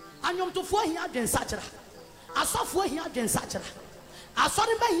 And you to 4 years in Sachra. I saw 4 years in Sachra. I saw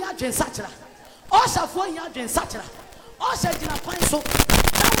the man here in Sachra. Also 4 years in Sachra. Also, I did not find so.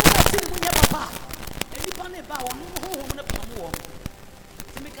 Papa. And you can't buy one who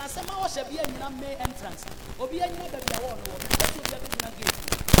because some hours shall be a May entrance or be a never be a one.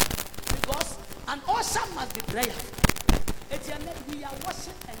 Because an awesome must be prayer. It's your net we are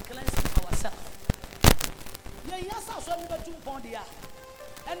washing and cleansing ourselves. Yes, I saw you 2 pound here.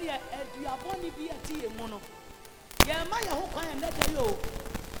 And yet, you are born to be a tea and mono. Yeah, my hope I am not a yo.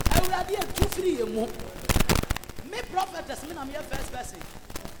 I will have 2-3 and more. May prophetess, me, I'm your first person.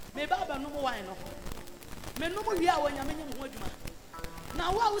 May Baba no more wine. May no more year when you're making Wojma.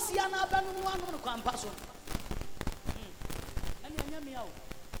 Now, I will see an abandoned one on the campus. And you hear me out.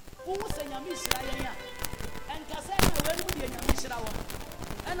 Who was a Yamishra? And Cassandra, when we be a Yamishra,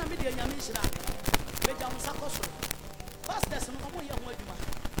 and a media Yamishra, with Jam Sakoso. Pastors, no more young Wojma.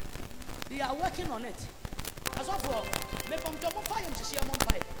 They are working on it. As of all, they come to fire to see a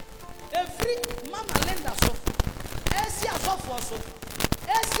monfire. Every Mama Lenda so, Asia for so,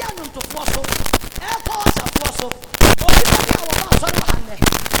 Asia no to for so, Air Force for so, or our son of Hande.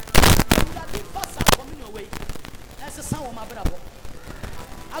 That big bus are coming away. That's the sound of my brother.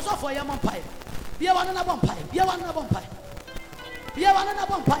 As of for your vampire, be a one and a vampire, be a one and a vampire, be a one and a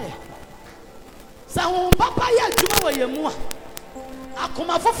vampire. So, Papa, you are I come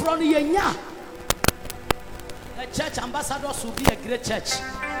up from the Yenya. The church ambassadors will be a great church.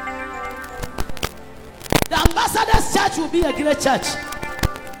 The ambassadors' church will be a great church.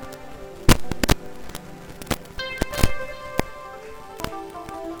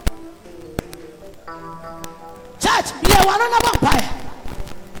 Church, be a one and a vampire.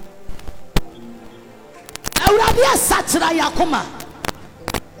 I will be a Sachra Yakuma.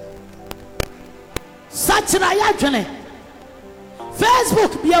 Sachra Yakune.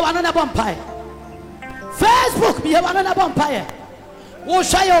 Facebook be a one and a vampire. Facebook be a one and a vampire. We'll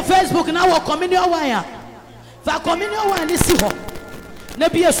share your Facebook now or communion wire. For communion wire is here.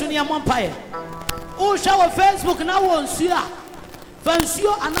 Nebi a Sunia vampire. We'll share your Facebook now on Sia.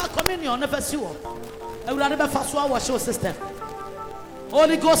 Fansio and not communion never see one. I would rather fast wash your system.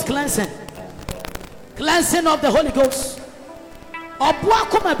 Holy Ghost cleansing. Cleansing of the Holy Ghost.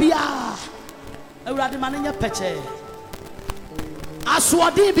 Obuakuma bia. I would rather manage your peche.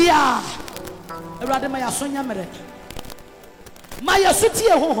 Aswadi bia. Rather my asonya mere. My asuti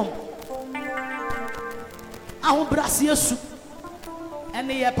e honhom. Aho brase asu.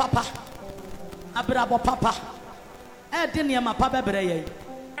 Ene ye papa. Abrabo papa. E de ne ma papa bebre ye.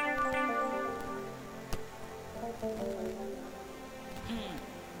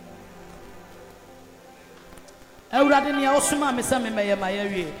 Ewurade ne osuma me se me meye maye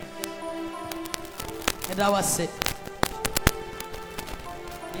wie. Eda wase.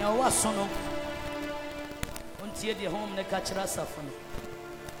 Ne o waso no. Ontie de home ne ka kira safo no.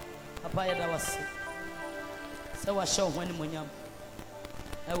 Papa eda wase. Se wa show hwani monyam.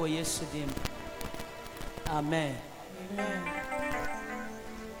 Ewo Yesu dim. Amen. Amen.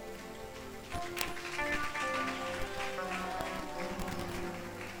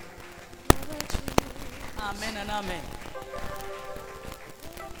 Amen and amen.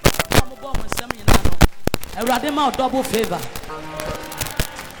 Come on, some you know. Ewurade ma double favor.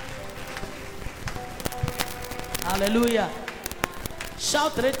 Hallelujah.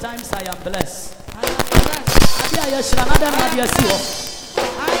 Shout 3 times, I am blessed. I am blessed. I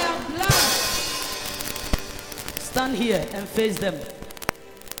am blessed. Stand here and face them.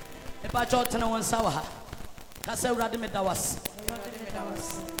 Epacho tena wansawa. Kasa ewurade me dawas.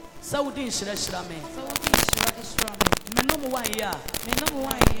 Saudi shira me. Menom wan ya.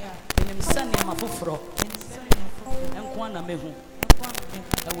 Enim sane ma foforo. Enko na mehu.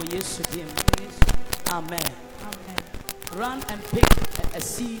 Ewo Yesu dim. Amen. Run and pick a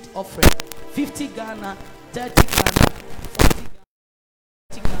seed offering. 50 Ghana, 30 Ghana,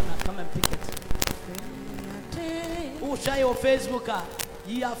 40 Ghana. Come and pick it. Who share your Facebook?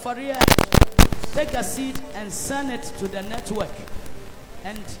 Ye are for real. Take a seed and send it to the network.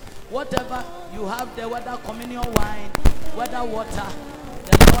 And whatever you have there, whether communion wine, whether water,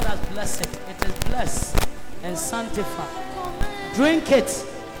 the Lord has blessed it. It is blessed and sanctified. Drink it.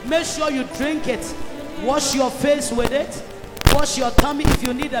 Make sure you drink it. Wash your face with it. Wash your tummy if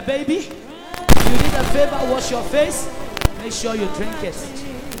you need a baby. If you need a favor, wash your face. Make sure you drink it.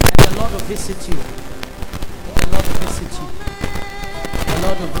 And the Lord will visit you. The Lord will visit you. The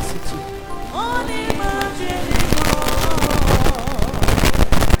Lord will visit you.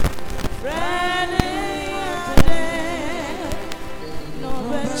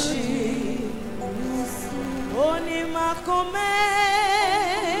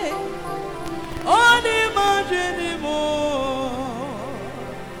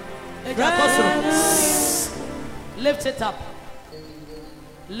 Lift it up.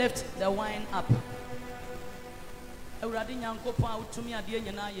 Lift the wine up. Ewurade Nyankopɔn a wotumi ade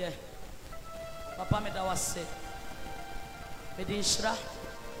nyina ye. Papa me da wase. Me din hira.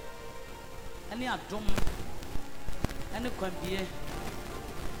 Ene adom. Ene kwambie.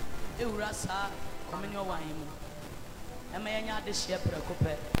 Ewura sa communion wine mu. Ema yenya ade hye preko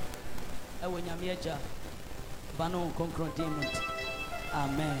pɛ. Ewo Nyame agya. Bano konkron demon.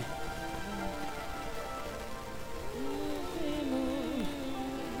 Amen.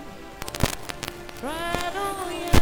 Right.